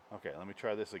 No. Okay, let me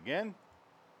try this again.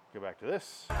 Go back to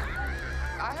this. I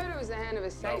heard it was the hand of a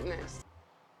Satanist.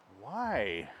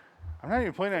 Why? I'm not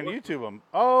even playing on YouTube.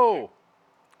 Oh!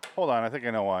 Hold on, I think I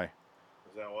know why.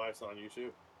 Is that why it's on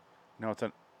YouTube? No, it's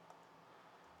on...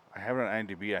 I have it on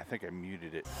IMDb. I think I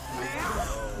muted it.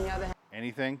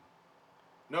 Anything?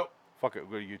 Nope. Fuck it,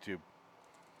 go to YouTube.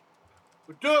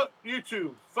 Do it,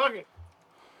 YouTube. Fuck it.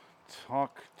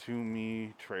 Talk to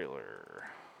me trailer.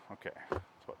 Okay,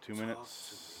 it's about 2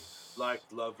 minutes. Like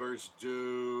lovers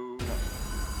do.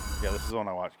 Yeah, this is the one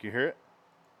I watched. Can you hear it?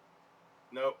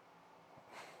 Nope.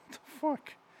 What the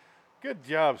fuck? Good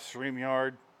job,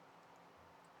 StreamYard.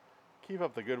 Keep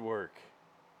up the good work.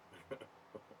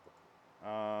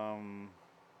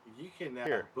 You can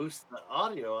Here. boost the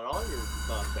audio on all your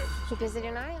contacts. You busy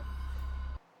tonight?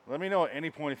 Let me know at any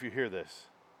point if you hear this.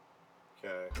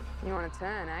 Okay. You want to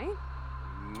turn, eh?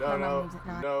 No.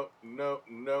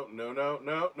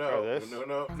 Try this.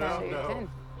 No.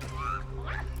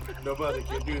 Nobody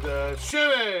can do the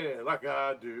shimmy like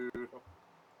I do.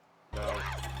 No.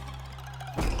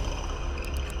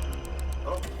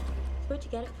 Oh. Where'd you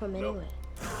get it from anyway?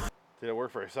 Did it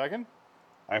work for a second?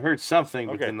 I heard something,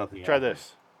 but Okay, then nothing try happened.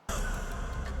 this.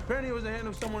 Apparently it was the hand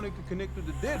of someone who could connect with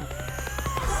the dead.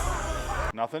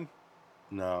 Nothing?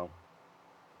 No.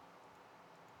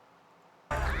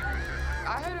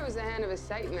 I heard it was the hand of a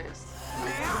Satanist.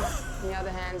 The other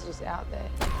hand's just out there.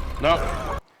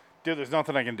 No. Dude, there's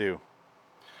nothing I can do.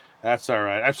 That's all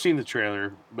right. I've seen the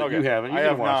trailer, but Okay. you haven't. You I can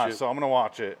have watch not, it. so I'm going to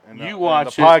watch it. And You and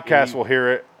watch the it, podcast and will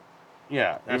hear it.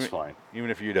 Yeah, that's even, fine. Even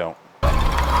if you don't.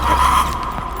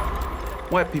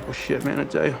 White people shit, man, I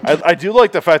tell you. I do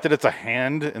like the fact that it's a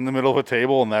hand in the middle of a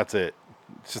table, and that's it.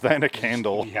 It's just that and a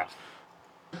candle. Yeah.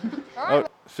 Oh,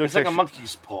 she looks It's like a she-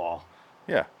 monkey's paw.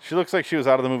 Yeah, she looks like she was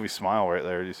out of the movie Smile right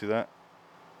there. Do you see that?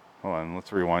 Hold on,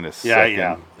 let's rewind a Yeah, second.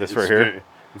 yeah. This It's right here? Very,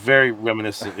 very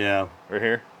reminiscent, yeah. Right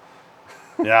here?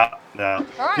 Yeah. Do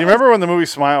you remember when the movie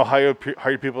Smile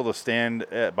hired people to stand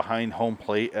behind home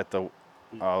plate at the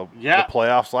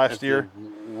playoffs last year?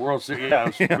 World Series, yeah, it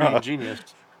was Yeah. pretty genius.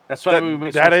 That's why we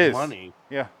made so that much is. money.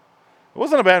 Yeah. It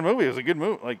wasn't a bad movie. It was a good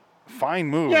movie. Like, fine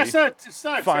movie. Yeah, it's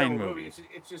not a Fine terrible movie.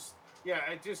 It's just,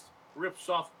 it just rips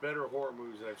off better horror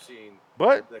movies that I've seen.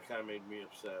 But that kind of made me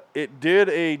upset. it did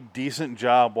a decent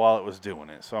job while it was doing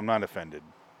it, so I'm not offended.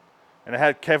 And it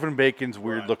had Kevin Bacon's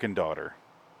weird-looking daughter.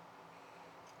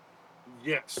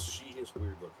 Yes, she is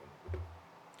weird looking.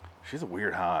 She's a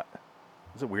weird hot.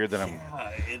 Is it weird that I'm... Yeah,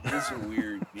 it is a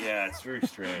weird... Yeah, it's very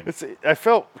strange. I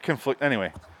felt conflict...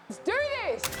 Anyway. Let's do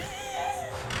this!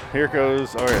 Here it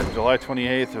goes. All right, July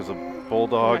 28th. There's a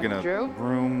bulldog in a Drew?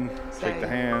 room. Shake the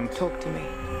hand. Talk to me.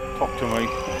 Talk to me.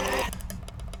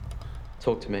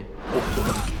 Talk to me.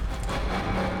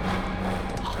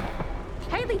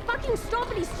 Haley, fucking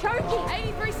stop it! He's choking!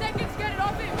 83 seconds, get it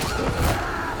off him!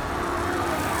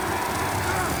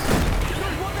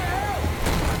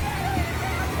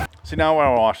 See, now I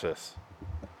want to watch this.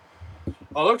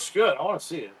 Oh, it looks good. I want to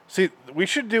see it. See, we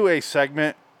should do a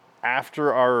segment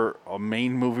after our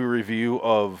main movie review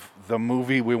of the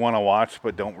movie we want to watch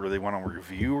but don't really want to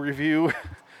review.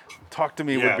 Talk to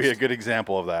Me would be a good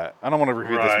example of that. I don't want to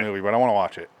review this movie, but I want to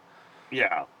watch it.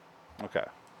 Yeah. Okay.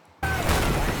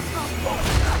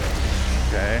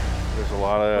 Okay. There's a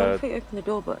lot of... You opened the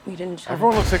door, but you didn't shut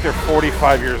Everyone looks like they're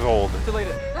 45 years old.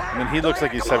 And then he looks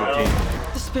like he's 17.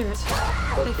 The spirits.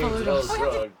 They followed us.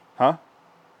 Drug. Huh?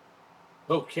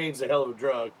 Cocaine's a hell of a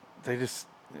drug. They just...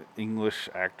 English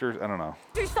actors? I don't know.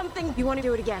 Do something. You want to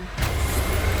do it again.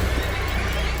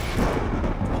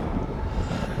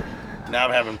 Now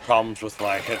I'm having problems with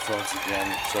my headphones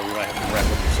again, so we might have to wrap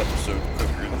up this episode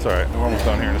quicker. That's alright. We're almost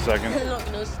done here in a second. They're not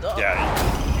going to stop.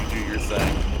 Yeah, you do your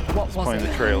thing. What was Playing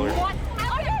the trailer. What?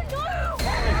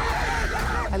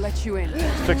 I let you in.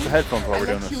 Let's fix the headphones while we're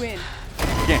doing this. You in.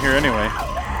 You can't hear anyway.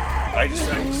 I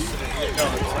just no,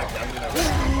 it's like I'm gonna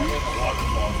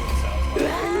waterfall.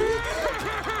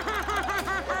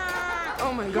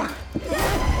 Oh my god.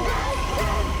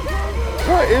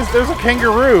 What is? There's a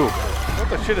kangaroo. What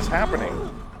the shit is happening?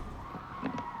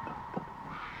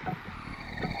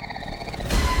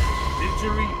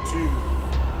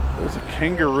 There's a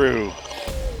kangaroo.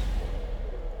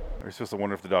 Are you supposed to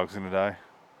wonder if the dog's gonna die?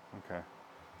 Okay.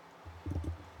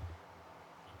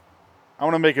 I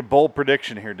want to make a bold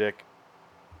prediction here, Dick.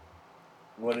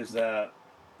 What is that?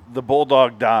 The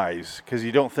bulldog dies because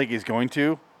you don't think he's going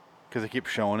to, because they keep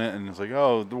showing it, and it's like,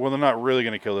 oh, well, they're not really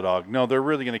going to kill the dog. No, they're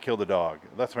really going to kill the dog.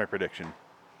 That's my prediction.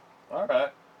 All right.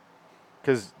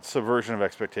 Because subversion of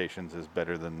expectations is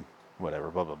better than whatever,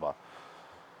 blah, blah, blah.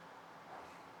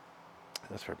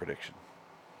 That's my prediction.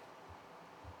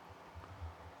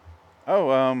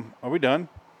 Oh, are we done?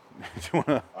 Do you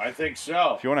wanna, I think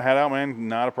so. if you want to head out, man,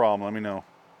 not a problem. Let me know.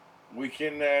 We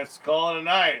can call it a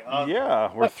night. Yeah,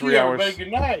 we're 3 hours.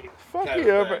 Good night. Fuck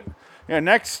yeah. But, yeah,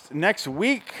 next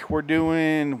week we're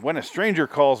doing When a Stranger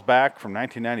Calls Back from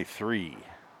 1993.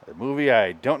 A movie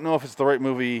I don't know if it's the right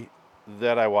movie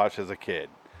that I watched as a kid.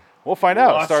 We'll find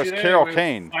out. It stars Carol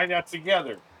Kane. Find out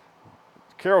together.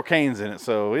 Carol Kane's in it,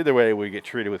 so either way we get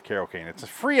treated with Carol Kane. It's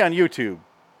free on YouTube.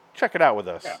 Check it out with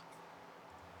us. Yeah.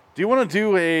 Do you want to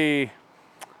do a...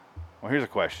 Well, here's a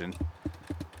question. Do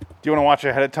you want to watch it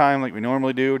ahead of time like we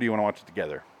normally do, or do you want to watch it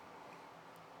together?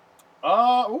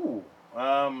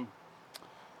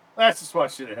 Let's just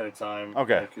watch it ahead of time.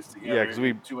 Okay. Because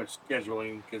we too much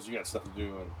scheduling because you got stuff to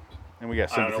do, and we got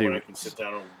sympathy. I don't know when I can sit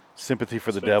down and sympathy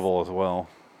for the devil as well.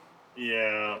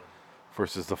 Yeah.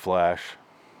 Versus The Flash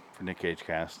for Nick Cage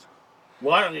cast.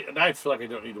 Well, I feel like I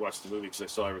don't need to watch the movie because I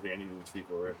saw everything I needed to see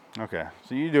for it. Okay,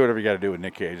 so you do whatever you got to do with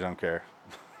Nick Cage. I don't care.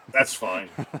 That's fine.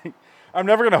 I'm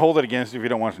never going to hold it against you if you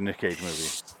don't watch a Nick Cage movie.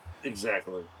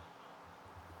 Exactly.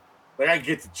 Like, I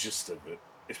get the gist of it.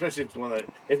 Especially if it's one that...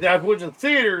 If that was in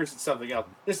theaters, it's something else.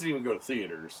 This didn't even go to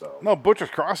theaters, so... No,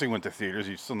 Butcher's Crossing went to theaters.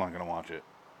 You're still not going to watch it.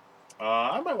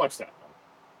 I might watch that one.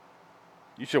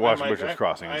 You should watch Butcher's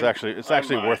Crossing. It's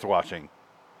actually worth watching.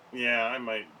 Yeah, I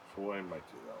might do that one.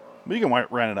 But you can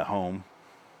rent it at home.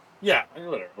 Yeah,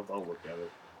 whatever. I'll look at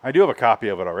it. I do have a copy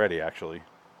of it already, actually.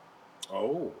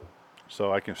 Oh.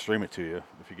 So I can stream it to you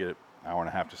if you get an hour and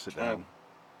a half to sit down.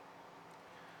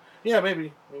 Yeah,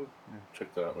 maybe.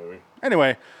 Check that out, maybe.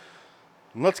 Anyway,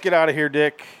 let's get out of here,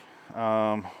 Dick.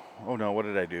 Oh, no, what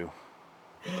did I do?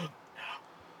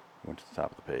 Went to the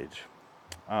top of the page.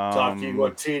 Talking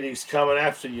what TD's coming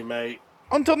after you, mate.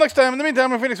 Until next time, in the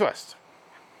meantime, I'm Phoenix West.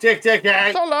 Tick, tick,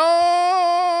 hey. So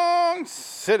long,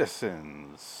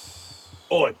 citizens.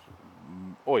 Oi.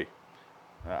 Oi.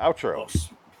 Outro. Oh.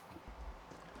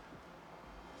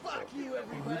 Fuck you,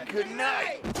 everybody. Good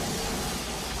night.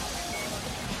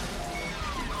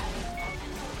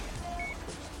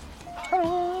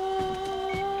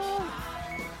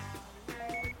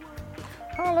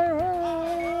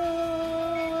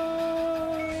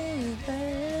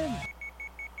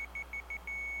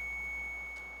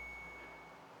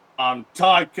 I'm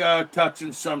Taika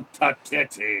touching some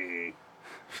tatiti.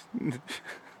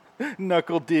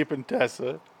 Knuckle deep in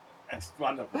Tessa. That's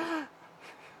wonderful.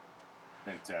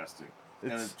 Fantastic.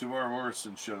 And then Tamara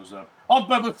Morrison shows up. Oh,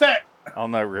 Boba Fett! I'll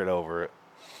never get over it.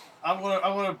 I'm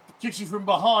gonna kick you from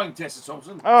behind, Tessa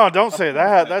Thompson. Oh, don't say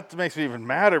that. That makes me even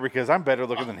madder because I'm better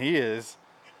looking than he is.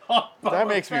 That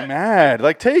makes me mad.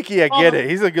 Like Takey, I get it.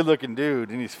 He's a good looking dude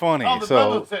and he's funny.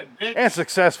 So and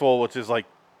successful, which is like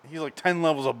he's like 10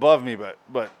 levels above me, but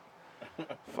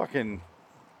fucking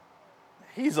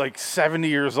he's like 70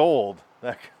 years old.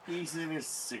 He's in his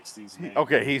 60s, man.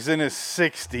 Okay, he's in his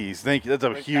 60s. Thank you. That's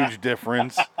a huge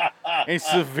difference. He's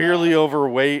severely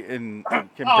overweight and can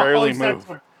barely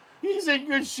move. He's in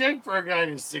good shape for a guy in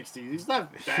his 60s. He's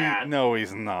not bad. No,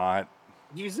 he's not.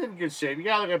 He's in good shape. You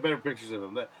gotta look at better pictures of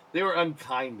him. They were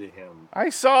unkind to him. I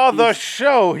saw the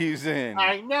show he's in.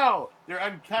 I know. They're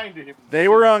unkind to him. They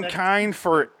were unkind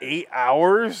for 8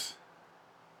 hours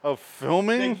of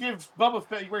filming? They gave Boba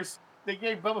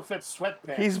Fett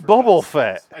sweatpants. He's Bubble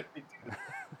Fett.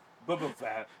 Bubble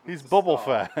Fett. He's Bubble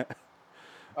Fett.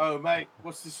 Oh, mate,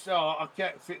 what's the show? I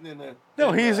can't fit in the...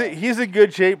 No, he's in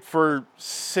good shape for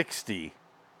 60.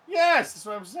 Yes, that's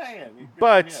what I'm saying.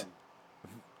 But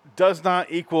does not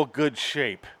equal good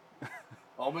shape.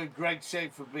 I'm in great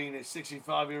shape for being a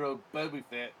 65-year-old Boba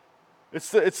Fett.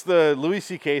 It's the Louis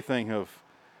C.K. thing of,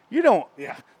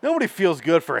 nobody feels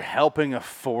good for helping a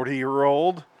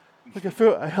 40-year-old. Like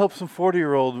I helped some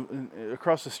 40-year-old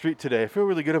across the street today. I feel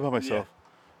really good about myself.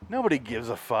 Yeah. Nobody gives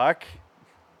a fuck.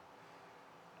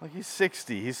 Like, he's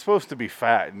 60. He's supposed to be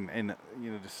fat and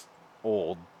just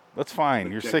old. That's fine.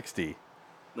 Like You're Jack, 60.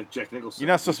 Like Jack Nicholson. You're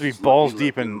not supposed to be balls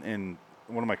deep in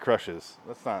one of my crushes.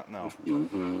 That's not, no.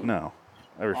 No.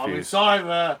 I refuse. I'm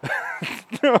sorry,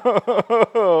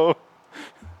 No.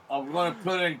 I'm going to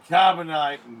put in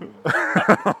carbonite.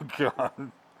 Oh,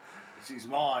 God. She's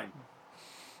mine.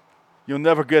 You'll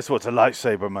never guess what's a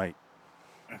lightsaber, mate.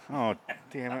 Oh,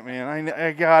 damn it, man.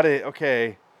 I got it.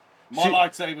 Okay. My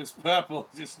lightsaber's purple.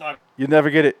 Just like... You never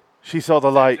get it. She saw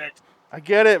the light. I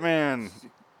get it, man.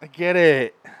 I get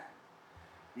it.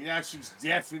 You know she's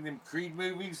deaf in them Creed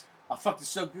movies? I fucked her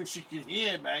so good she could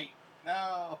hear, mate.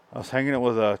 No. I was hanging out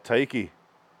with Taiki.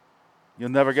 You'll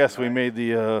never guess we made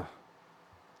the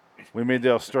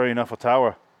Australian Eiffel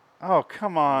Tower. Oh,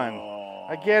 come on. Oh.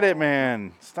 I get it,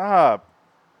 man. Stop.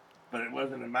 But it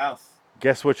wasn't a mouth.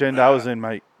 Guess which end I was in,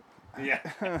 mate. Yeah.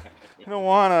 I don't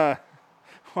wanna.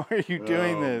 Why are you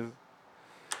doing this?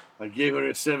 I gave her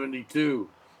a 72.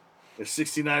 A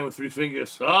 69 with 3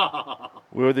 fingers.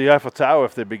 We were the Eiffel Tower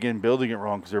if they begin building it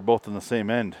wrong because they're both on the same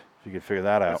end. If you could figure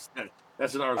that out.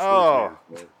 That's an artist. Oh.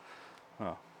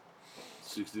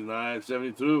 69,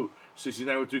 72.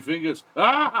 69 with 3 fingers. Okay.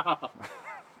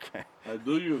 I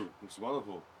do you. It's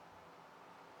wonderful.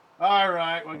 All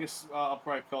right. Well, I guess I'll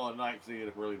probably call it night because I get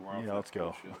up early tomorrow. Yeah, let's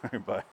go. Bye.